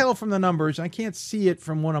can't tell from the numbers, I can't see it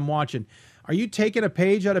from what I'm watching. Are you taking a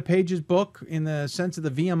page out of Paige's book in the sense of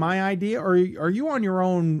the VMI idea, or are you on your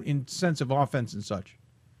own in sense of offense and such?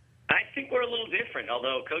 I think we're a little different,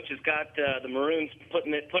 although Coach has got the Maroons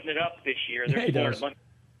putting it up this year. Yeah, he does.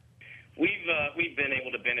 We've been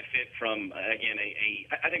able to benefit from, again,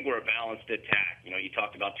 I think we're a balanced attack. You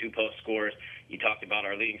talked about 2 post scorers. You talked about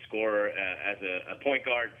our leading scorer as a point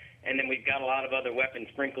guard. And then we've got a lot of other weapons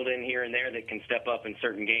sprinkled in here and there that can step up in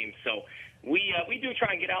certain games. So we do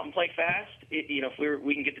try and get out and play fast. If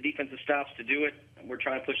we can get the defensive stops to do it, we're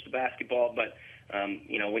trying to push the basketball. But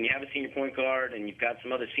when you have a senior point guard and you've got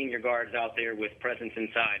some other senior guards out there with presence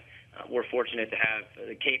inside, we're fortunate to have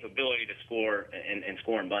the capability to score and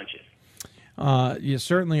score in bunches. You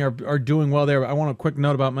certainly are doing well there. I want a quick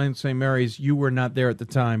note about Mount St. Mary's. You were not there at the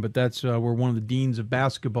time, but that's where one of the deans of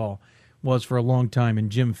basketball was for a long time,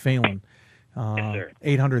 and Jim Phelan. Yes, sir.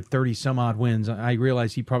 830 some odd wins. I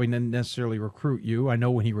realize he probably didn't necessarily recruit you. I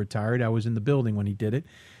know when he retired, I was in the building when he did it.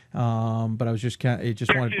 But I was just There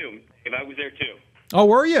wanted. too. I was there too. Oh,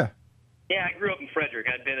 were you? Yeah, I grew up in Frederick.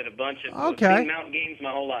 I'd been at a bunch of Okay. Mountain games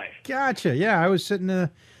my whole life. Gotcha. Yeah, I was sitting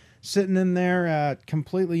in there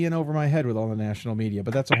completely in over my head with all the national media,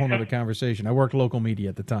 but that's a whole other conversation. I worked local media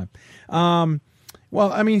at the time.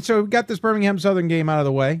 Well, I mean, so we got this Birmingham Southern game out of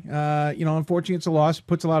the way. Unfortunately, it's a loss.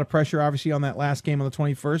 Puts a lot of pressure, obviously, on that last game on the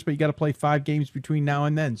 21st, but you got to play 5 games between now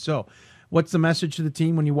and then. So what's the message to the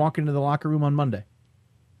team when you walk into the locker room on Monday?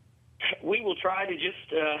 We will try to just,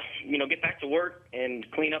 get back to work and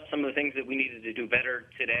clean up some of the things that we needed to do better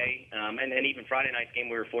today. And even Friday night's game,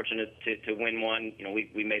 we were fortunate to win one.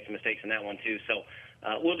 We made some mistakes in that one too. So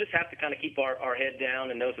we'll just have to kind of keep our head down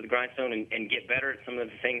and nose to the grindstone and get better at some of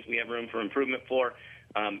the things we have room for improvement for.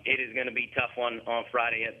 It is going to be a tough one on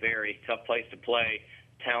Friday at Berry. Tough place to play.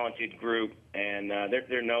 Talented group, and there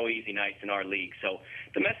are no easy nights in our league. So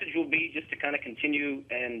the message will be just to kind of continue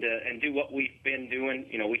and do what we've been doing.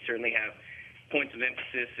 We certainly have points of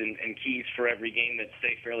emphasis and keys for every game that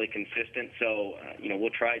stay fairly consistent. So,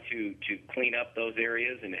 we'll try to clean up those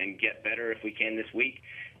areas and get better if we can this week.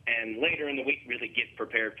 And later in the week, really get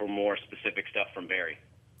prepared for more specific stuff from Berry.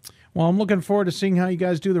 Well, I'm looking forward to seeing how you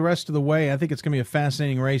guys do the rest of the way. I think it's going to be a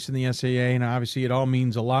fascinating race in the SAA, and obviously it all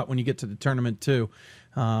means a lot when you get to the tournament, too.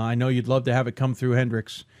 I know you'd love to have it come through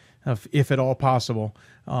Hendricks, if at all possible.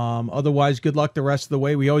 Otherwise, good luck the rest of the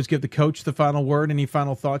way. We always give the coach the final word. Any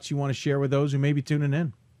final thoughts you want to share with those who may be tuning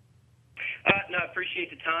in? No, I appreciate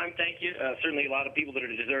the time. Thank you. Certainly a lot of people that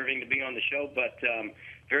are deserving to be on the show, but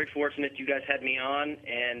very fortunate you guys had me on,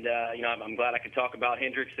 and I'm glad I could talk about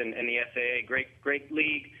Hendricks and the SAA. Great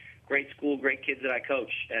league. Great school, great kids that I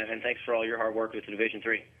coach, and thanks for all your hard work with Division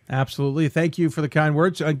III. Absolutely. Thank you for the kind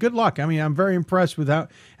words. Good luck. I mean, I'm very impressed with how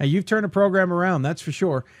you've turned the program around, that's for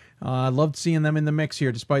sure. I loved seeing them in the mix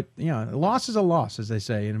here, despite, a loss is a loss, as they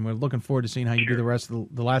say, and we're looking forward to seeing how you do the rest of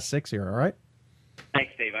the last 6 here, all right?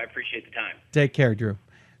 Thanks, Dave. I appreciate the time. Take care, Drew.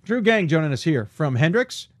 Drew Gang joining us here from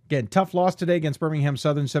Hendricks. Again, tough loss today against Birmingham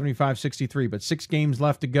Southern, 75-63, but 6 games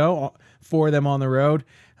left to go, 4 of them on the road.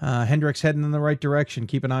 Hendricks heading in the right direction.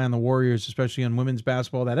 Keep an eye on the Warriors, especially on women's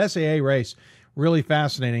basketball. That SAA race, really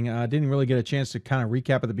fascinating. Didn't really get a chance to kind of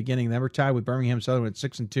recap at the beginning. They were tied with Birmingham Southern at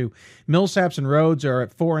 6-2. Millsaps and Rhodes are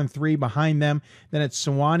at 4-3 behind them. Then it's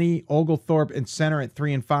Sewanee, Oglethorpe, and Center at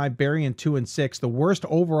 3-5. Berry at 2-6. The worst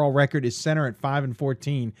overall record is Center at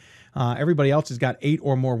 5-14. Everybody else has got 8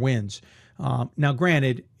 or more wins. Now,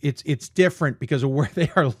 granted, it's different because of where they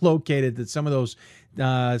are located, that some of those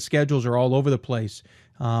schedules are all over the place.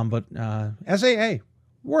 But SAA,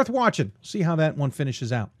 worth watching. See how that one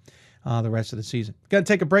finishes out the rest of the season. Got to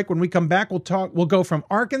take a break. When we come back, we'll go from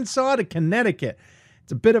Arkansas to Connecticut.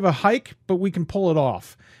 It's a bit of a hike, but we can pull it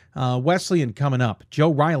off. Wesleyan coming up.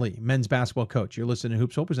 Joe Riley, men's basketball coach. You're listening to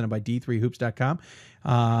Hoops Hope, presented by D3Hoops.com.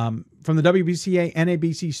 From the WBCA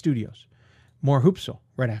NABC studios. More Hoopsville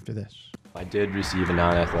right after this. I did receive a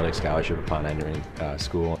non-athletic scholarship upon entering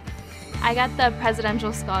school. I got the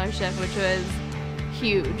presidential scholarship, which was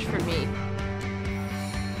huge for me.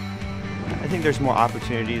 I think there's more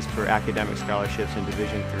opportunities for academic scholarships in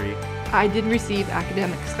Division III. I did receive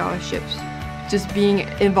academic scholarships. Just being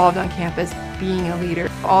involved on campus, being a leader,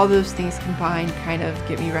 all those things combined kind of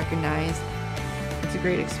get me recognized. It's a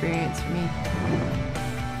great experience for me.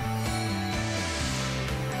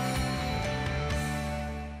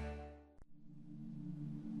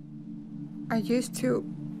 I used to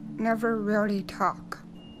never really talk.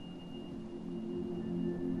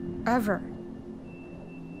 Ever.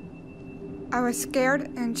 I was scared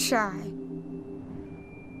and shy.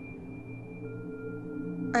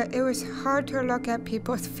 It was hard to look at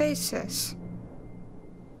people's faces.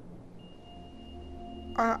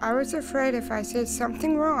 I was afraid if I said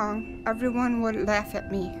something wrong, everyone would laugh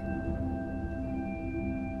at me.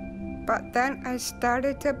 But then I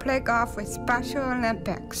started to play golf with Special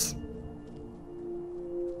Olympics.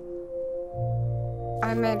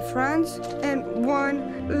 I made friends and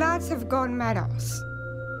won lots of gold medals.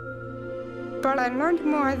 But I learned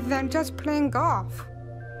more than just playing golf.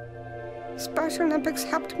 Special Olympics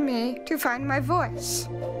helped me to find my voice.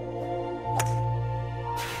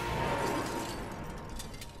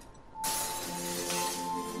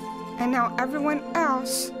 and now everyone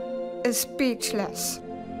else is speechless.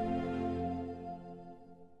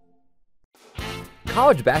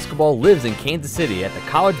 College basketball lives in Kansas City at the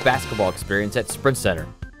College Basketball Experience at Sprint Center.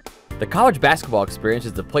 The College Basketball Experience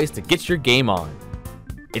is the place to get your game on.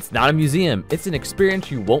 It's not a museum, it's an experience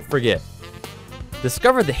you won't forget.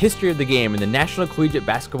 Discover the history of the game in the National Collegiate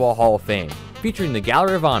Basketball Hall of Fame, featuring the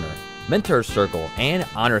Gallery of Honor, Mentor's Circle, and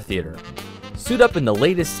Honor Theater. Suit up in the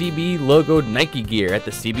latest CBE logoed Nike gear at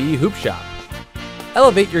the CBE Hoop Shop.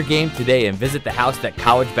 Elevate your game today and visit the house that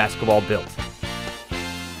college basketball built.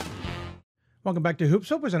 Welcome back to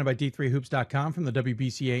Hoopsville, presented by D3Hoops.com from the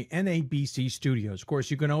WBCA NABC studios. Of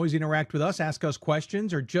course, you can always interact with us, ask us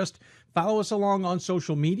questions, or just follow us along on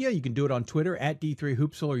social media. You can do it on Twitter at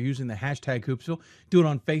D3Hoopsville or using the hashtag Hoopsville. Do it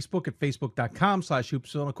on Facebook at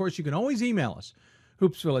Facebook.com/Hoopsville. And, of course, you can always email us,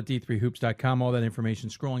 Hoopsville at D3Hoops.com. All that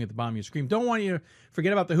information scrolling at the bottom of your screen. Don't want you to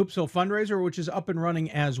forget about the Hoopsville fundraiser, which is up and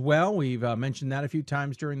running as well. We've mentioned that a few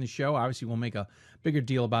times during the show. Obviously, we'll make a bigger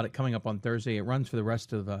deal about it coming up on Thursday. It runs for the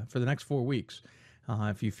rest of for the next 4 weeks.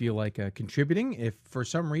 If you feel like contributing, if for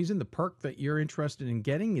some reason the perk that you're interested in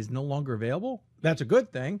getting is no longer available, that's a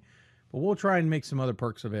good thing. But we'll try and make some other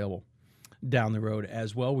perks available down the road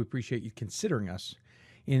as well. We appreciate you considering us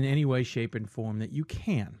in any way, shape, and form that you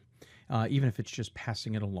can, even if it's just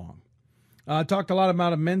passing it along. Talked a lot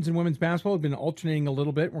about men's and women's basketball. We've been alternating a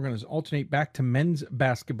little bit. We're going to alternate back to men's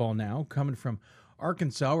basketball now, coming from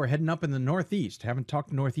Arkansas. We're heading up in the Northeast. Haven't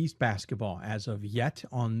talked Northeast basketball as of yet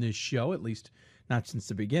on this show, at least not since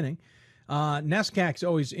the beginning. NESCAC's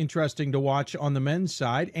always interesting to watch on the men's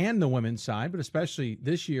side and the women's side, but especially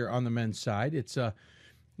this year on the men's side. It's a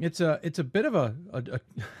bit of a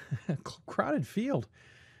crowded field.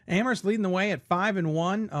 Amherst leading the way at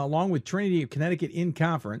 5-1, along with Trinity of Connecticut in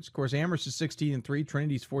conference. Of course, Amherst is 16-3,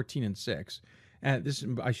 Trinity's 14-6. This,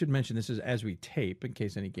 I should mention, this is as we tape, in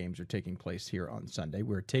case any games are taking place here on Sunday.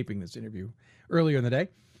 We're taping this interview earlier in the day.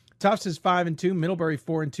 Tufts is 5-2, Middlebury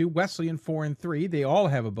 4-2, Wesleyan 4-3. They all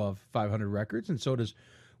have above 500 records, and so does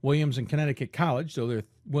Williams and Connecticut College. So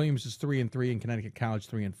Williams is 3-3, and Connecticut College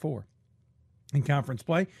 3-4 in conference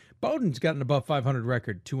play. Bowdoin's got an above 500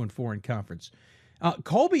 record, 2-4 in conference.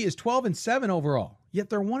 Colby is 12-7 overall, yet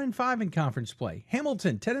they're 1-5 in conference play.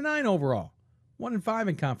 Hamilton 10-9 overall, 1-5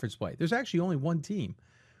 in conference play. There's actually only one team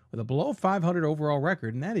with a below 500 overall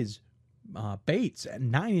record, and that is Bates at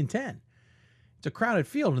 9-10. It's a crowded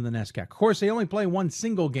field in the NESCAC. Of course, they only play one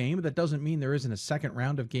single game, but that doesn't mean there isn't a second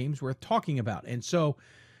round of games worth talking about. And so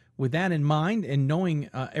with that in mind and knowing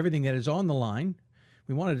everything that is on the line,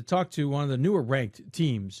 we wanted to talk to one of the newer ranked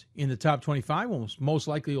teams in the top 25. Most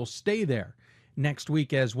likely will stay there next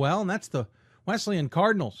week as well, and that's the Wesleyan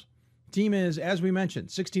Cardinals. Team is, as we mentioned,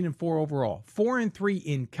 16-4 overall, 4-3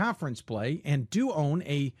 in conference play, and do own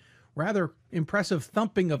a rather impressive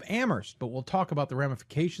thumping of Amherst, but we'll talk about the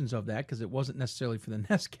ramifications of that because it wasn't necessarily for the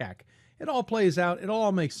NESCAC. It all plays out. It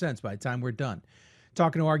all makes sense by the time we're done.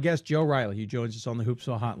 Talking to our guest, Joe Riley, who joins us on the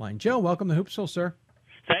Hoopsville Hotline. Joe, welcome to Hoopsville, sir.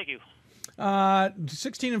 Thank you.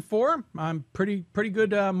 16-4. I'm pretty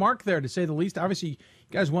good mark there, to say the least. Obviously, you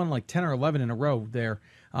guys won like 10 or 11 in a row there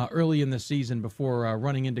early in the season before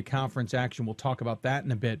running into conference action. We'll talk about that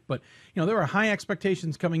in a bit. But, you know, there were high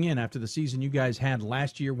expectations coming in after the season you guys had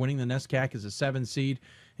last year, winning the NESCAC as a 7 seed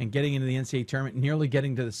and getting into the NCAA tournament, nearly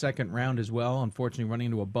getting to the second round as well, unfortunately running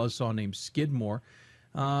into a buzzsaw named Skidmore.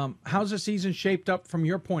 How's the season shaped up from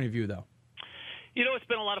your point of view, though? You know, it's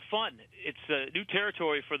been a lot of fun. It's new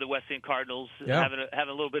territory for the Wesleyan Cardinals, yeah. having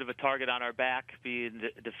a little bit of a target on our back, being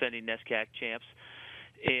the defending NESCAC champs.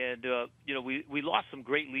 And, you know, we lost some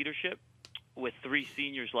great leadership with 3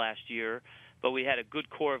 seniors last year, but we had a good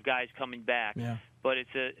core of guys coming back. Yeah. But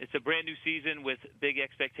it's a brand new season with big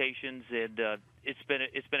expectations, and it's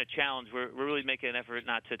been a challenge. We're really making an effort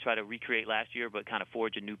not to try to recreate last year, but kind of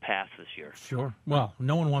forge a new path this year. Sure. Well,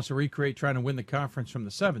 no one wants to recreate trying to win the conference from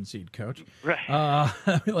the 7 seed, Coach. Right.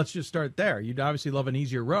 Let's just start there. You'd obviously love an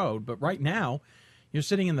easier road, but right now you're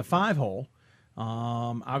sitting in the 5 hole.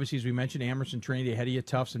 Obviously, as we mentioned, Amherst and Trinity ahead of you,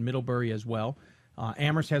 Tufts and Middlebury as well.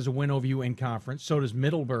 Amherst has a win over you in conference. So does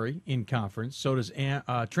Middlebury in conference. So does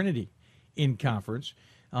Trinity in conference.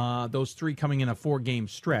 Those 3 coming in a 4-game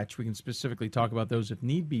stretch. We can specifically talk about those if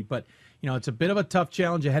need be. But, you know, it's a bit of a tough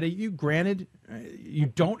challenge ahead of you. Granted, you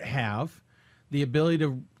don't have the ability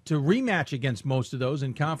to rematch against most of those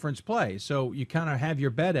in conference play. So you kind of have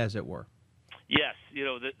your bet, as it were. Yes. You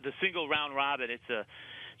know, the single round robin, it's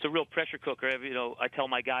a real pressure cooker. You know, I tell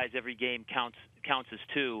my guys every game counts as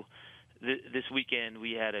 2. This weekend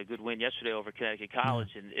we had a good win yesterday over Connecticut College,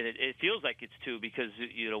 and it feels like it's 2 because,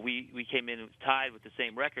 you know, we came in tied with the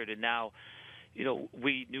same record, and now,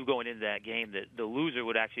 we knew going into that game that the loser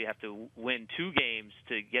would actually have to win 2 games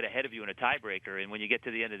to get ahead of you in a tiebreaker. And when you get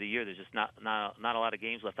to the end of the year, there's just not a lot of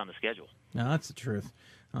games left on the schedule. No, that's the truth.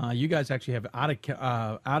 You guys actually have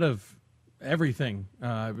out of everything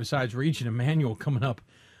besides Region Emmanuel coming up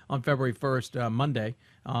on February 1st, Monday.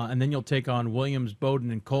 And then you'll take on Williams,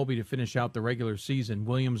 Bowdoin, and Colby to finish out the regular season.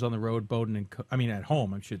 Williams on the road, Bowdoin at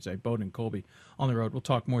home, I should say. Bowdoin and Colby on the road. We'll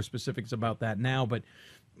talk more specifics about that now. But,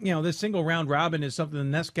 this single round robin is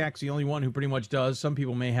something the NESCAC's the only one who pretty much does. Some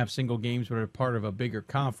people may have single games but are part of a bigger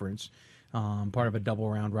conference, part of a double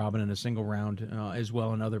round robin and a single round as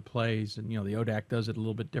well in other plays. And, the ODAC does it a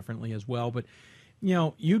little bit differently as well. But,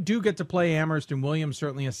 you do get to play Amherst and Williams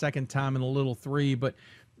certainly a second time in a Little 3, but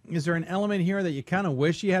is there an element here that you kind of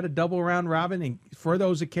wish you had a double round robin and for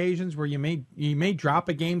those occasions where you may drop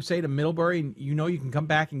a game, say, to Middlebury, and you can come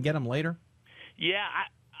back and get them later? Yeah,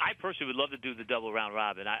 I personally would love to do the double round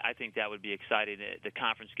robin. I think that would be exciting. The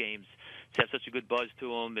conference games have such a good buzz to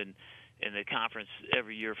them, and the conference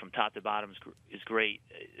every year from top to bottom is great.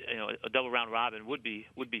 A double round robin would be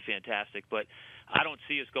fantastic, but I don't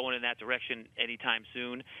see us going in that direction anytime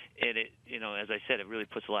soon. And it, as I said, it really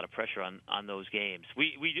puts a lot of pressure on those games.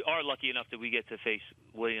 We are lucky enough that we get to face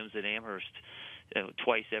Williams and Amherst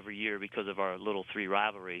twice every year because of our Little 3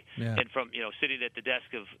 rivalry. Yeah. And from sitting at the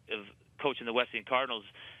desk of coaching the Wesleyan Cardinals,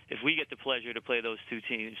 if we get the pleasure to play those 2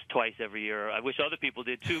 teams twice every year, I wish other people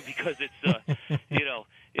did too, because it's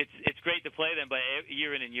it's great to play them, but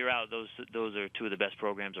year in and year out, those are 2 of the best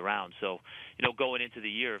programs around. So going into the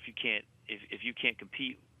year, if you can't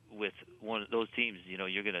compete with one of those teams,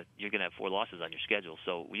 you're gonna have 4 losses on your schedule.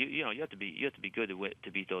 So you have to be good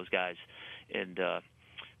to beat those guys, and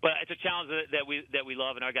but it's a challenge that we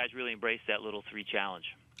love, and our guys really embrace that Little 3 challenge.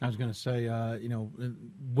 I was going to say,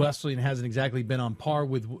 Wesleyan hasn't exactly been on par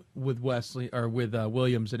with Wesley or with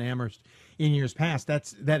Williams and Amherst in years past.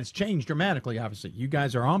 That has changed dramatically. Obviously, you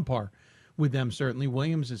guys are on par with them. Certainly,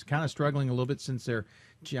 Williams is kind of struggling a little bit since their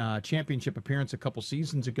championship appearance a couple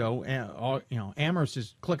seasons ago. Amherst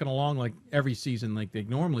is clicking along like every season, like they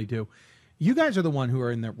normally do. You guys are the one who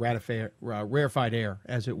are in the rarefied air,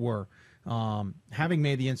 as it were. Having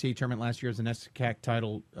made the NCAA tournament last year as the NESCAC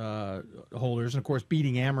title holders, and of course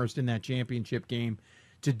beating Amherst in that championship game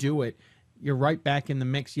to do it, you're right back in the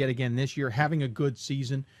mix yet again this year, having a good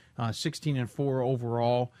season, 16-4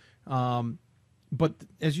 overall. But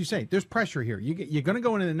as you say, there's pressure here. You're going to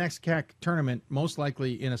go into the NESCAC tournament most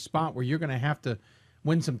likely in a spot where you're going to have to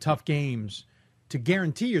win some tough games to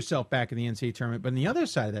guarantee yourself back in the NCAA tournament. But on the other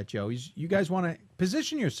side of that, Joe, is you guys want to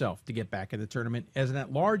position yourself to get back in the tournament as an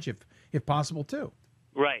at-large if possible too.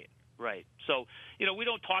 Right. So, we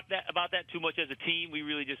don't talk about that too much as a team. We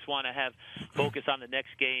really just want to have focus on the next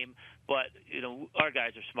game. But, our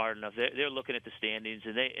guys are smart enough. They're looking at the standings,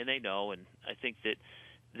 and they know. And I think that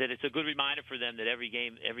it's a good reminder for them that every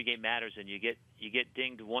game matters, and you get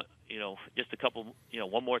dinged one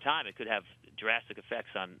more time. It could have drastic effects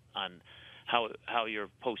on how your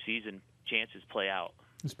postseason chances play out.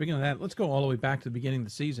 Speaking of that, let's go all the way back to the beginning of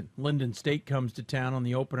the season. Linden State comes to town on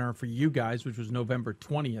the opener for you guys, which was November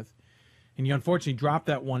 20th, and you unfortunately dropped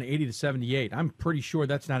that one 80-78. I'm pretty sure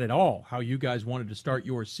that's not at all how you guys wanted to start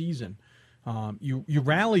your season. You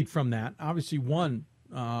rallied from that, obviously won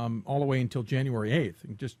all the way until January 8th,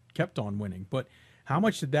 and just kept on winning. But how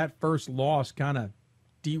much did that first loss kind of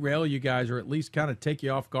derail you guys, or at least kind of take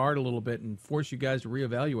you off guard a little bit and force you guys to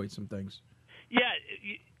reevaluate some things? Yeah,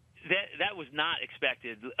 that was not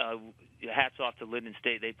expected. Hats off to Linden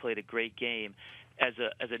State; they played a great game. As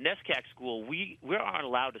a NESCAC school, we aren't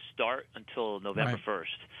allowed to start until November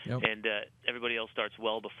 1st, and everybody else starts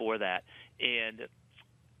well before that. And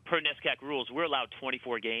per NESCAC rules, we're allowed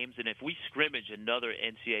 24 games, and if we scrimmage another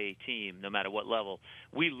NCAA team, no matter what level,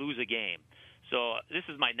 we lose a game. So this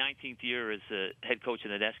is my 19th year as a head coach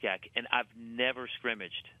in the NESCAC, and I've never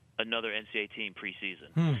scrimmaged another NCAA team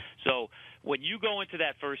preseason. So when you go into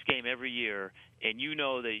that first game every year and you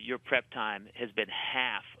know that your prep time has been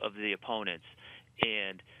half of the opponent's,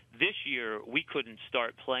 and this year we couldn't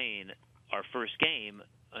start playing our first game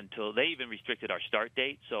until they even restricted our start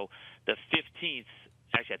date. So the 15th,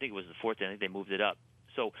 actually I think it was the 4th, I think they moved it up.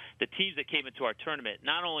 So the teams that came into our tournament,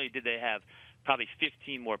 not only did they have probably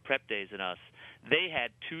 15 more prep days than us, they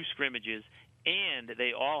had 2 scrimmages, and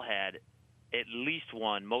they all had at least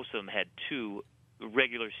one, most of them had 2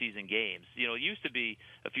 regular season games. It used to be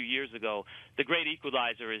a few years ago, the great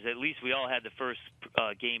equalizer is at least we all had the first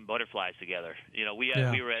game butterflies together. We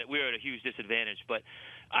were at a huge disadvantage, but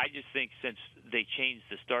I just think since they changed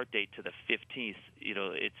the start date to the 15th,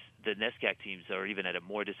 it's the NESCAC teams are even at a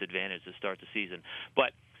more disadvantage to start the season.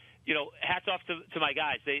 But hats off to my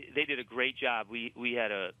guys. They did a great job. We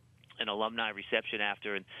had an alumni reception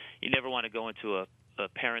after, and you never want to go into a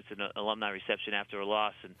parents and alumni reception after a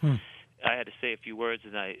loss. And I had to say a few words,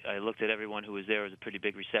 and I looked at everyone who was there. It was a pretty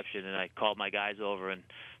big reception, and I called my guys over and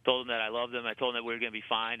told them that I loved them. I told them that we were going to be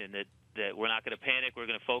fine and that we're not going to panic. We're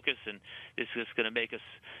going to focus, and this is going to make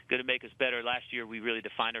us better. Last year, we really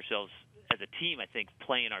defined ourselves as a team, I think,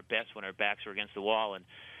 playing our best when our backs were against the wall. And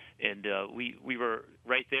we were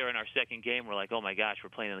right there in our second game. We're like, oh my gosh,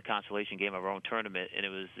 we're playing in the consolation game of our own tournament, and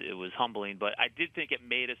it was humbling. But I did think it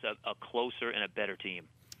made us a closer and a better team.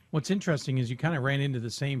 What's interesting is you kind of ran into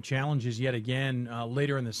the same challenges yet again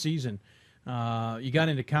later in the season. You got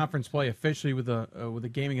into conference play officially with a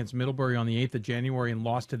game against Middlebury on the 8th of January and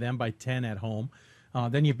lost to them by 10 at home.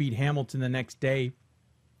 Then you beat Hamilton the next day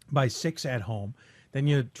by 6 at home. Then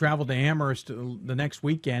you traveled to Amherst the next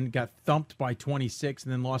weekend, got thumped by 26,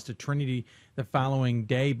 and then lost to Trinity the following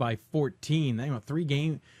day by 14.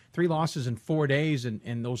 Three losses in 4 days,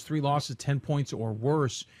 and those 3 losses 10 points or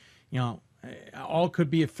worse. All could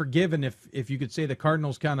be forgiven if you could say the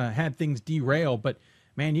Cardinals kind of had things derail, but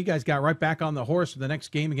man, you guys got right back on the horse for the next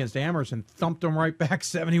game against Amherst and thumped them right back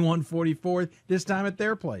 71-44, this time at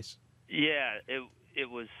their place. Yeah,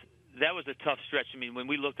 that was a tough stretch. I mean, when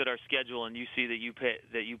we looked at our schedule and you see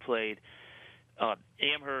that you played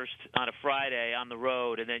Amherst on a Friday on the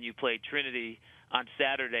road, and then you played Trinity on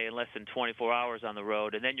Saturday in less than 24 hours on the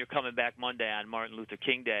road, and then you're coming back Monday on Martin Luther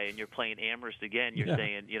King Day, and you're playing Amherst again. You're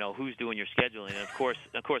saying, who's doing your scheduling? And of course,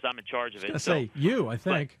 I'm in charge of it. I was gonna say you, I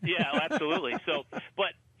think. But, yeah, absolutely. So,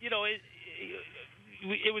 but it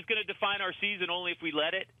was going to define our season only if we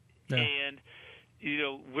let it, and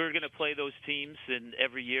we're going to play those teams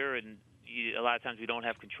every year, and a lot of times we don't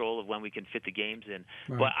have control of when we can fit the games in.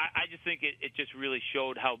 Right. But I just think it just really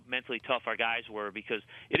showed how mentally tough our guys were, because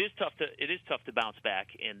it is tough to bounce back,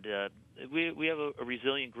 and we have a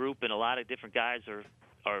resilient group, and a lot of different guys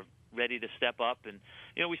are ready to step up, and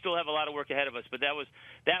we still have a lot of work ahead of us. But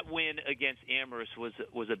that win against Amherst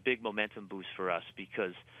was a big momentum boost for us,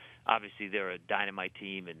 because obviously they're a dynamite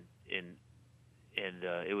team, and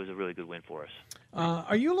it was a really good win for us.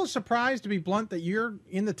 Are you a little surprised, to be blunt, that you're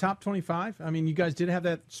in the top 25? I mean, you guys did have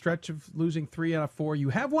that stretch of losing 3 out of 4. You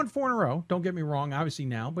have won 4 in a row. Don't get me wrong, obviously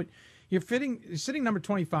now, but you're sitting number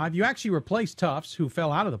 25. You actually replaced Tufts, who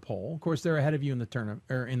fell out of the poll. Of course, they're ahead of you in the tournament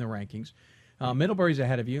or in the rankings. Middlebury's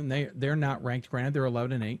ahead of you, and they're not ranked. Granted, they're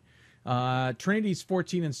 11-8. Trinity's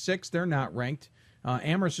 14-6. They're not ranked.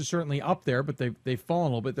 Amherst is certainly up there, but they've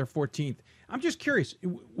fallen a little bit. They're 14th. I'm just curious,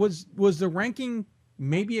 was the ranking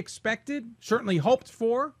maybe expected, certainly hoped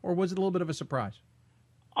for, or was it a little bit of a surprise?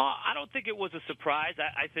 I don't think it was a surprise.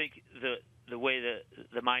 I think the way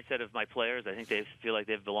the mindset of my players, I think they feel like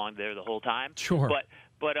they've belonged there the whole time. Sure.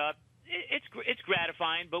 But it's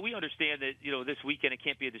gratifying. But we understand that this weekend it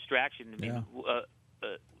can't be a distraction. I mean,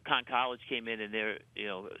 Conn College came in, and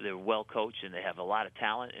they're well coached, and they have a lot of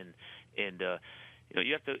talent, and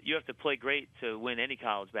you have to play great to win any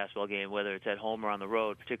college basketball game, whether it's at home or on the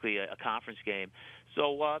road, particularly a conference game.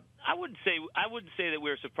 So I wouldn't say that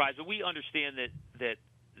we're surprised, but we understand that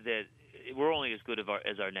we're only as good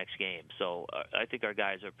as our next game. So I think our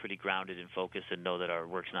guys are pretty grounded and focused and know that our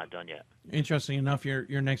work's not done yet. Interesting enough,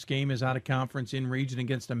 your next game is out of conference in region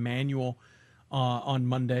against Emmanuel on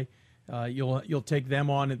Monday. You'll take them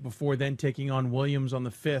on before then taking on Williams on the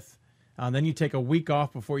 5th. Then you take a week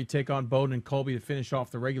off before you take on Bowdoin and Colby to finish off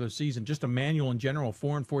the regular season. Just Emmanuel in general,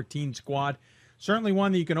 4-14 squad. Certainly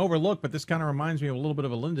one that you can overlook, but this kind of reminds me of a little bit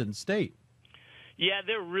of a Linden State. Yeah,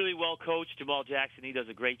 they're really well coached. Jamal Jackson, he does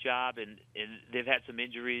a great job, and they've had some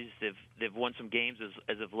injuries. They've won some games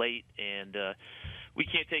as of late, and we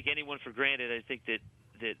can't take anyone for granted. I think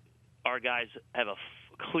that our guys have a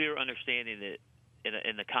clear understanding that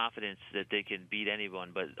in the confidence that they can beat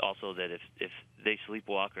anyone, but also that if they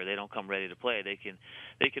sleepwalk or they don't come ready to play, they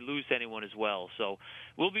can lose to anyone as well. So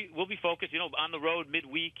we'll be focused, on the road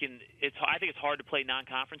midweek, and I think it's hard to play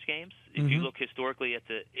non-conference games. If you look historically at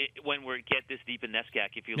when we get this deep in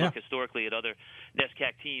NESCAC, if you look historically at other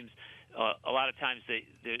NESCAC teams, a lot of times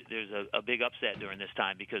there's a big upset during this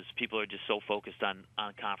time because people are just so focused on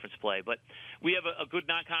conference play. But we have a good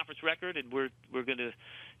non-conference record, and we're going to,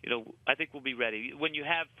 I think we'll be ready. When you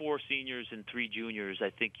have 4 seniors and 3 juniors, I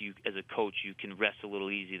think you, as a coach, you can rest a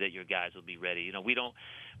little easy that your guys will be ready.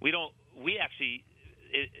 We actually,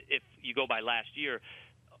 if you go by last year,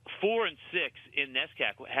 4 and 6 in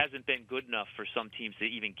NESCAC hasn't been good enough for some teams to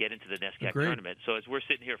even get into the NESCAC Agreed. tournament. So as we're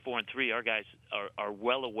sitting here 4 and 3, our guys are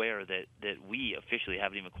well aware that we officially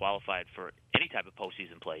haven't even qualified for any type of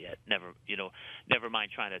postseason play yet. Never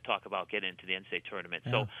mind trying to talk about getting into the NCAA tournament.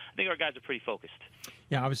 Yeah. So I think our guys are pretty focused.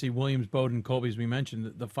 Yeah, obviously Williams, Bowdoin, Colby, as we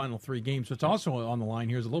mentioned, the final 3 games. So it's also on the line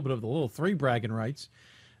here is a little bit of the little 3 bragging rights.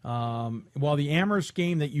 While the Amherst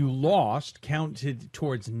game that you lost counted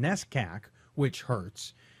towards NESCAC, which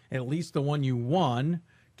hurts, at least the one you won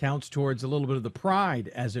counts towards a little bit of the pride,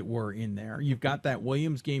 as it were, in there. You've got that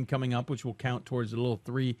Williams game coming up, which will count towards a little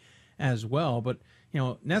 3 as well. But,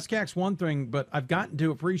 NESCAC's one thing, but I've gotten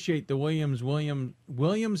to appreciate the Williams,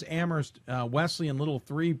 Amherst, Wesleyan little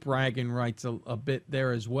 3 bragging rights a bit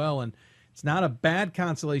there as well. And it's not a bad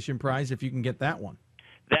consolation prize if you can get that one.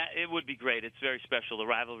 It would be great. It's very special. The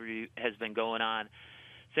rivalry has been going on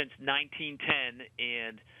since 1910,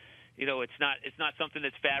 and it's not something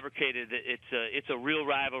that's fabricated. It's a real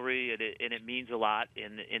rivalry, and it means a lot.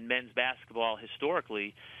 In men's basketball,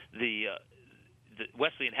 historically, the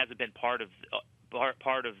Wesleyan hasn't been part of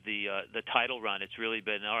the title run. It's really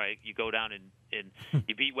been all right. You go down and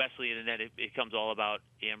you beat Wesleyan, and then it becomes all about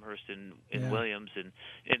Amherst and Williams, and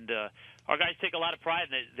our guys take a lot of pride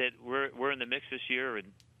in that we're in the mix this year,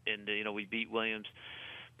 and we beat Williams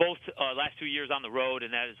both last 2 years on the road,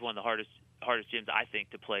 and that is one of the hardest gyms I think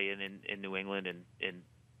to play in New England,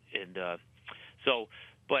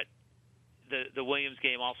 but the Williams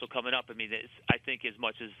game also coming up. I mean, I think as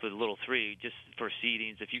much as for the little 3, just for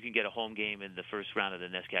seedings, if you can get a home game in the first round of the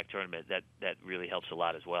NESCAC tournament, that really helps a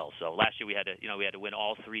lot as well. So last year we had to win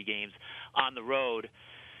all 3 games on the road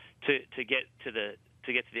to get to the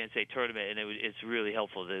NCAA tournament, and it's really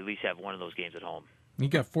helpful to at least have one of those games at home. You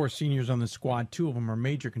got 4 seniors on the squad. 2 of them are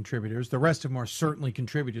major contributors. The rest of them are certainly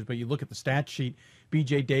contributors, but you look at the stat sheet,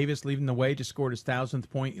 B.J. Davis leading the way, just scored his 1,000th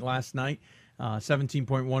point last night,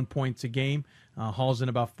 17.1 points a game, hauls in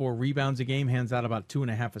about 4 rebounds a game, hands out about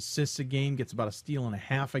 2.5 assists a game, gets about a steal and a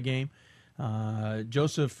half a game.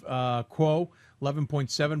 Joseph Quo,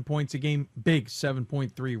 11.7 points a game, big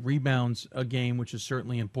 7.3 rebounds a game, which is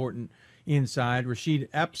certainly important inside. Rashid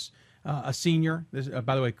Epps, a senior,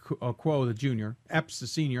 by the way, Quo the junior, Epps the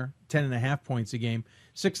senior, 10.5 points a game,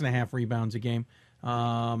 6.5 rebounds a game.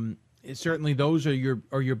 Certainly, those are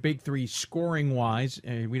your big 3 scoring wise.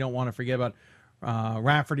 We don't want to forget about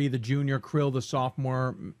Rafferty the junior, Krill the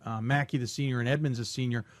sophomore, Mackey the senior, and Edmonds the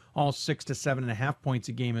senior, all 6 to 7.5 points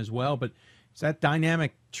a game as well. But it's that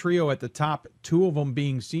dynamic trio at the top, 2 of them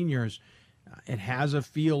being seniors. It has a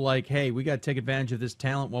feel like, hey, we got to take advantage of this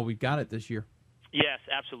talent while we've got it this year. Yes,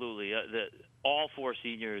 absolutely. All 4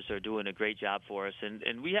 seniors are doing a great job for us,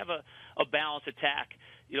 and we have a balanced attack.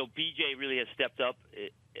 BJ really has stepped up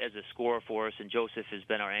as a scorer for us, and Joseph has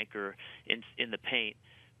been our anchor in the paint.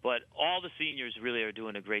 But all the seniors really are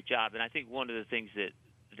doing a great job, and I think one of the things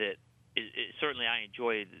that certainly I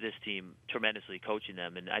enjoy this team tremendously, coaching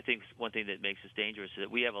them. And I think one thing that makes us dangerous is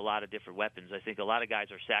that we have a lot of different weapons. I think a lot of guys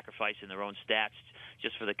are sacrificing their own stats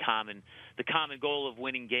just for the common goal of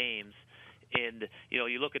winning games. And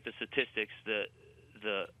you look at the statistics,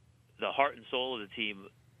 the heart and soul of the team.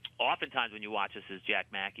 Oftentimes, when you watch us, is Jack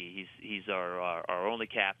Mackey. He's our only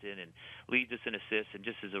captain and leads us in assists, and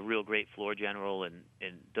just is a real great floor general and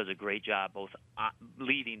does a great job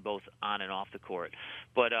leading both on and off the court.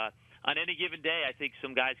 But on any given day, I think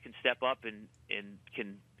some guys can step up and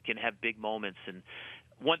can have big moments. And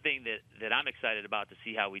one thing that I'm excited about to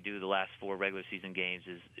see how we do the last 4 regular season games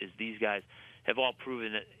is these guys have all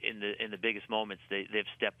proven that in the biggest moments they've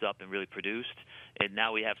stepped up and really produced, and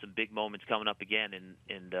now we have some big moments coming up again,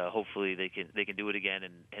 and hopefully they can do it again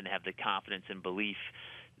and have the confidence and belief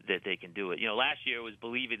that they can do it. Last year was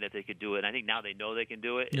believing that they could do it, and I think now they know they can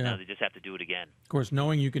do it, and now they just have to do it again. Of course,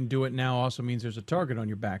 knowing you can do it now also means there's a target on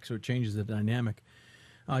your back, so it changes the dynamic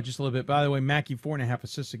just a little bit. By the way, Mackey, 4.5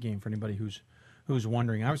 assists a game for anybody who's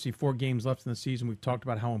wondering. Obviously, 4 games left in the season. We've talked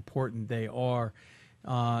about how important they are.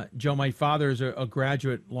 Joe, my father is a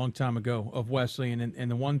graduate a long time ago of Wesleyan, and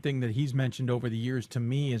the one thing that he's mentioned over the years to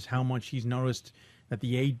me is how much he's noticed that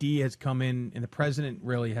the AD has come in and the president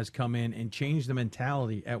really has come in and changed the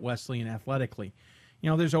mentality at Wesleyan athletically.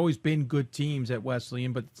 There's always been good teams at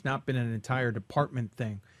Wesleyan, but it's not been an entire department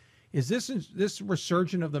thing. Is this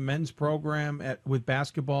resurgence of the men's program with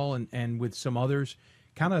basketball and with some others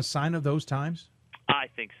kind of a sign of those times? I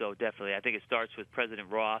think so, definitely. I think it starts with President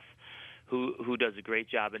Roth, who does a great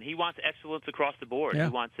job, and he wants excellence across the board. Yeah.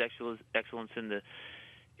 He wants excellence in the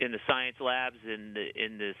science labs, in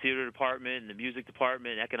the theater department, in the music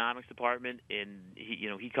department, economics department, and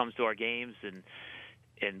he comes to our games, and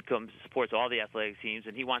supports all the athletic teams,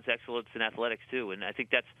 and he wants excellence in athletics too. And I think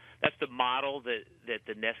that's the model that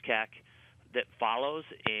the NESCAC that follows,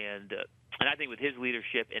 and I think with his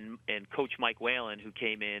leadership and Coach Mike Whalen, who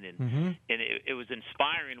came in, and it was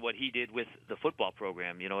inspiring what he did with the football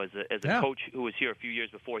program. As a coach who was here a few years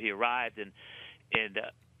before he arrived, and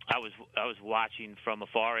I was watching from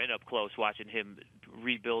afar and up close, watching him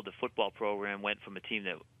rebuild the football program. Went from a team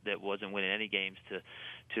that wasn't winning any games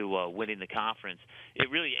to winning the conference. It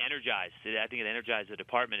really energized. I think it energized the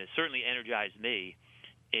department. It certainly energized me.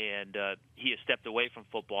 And he has stepped away from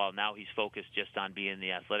football. Now he's focused just on being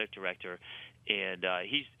the athletic director, and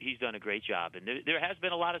he's done a great job. And there has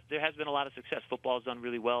been a lot of success. Football has done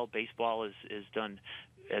really well. Baseball has done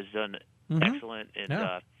excellent. And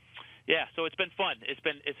so it's been fun. It's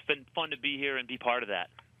been fun to be here and be part of that.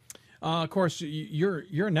 Of course, you're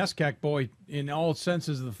a NESCAC boy in all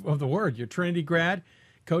senses of the word. You're Trinity grad,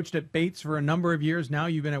 coached at Bates for a number of years. Now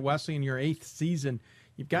you've been at Wesley in your 8th season.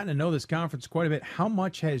 You've gotten to know this conference quite a bit. How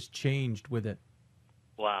much has changed with it?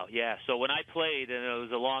 Wow, yeah. So when I played, and it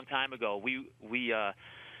was a long time ago, we had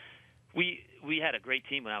a great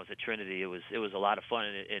team when I was at Trinity. It was a lot of fun,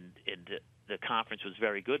 and the conference was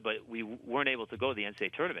very good, but we weren't able to go to the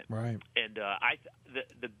NCAA tournament. Right. And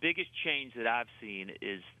the biggest change that I've seen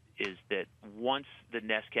is that once the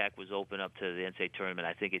NESCAC was open up to the NCAA tournament,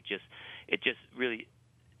 I think it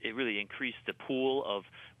really increased the pool of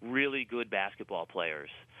really good basketball players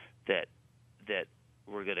that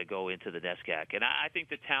were going to go into the NESCAC. And I think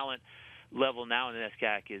the talent level now in the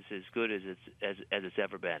NESCAC is as good as it's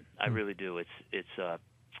ever been. I really do.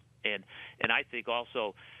 And I think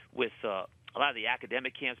also with a lot of the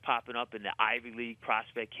academic camps popping up and the Ivy League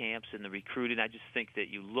prospect camps and the recruiting, I just think that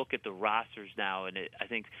you look at the rosters now, and I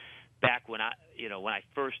think back when I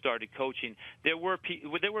first started coaching, there were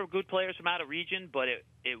good players from out of region, but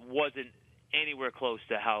it wasn't anywhere close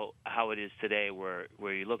to how it is today, where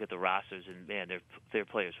you look at the rosters and man, they're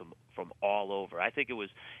players from all over. I think it was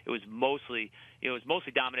mostly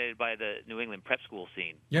dominated by the New England prep school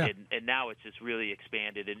scene, and now it's just really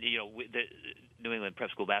expanded. And the New England prep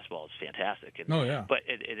school basketball is fantastic, but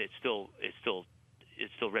it's still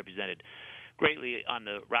represented greatly on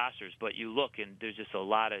the rosters, but you look and there's just a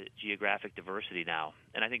lot of geographic diversity now,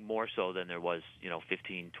 and I think more so than there was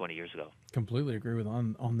 15, 20 years ago. Completely agree with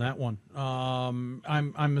on that one.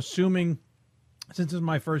 I'm assuming, since this is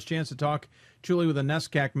my first chance to talk truly with the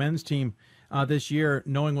NESCAC men's team this year,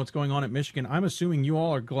 knowing what's going on at Michigan, I'm assuming you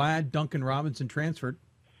all are glad Duncan Robinson transferred.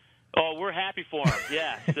 Oh, we're happy for him.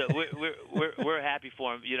 Yeah, so we're happy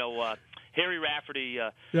for him. Harry Rafferty,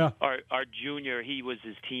 our junior, he was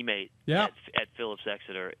his teammate at Phillips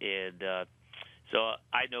Exeter, and so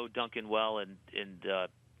I know Duncan well, and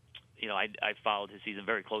I followed his season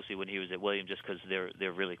very closely when he was at Williams, just because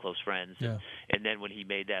they're really close friends. Yeah. And then when he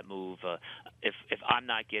made that move, if I'm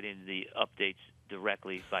not getting the updates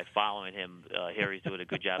directly by following him, Harry's doing a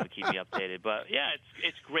good job of keeping me updated. But yeah,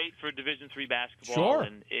 it's great for Division III basketball, sure.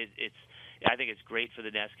 And I think it's great for the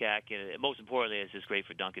NESCAC, and most importantly, it's just great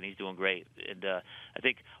for Duncan. He's doing great, and I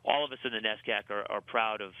think all of us in the NESCAC are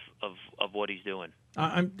proud of what he's doing.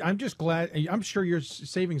 I'm just glad. I'm sure you're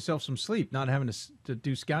saving yourself some sleep, not having to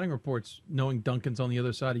do scouting reports, knowing Duncan's on the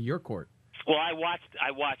other side of your court. Well, I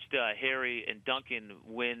watched Harry and Duncan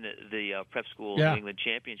win the prep school New England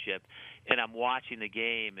championship, and I'm watching the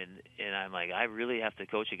game, and I'm like, I really have to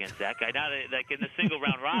coach against that guy. Now, like in the single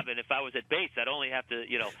round robin, if I was at Bates, I'd only have to,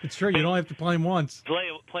 It's true. You don't have to play him once. Play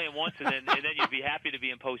him once, and then you'd be happy to be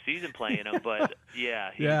in postseason playing him. But he's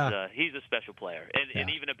a special player, and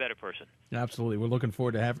even a better person. Absolutely. We're looking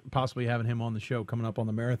forward to possibly having him on the show coming up on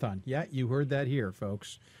the marathon. Yeah, you heard that here,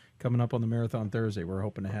 folks. Coming up on the marathon Thursday, we're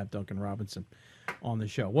hoping to have Duncan Robinson on the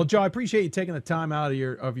show. Well, Joe, I appreciate you taking the time out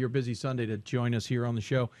of your busy Sunday to join us here on the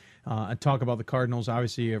show and talk about the Cardinals.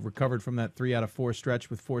 Obviously, you have recovered from that 3 out of 4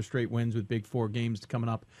 stretch with 4 straight wins with Big 4 games coming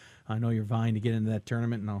up. I know you're vying to get into that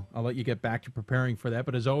tournament, and I'll let you get back to preparing for that.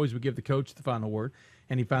 But as always, we give the coach the final word.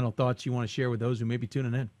 Any final thoughts you want to share with those who may be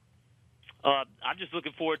tuning in? I'm just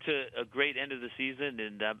looking forward to a great end of the season,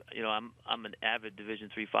 and I'm an avid Division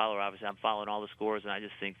III follower. Obviously, I'm following all the scores, and I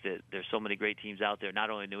just think that there's so many great teams out there, not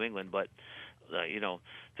only in New England, but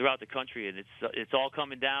throughout the country, and it's all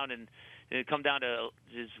coming down, and it come down to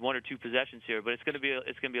just 1 or 2 possessions here. But it's going to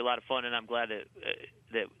be a lot of fun, and I'm glad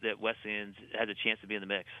that Wesleyan has a chance to be in the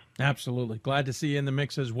mix. Absolutely, glad to see you in the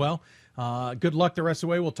mix as well. Good luck the rest of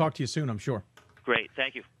the way. We'll talk to you soon, I'm sure. Great.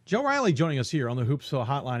 Thank you. Joe Riley joining us here on the Hoopsville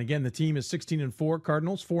Hotline. Again, the team is 16-4,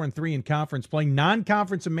 Cardinals 4-3 in conference, playing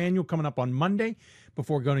non-conference Emmanuel coming up on Monday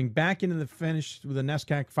before going back into the finish with the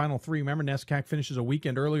NESCAC Final Three. Remember, NESCAC finishes a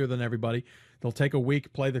weekend earlier than everybody. They'll take a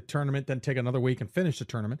week, play the tournament, then take another week and finish the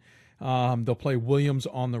tournament. They'll play Williams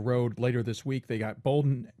on the road later this week. They got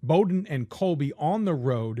Bowdoin and Colby on the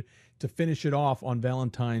road to finish it off on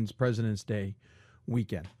Valentine's President's Day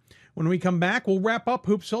weekend. When we come back, we'll wrap up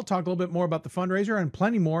Hoopsville, talk a little bit more about the fundraiser and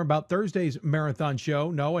plenty more about Thursday's marathon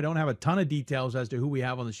show. No, I don't have a ton of details as to who we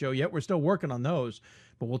have on the show yet. We're still working on those,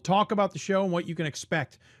 but we'll talk about the show and what you can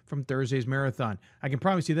expect from Thursday's marathon. I can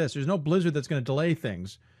promise you this, there's no blizzard that's going to delay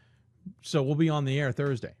things, so we'll be on the air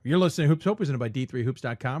Thursday. You're listening to Hoopsville, presented by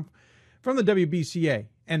D3Hoops.com from the WBCA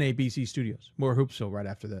NABC studios. More Hoopsville right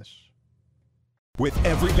after this. With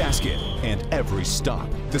every basket and every stop,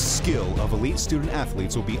 the skill of elite student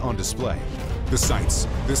athletes will be on display. The sights,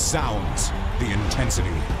 the sounds, the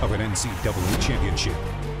intensity of an NCAA championship.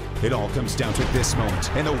 It all comes down to this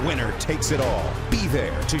moment, and the winner takes it all. Be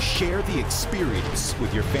there to share the experience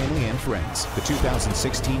with your family and friends. The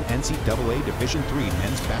 2016 NCAA Division III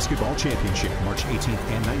Men's Basketball Championship, March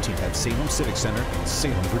 18th and 19th at Salem Civic Center in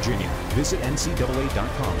Salem, Virginia. Visit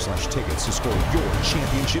ncaa.com/tickets to score your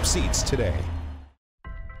championship seats today.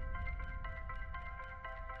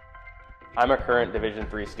 I'm a current Division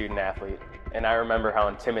III student athlete, and I remember how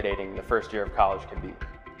intimidating the first year of college can be.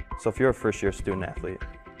 So if you're a first-year student athlete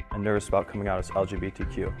and nervous about coming out as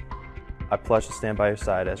LGBTQ, I pledge to stand by your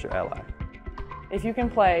side as your ally. If you can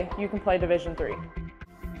play Division III.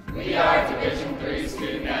 We are Division III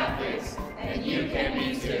student athletes, and you can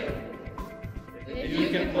be too. If you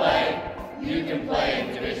can play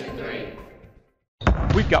in Division III.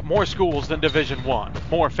 We've got more schools than Division I,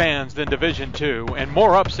 more fans than Division II, and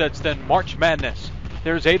more upsets than March Madness.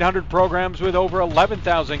 There's 800 programs with over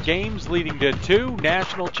 11,000 games leading to 2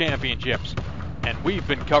 national championships. And we've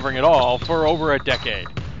been covering it all for over a decade.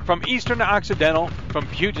 From Eastern to Occidental, from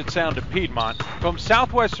Puget Sound to Piedmont, from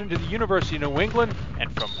Southwestern to the University of New England,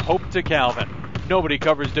 and from Hope to Calvin. Nobody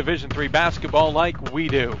covers Division III basketball like we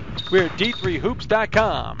do. We're at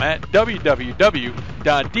D3Hoops.com at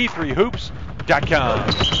www.d3hoops.com.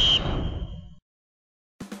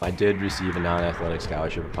 I did receive a non-athletic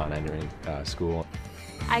scholarship upon entering school.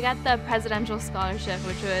 I got the presidential scholarship,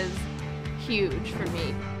 which was huge for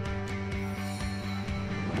me.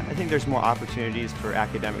 I think there's more opportunities for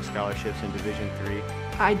academic scholarships in Division III.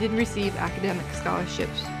 I did receive academic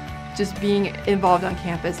scholarships. Just being involved on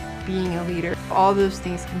campus, being a leader, all those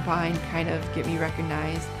things combined kind of get me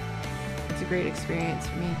recognized. It's a great experience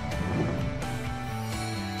for me.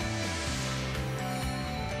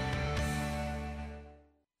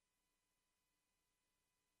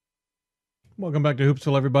 Welcome back to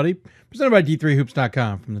Hoopsville, everybody. Presented by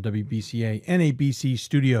D3Hoops.com from the WBCA NABC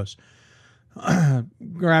studios.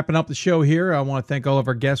 Wrapping up the show here, I want to thank all of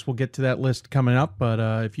our guests. We'll get to that list coming up. But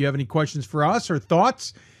if you have any questions for us or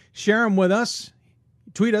thoughts, share them with us.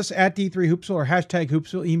 Tweet us at D3Hoopsville or hashtag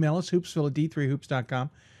Hoopsville. Email us, hoopsville at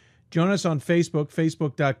D3Hoops.com. Join us on Facebook,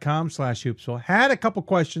 Facebook.com/Hoopsville. Had a couple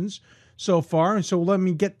questions so far, and so let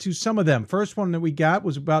me get to some of them. First one that we got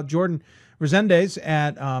was about Jordan Resendez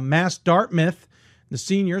at Mass Dartmouth. The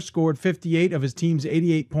senior scored 58 of his team's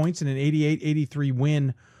 88 points in an 88-83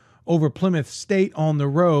 win over Plymouth State on the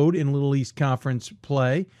road in Little East Conference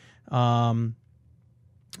play. Jordan,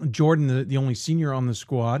 the only senior on the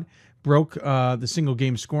squad, broke the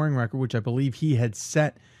single-game scoring record, which I believe he had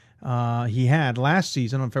set. He had last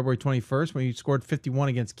season on February 21st when he scored 51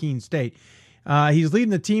 against Keene State. He's leading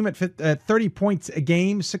the team at 30 points a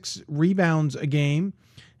game, 6 rebounds a game.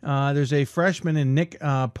 There's a freshman in Nick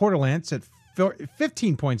Portalance at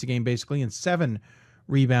 15 points a game, basically, and 7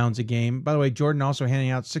 rebounds a game. By the way, Jordan also handing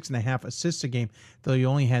out 6.5 assists a game, though he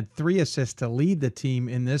only had 3 assists to lead the team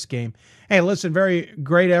in this game. Hey, listen, very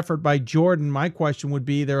great effort by Jordan. My question would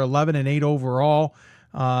be, they're 11-8 overall.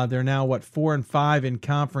 They're now, 4-5 in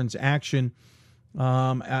conference action.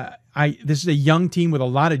 This is a young team with a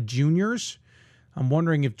lot of juniors. I'm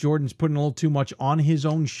wondering if Jordan's putting a little too much on his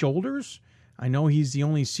own shoulders. I know he's the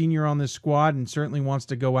only senior on this squad and certainly wants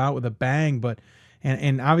to go out with a bang, but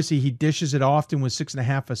and obviously he dishes it often with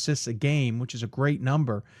 6.5 assists a game, which is a great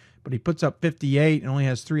number. But he puts up 58 and only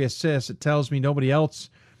has 3 assists. It tells me nobody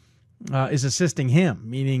else is assisting him,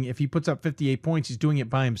 meaning if he puts up 58 points, he's doing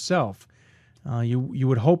it by himself. You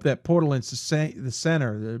would hope that Portland's the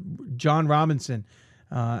center, John Robinson,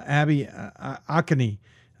 Abby Akani,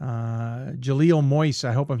 Jaleel Moise,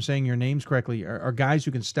 I hope I'm saying your names correctly, are guys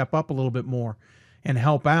who can step up a little bit more and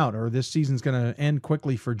help out, or this season's going to end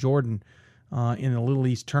quickly for Jordan in the Little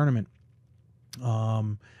East tournament. I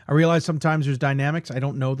realize sometimes there's dynamics. I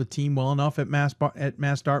don't know the team well enough at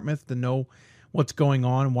Mass Dartmouth to know what's going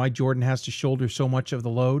on and why Jordan has to shoulder so much of the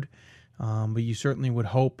load. But you certainly would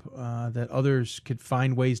hope that others could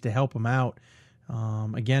find ways to help him out.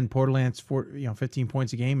 Again, Porterland's 15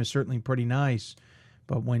 points a game is certainly pretty nice,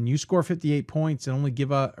 but when you score 58 points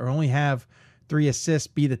and only have 3 assists,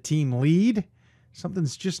 be the team lead,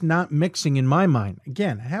 something's just not mixing in my mind.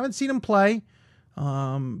 Again, I haven't seen him play,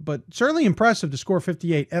 but certainly impressive to score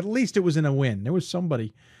 58. At least it was in a win. There was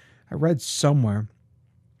somebody I read somewhere,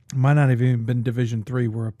 it might not have even been Division III,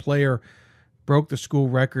 where a player broke the school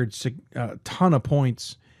record, a ton of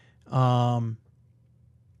points, but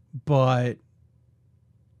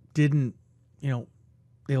didn't,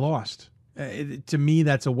 they lost. To me,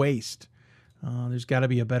 that's a waste. There's got to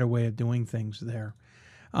be a better way of doing things there.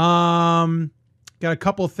 Got a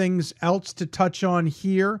couple of things else to touch on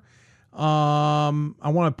here. I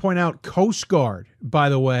want to point out Coast Guard, by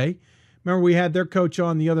the way. Remember, we had their coach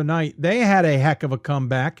on the other night. They had a heck of a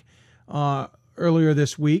comeback earlier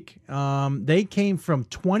this week. They came from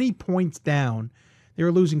 20 points down. They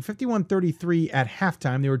were losing 51-33 at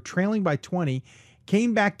halftime. They were trailing by 20.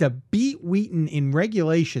 Came back to beat Wheaton in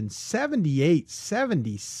regulation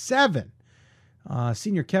 78-77.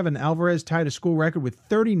 Senior Kevin Alvarez tied a school record with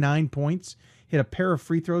 39 points. Hit a pair of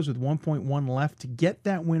free throws with 1.1 left to get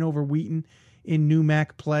that win over Wheaton in New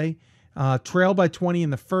Mac play. Trailed by 20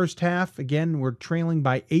 in the first half. Again, we're trailing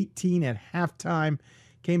by 18 at halftime.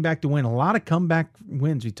 Came back to win. A lot of comeback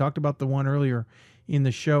wins. We talked about the one earlier in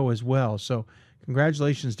the show as well. So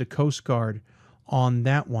congratulations to Coast Guard on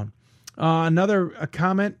that one. Another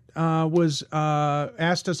comment was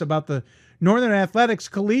asked us about the Northern Athletics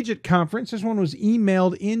Collegiate Conference. This one was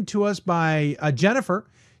emailed in to us by Jennifer.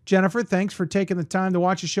 Jennifer, thanks for taking the time to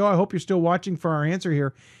watch the show. I hope you're still watching for our answer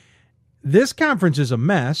here. This conference is a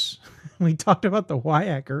mess. We talked about the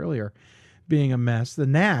WIAC earlier being a mess. The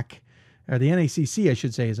NAC, or the NACC, I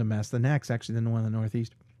should say, is a mess. The NAC's actually the one in the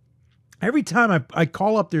Northeast. Every time I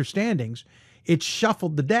call up their standings, it's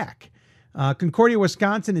shuffled the deck. Concordia,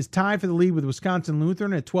 Wisconsin is tied for the lead with Wisconsin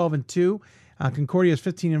Lutheran at 12-2. Concordia is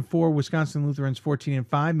 15-4. Wisconsin Lutheran's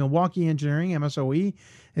 14-5. Milwaukee Engineering, MSOE,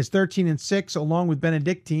 is 13-6 along with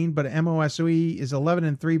Benedictine, but MOSOE is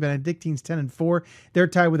 11-3. Benedictine's 10-4. They're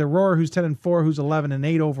tied with Aurora, who's 10-4, who's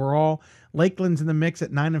 11-8 overall. Lakeland's in the mix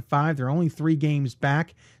at 9-5. They're only 3 games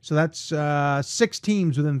back, so that's 6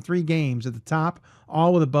 teams within 3 games at the top,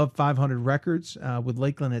 all with above 500 records, with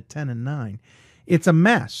Lakeland at 10-9. It's a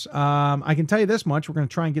mess. I can tell you this much. We're going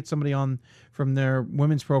to try and get somebody on from their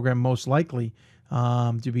women's program, most likely,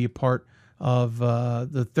 to be a part of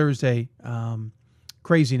the Thursday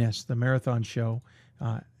craziness, the marathon show.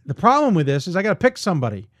 The problem with this is I got to pick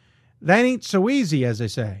somebody. That ain't so easy, as they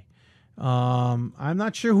say. I'm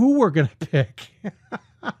not sure who we're going to pick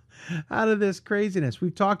out of this craziness.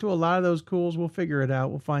 We've talked to a lot of those schools. We'll figure it out.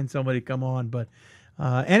 We'll find somebody to come on, but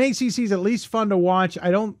NACC is at least fun to watch.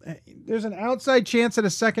 There's an outside chance at a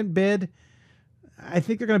second bid. I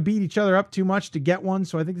think they're going to beat each other up too much to get one,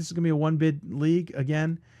 so I think this is going to be a one-bid league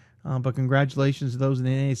again. But congratulations to those in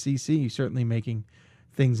the NACC. You're certainly making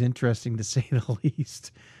things interesting, to say the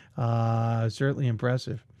least. Certainly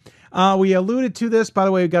impressive. We alluded to this. By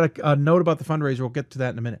the way, we got a note about the fundraiser. We'll get to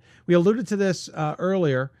that in a minute. We alluded to this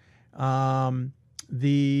earlier. To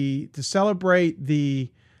celebrate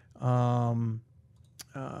the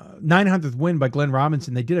 900th win by Glenn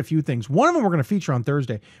Robinson, they did a few things. One of them we're going to feature on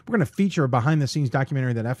Thursday. We're going to feature a behind-the-scenes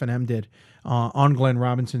documentary that F&M did on Glenn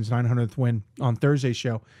Robinson's 900th win on Thursday's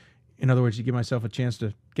show. In other words, you give myself a chance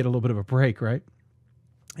to get a little bit of a break, right?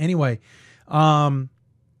 Anyway,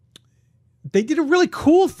 they did a really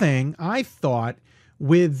cool thing, I thought,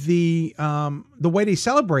 with the way they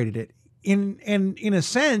celebrated it. In a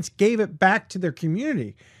sense, gave it back to their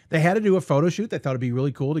community. They had to do a photo shoot. They thought it'd be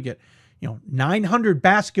really cool to get 900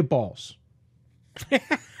 basketballs.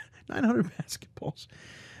 900 basketballs.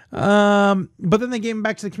 But then they gave them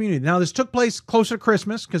back to the community. Now, this took place closer to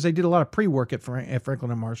Christmas because they did a lot of pre-work at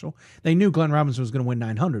Franklin and Marshall. They knew Glenn Robinson was going to win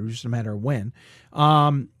 900. It was just a matter of when.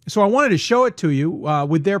 So I wanted to show it to you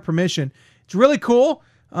with their permission. It's really cool.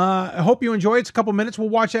 I hope you enjoy it. It's a couple minutes. We'll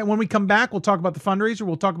watch that. When we come back, we'll talk about the fundraiser.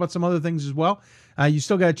 We'll talk about some other things as well. You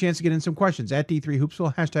still got a chance to get in some questions at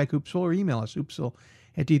D3Hoopsville, #Hoopsville, or email us,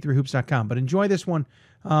 hoopsville@d3hoops.com. But enjoy this one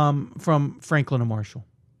from Franklin and Marshall.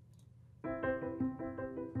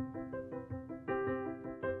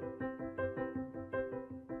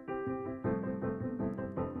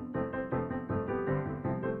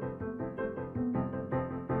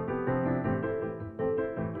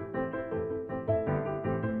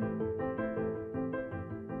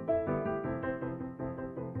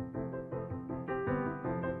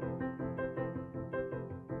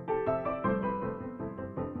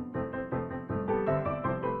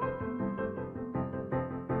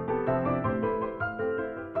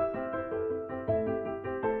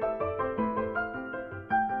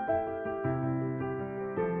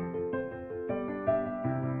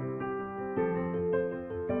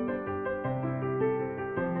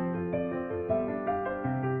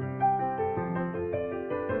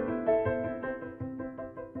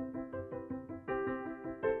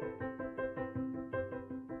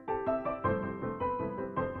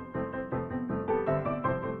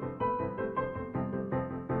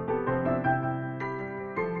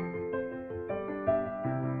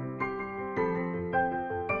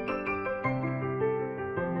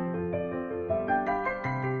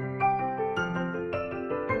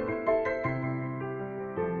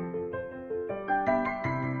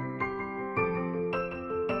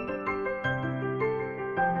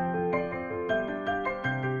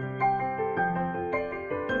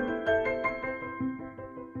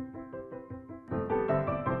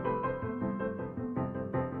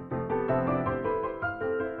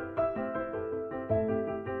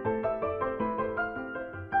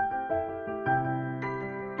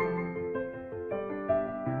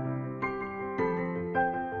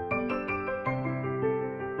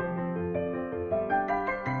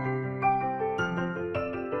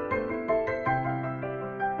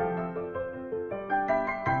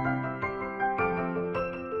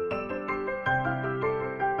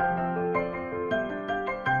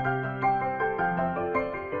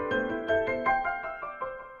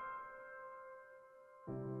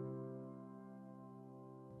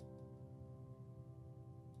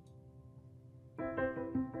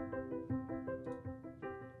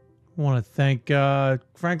 I want to thank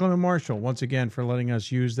Franklin and Marshall once again for letting us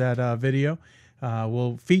use that video.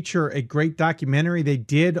 We'll feature a great documentary they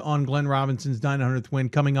did on Glenn Robinson's 900th win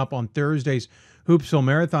coming up on Thursday's Hoopsville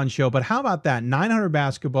Marathon show. But how about that? 900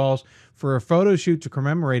 basketballs for a photo shoot to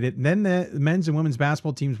commemorate it. And then the men's and women's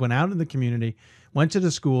basketball teams went out in the community, went to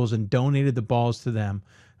the schools, and donated the balls to them.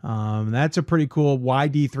 That's a pretty cool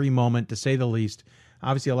YD3 moment, to say the least.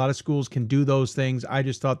 Obviously, a lot of schools can do those things. I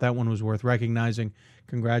just thought that one was worth recognizing.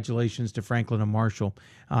 Congratulations to Franklin and Marshall.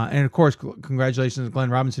 And, of course, congratulations to Glenn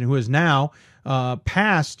Robinson, who is now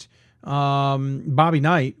passed Bobby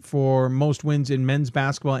Knight for most wins in men's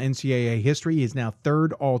basketball NCAA history. He is now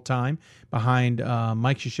third all-time behind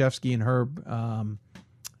Mike Krzyzewski and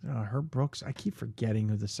Herb Brooks. I keep forgetting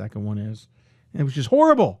who the second one is, which is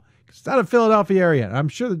horrible. It's out of Philadelphia area. I'm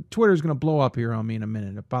sure the Twitter's going to blow up here on me in a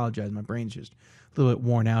minute. I apologize. My brain's just a little bit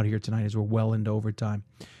worn out here tonight as we're well into overtime.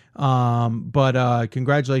 But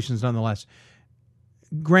congratulations nonetheless.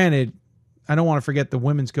 Granted, I don't want to forget the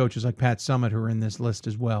women's coaches like Pat Summitt who are in this list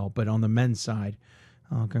as well. But on the men's side,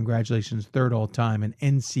 congratulations, third all-time in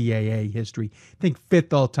NCAA history. I think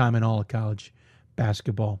fifth all-time in all of college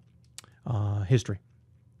basketball history.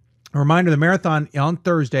 A reminder, the marathon on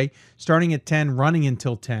Thursday, starting at 10, running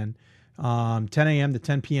until 10 a.m. to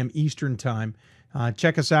 10 p.m. Eastern time.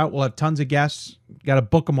 Check us out. We'll have tons of guests. Got to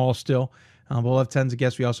book them all still. We'll have tons of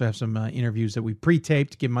guests. We also have some interviews that we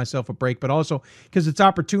pre-taped to give myself a break, but also because it's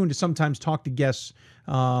opportune to sometimes talk to guests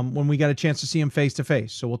when we got a chance to see them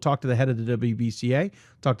face-to-face. So we'll talk to the head of the WBCA,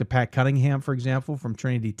 talk to Pat Cunningham, for example, from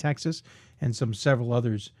Trinity, Texas, and several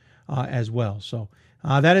others as well. So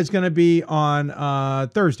that is going to be on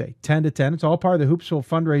Thursday, 10 to 10. It's all part of the Hoopsville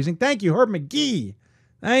fundraising. Thank you, Herb McGee.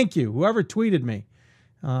 Thank you. Whoever tweeted me.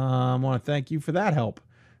 I want to thank you for that help.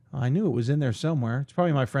 I knew it was in there somewhere. It's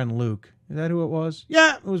probably my friend Luke. Is that who it was?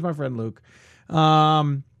 Yeah, it was my friend Luke.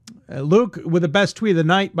 Luke with the best tweet of the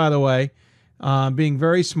night, by the way, being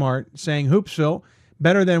very smart, saying Hoopsville,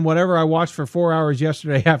 better than whatever I watched for 4 hours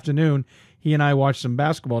yesterday afternoon. He and I watched some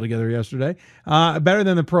basketball together yesterday. Better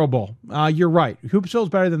than the Pro Bowl. You're right. Hoopsville's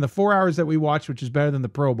better than the 4 hours that we watched, which is better than the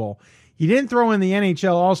Pro Bowl. He didn't throw in the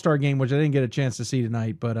NHL All-Star game, which I didn't get a chance to see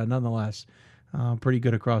tonight, but nonetheless, pretty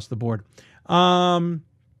good across the board.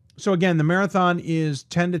 So again, the marathon is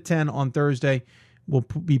 10 to 10 on Thursday. We'll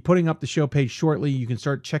be putting up the show page shortly. You can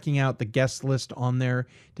start checking out the guest list on there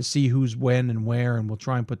to see who's when and where, and we'll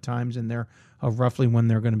try and put times in there of roughly when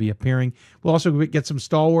they're going to be appearing. We'll also get some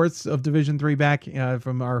stalwarts of Division III back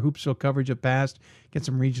from our Hoopsville coverage of past, get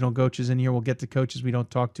some regional coaches in here. We'll get to coaches we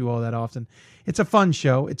don't talk to all that often. It's a fun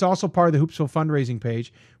show. It's also part of the Hoopsville fundraising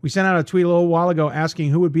page. We sent out a tweet a little while ago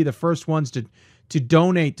asking who would be the first ones to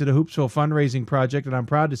donate to the Hoopsville fundraising project, and I'm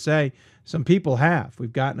proud to say some people have.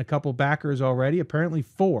 We've gotten a couple backers already, apparently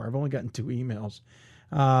 4. I've only gotten 2 emails.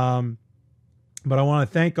 But I want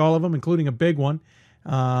to thank all of them, including a big one.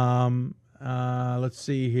 Let's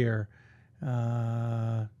see here.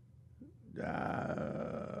 Don't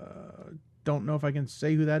know if I can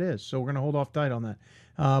say who that is, so we're going to hold off tight on that.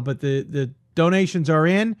 But the donations are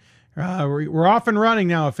in. We're off and running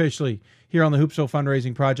now officially here on the Hoopsville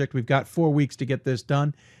fundraising project. We've got 4 weeks to get this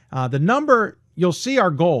done. The number, you'll see our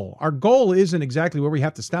goal. Our goal isn't exactly where we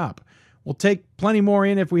have to stop. We'll take plenty more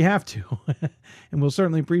in if we have to, and we'll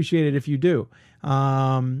certainly appreciate it if you do.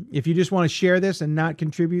 If you just want to share this and not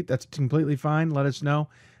contribute, that's completely fine. Let us know.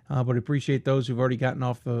 But appreciate those who've already gotten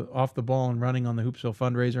off the ball and running on the Hoopsville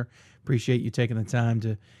fundraiser. Appreciate you taking the time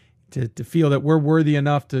to feel that we're worthy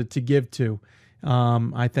enough to give to.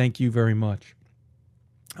 I thank you very much.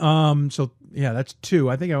 So yeah, that's 2.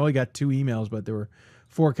 I think I only got 2 emails, but there were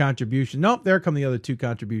 4 contributions. Nope, there come the other 2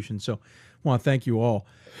 contributions. So I want to thank you all.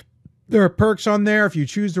 There are perks on there. If you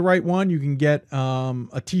choose the right one, you can get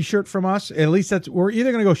a T-shirt from us. At least we're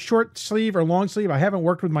either going to go short sleeve or long sleeve. I haven't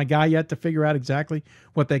worked with my guy yet to figure out exactly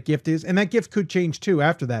what that gift is, and that gift could change too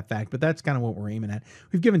after that fact. But that's kind of what we're aiming at.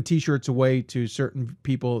 We've given T-shirts away to certain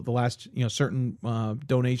people the last, certain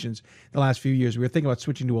donations the last few years. We were thinking about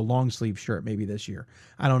switching to a long sleeve shirt maybe this year.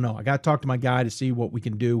 I don't know. I got to talk to my guy to see what we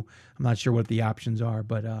can do. I'm not sure what the options are,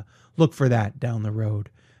 but look for that down the road,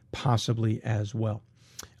 possibly as well.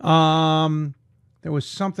 There was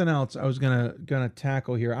something else I was gonna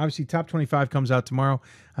tackle here. Obviously, Top 25 comes out tomorrow.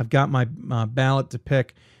 I've got my ballot to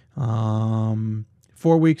pick. 4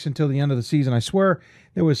 weeks until the end of the season. I swear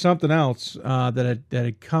there was something else that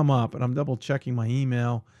had come up, and I'm double checking my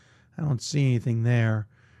email. I don't see anything there.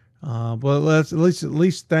 Well, let's at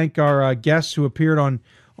least thank our guests who appeared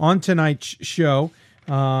on tonight's show.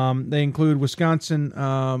 They include Wisconsin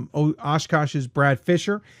Oshkosh's Brad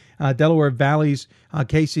Fisher, Delaware Valley's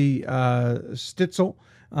Casey Stitzel,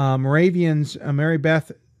 Moravian's Mary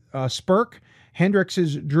Beth Spurk,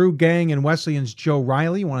 Hendrix's Drew Gang, and Wesleyan's Joe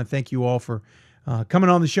Riley. I want to thank you all for coming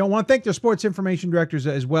on the show. I want to thank the sports information directors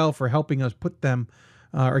as well for helping us put them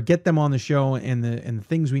or get them on the show and the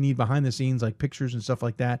things we need behind the scenes, like pictures and stuff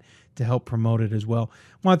like that, to help promote it as well.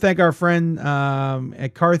 I want to thank our friend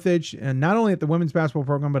at Carthage, and not only at the women's basketball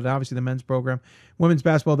program, but obviously the men's program. Women's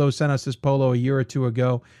basketball, though, sent us this polo a year or two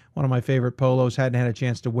ago. One of my favorite polos. Hadn't had a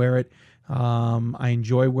chance to wear it. I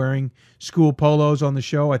enjoy wearing school polos on the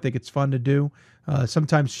show. I think it's fun to do.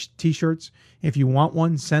 Sometimes T-shirts. If you want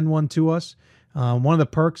one, send one to us. One of the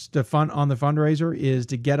perks on the fundraiser is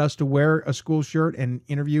to get us to wear a school shirt and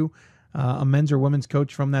interview a men's or women's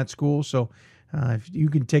coach from that school. So if you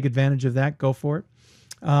can take advantage of that, go for it.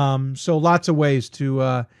 So lots of ways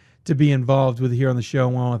to be involved with here on the show.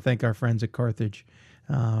 I want to thank our friends at Carthage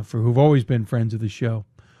for who've always been friends of the show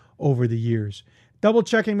over the years. Double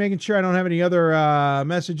checking, making sure I don't have any other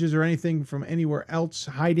messages or anything from anywhere else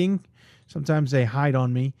hiding. Sometimes they hide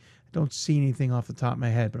on me. Don't see anything off the top of my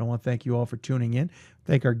head, but I want to thank you all for tuning in.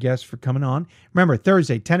 Thank our guests for coming on. Remember,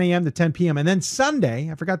 Thursday, 10 a.m. to 10 p.m. And then Sunday,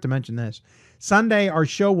 I forgot to mention this. Sunday, our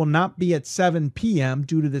show will not be at 7 p.m.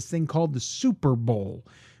 due to this thing called the Super Bowl.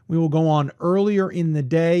 We will go on earlier in the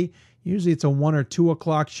day. Usually it's a 1 or 2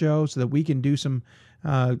 o'clock show so that we can do some,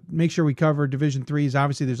 make sure we cover Division IIIs.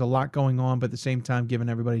 Obviously, there's a lot going on, but at the same time, giving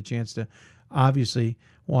everybody a chance to obviously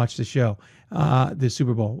watch the show, the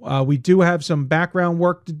Super Bowl. We do have some background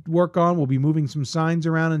work to work on. We'll be moving some signs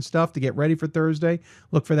around and stuff to get ready for Thursday.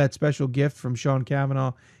 Look for that special gift from Sean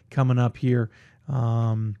Cavanaugh coming up here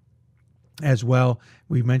as well.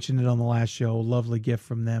 We mentioned it on the last show. Lovely gift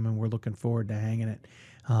from them, and we're looking forward to hanging it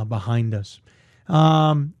behind us.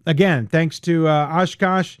 Again, thanks to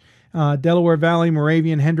Oshkosh, Delaware Valley,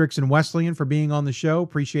 Moravian, Hendrix, and Wesleyan for being on the show.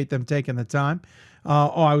 Appreciate them taking the time.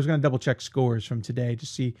 I was going to double check scores from today to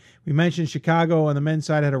see. We mentioned Chicago on the men's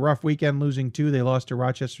side had a rough weekend, losing 2. They lost to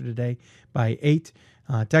Rochester today by 8.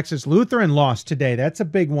 Texas Lutheran lost today. That's a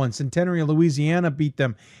big one. Centenary, Louisiana beat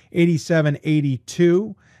them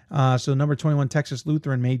 87-82. So number 21 Texas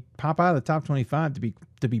Lutheran may pop out of the top 25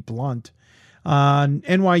 to be blunt.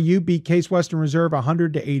 NYU beat Case Western Reserve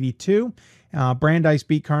 100-82. Brandeis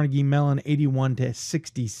beat Carnegie Mellon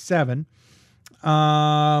 81-67.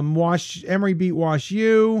 Emory beat Wash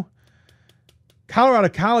U. Colorado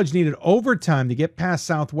College needed overtime to get past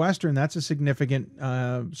Southwestern. That's a significant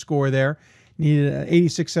score there. Needed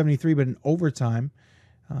 86-73, but in overtime.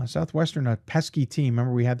 Southwestern, a pesky team.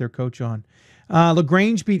 Remember, we had their coach on.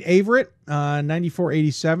 LaGrange beat Averett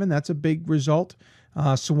 94-87. That's a big result.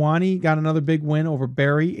 Sewanee got another big win over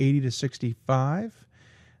Berry, 80-65.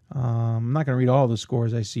 I'm not going to read all the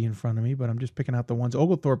scores I see in front of me, but I'm just picking out the ones.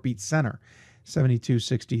 Oglethorpe beat Center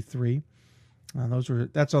 72-63.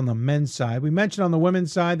 That's on the men's side. We mentioned on the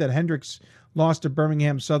women's side that Hendrix lost to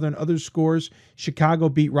Birmingham Southern. Other scores: Chicago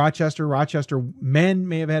beat Rochester. Rochester men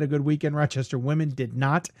may have had a good weekend. Rochester women did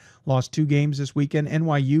not. Lost 2 games this weekend.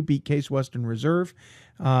 NYU beat Case Western Reserve.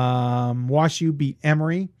 WashU beat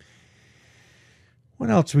Emory. What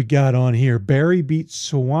else we got on here? Berry beat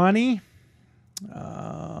Sewanee.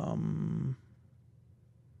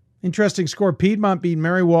 Interesting score. Piedmont beat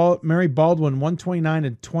Mary Baldwin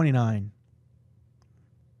 129-29.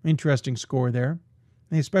 Interesting score there,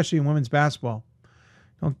 especially in women's basketball.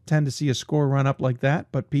 Don't tend to see a score run up like that,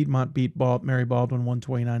 but Piedmont beat Mary Baldwin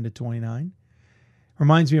 129-29.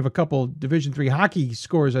 Reminds me of a couple Division III hockey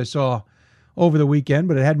scores I saw over the weekend,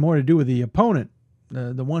 but it had more to do with the opponent,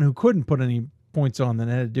 the one who couldn't put any points on than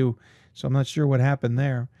it had to do. So I'm not sure what happened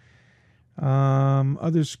there.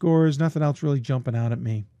 Other scores, nothing else really jumping out at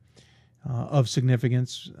me of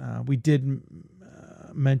significance. We did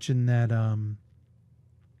mention that,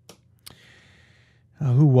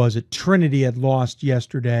 who was it? Trinity had lost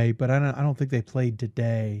yesterday, but I don't think they played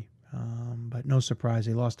today. But no surprise,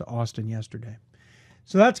 they lost to Austin yesterday.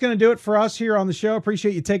 So that's going to do it for us here on the show.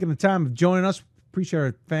 Appreciate you taking the time of joining us. Appreciate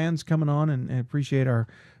our fans coming on, and appreciate our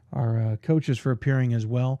coaches for appearing as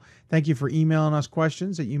well. Thank you for emailing us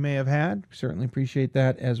questions that you may have had. Certainly appreciate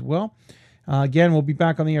that as well. Again, we'll be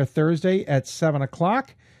back on the air Thursday at 7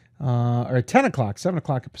 o'clock, or at 10 o'clock. 7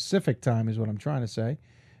 o'clock Pacific time is what I'm trying to say.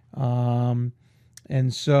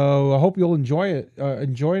 And so I hope you'll enjoy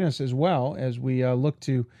us as well as we look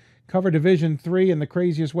to cover Division III in the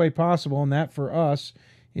craziest way possible. And that for us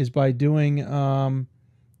is by doing a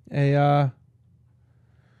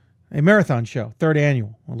marathon show, 3rd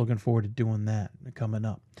annual. We're looking forward to doing that coming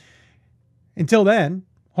up. Until then,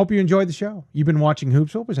 hope you enjoyed the show. You've been watching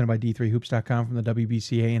Hoopsville, presented by D3Hoops.com from the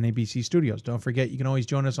WBCA and ABC studios. Don't forget, you can always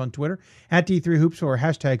join us on Twitter at D3Hoopsville or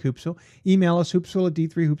hashtag Hoopsville. Email us,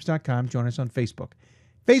 hoopsville@D3Hoops.com. Join us on Facebook,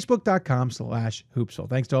 Facebook.com/Hoopsville.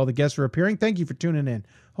 Thanks to all the guests for appearing. Thank you for tuning in.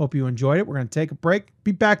 Hope you enjoyed it. We're going to take a break.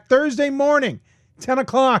 Be back Thursday morning, 10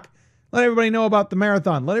 o'clock. Let everybody know about the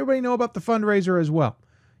marathon. Let everybody know about the fundraiser as well.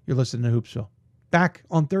 You're listening to Hoopsville. Back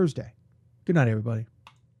on Thursday. Good night, everybody.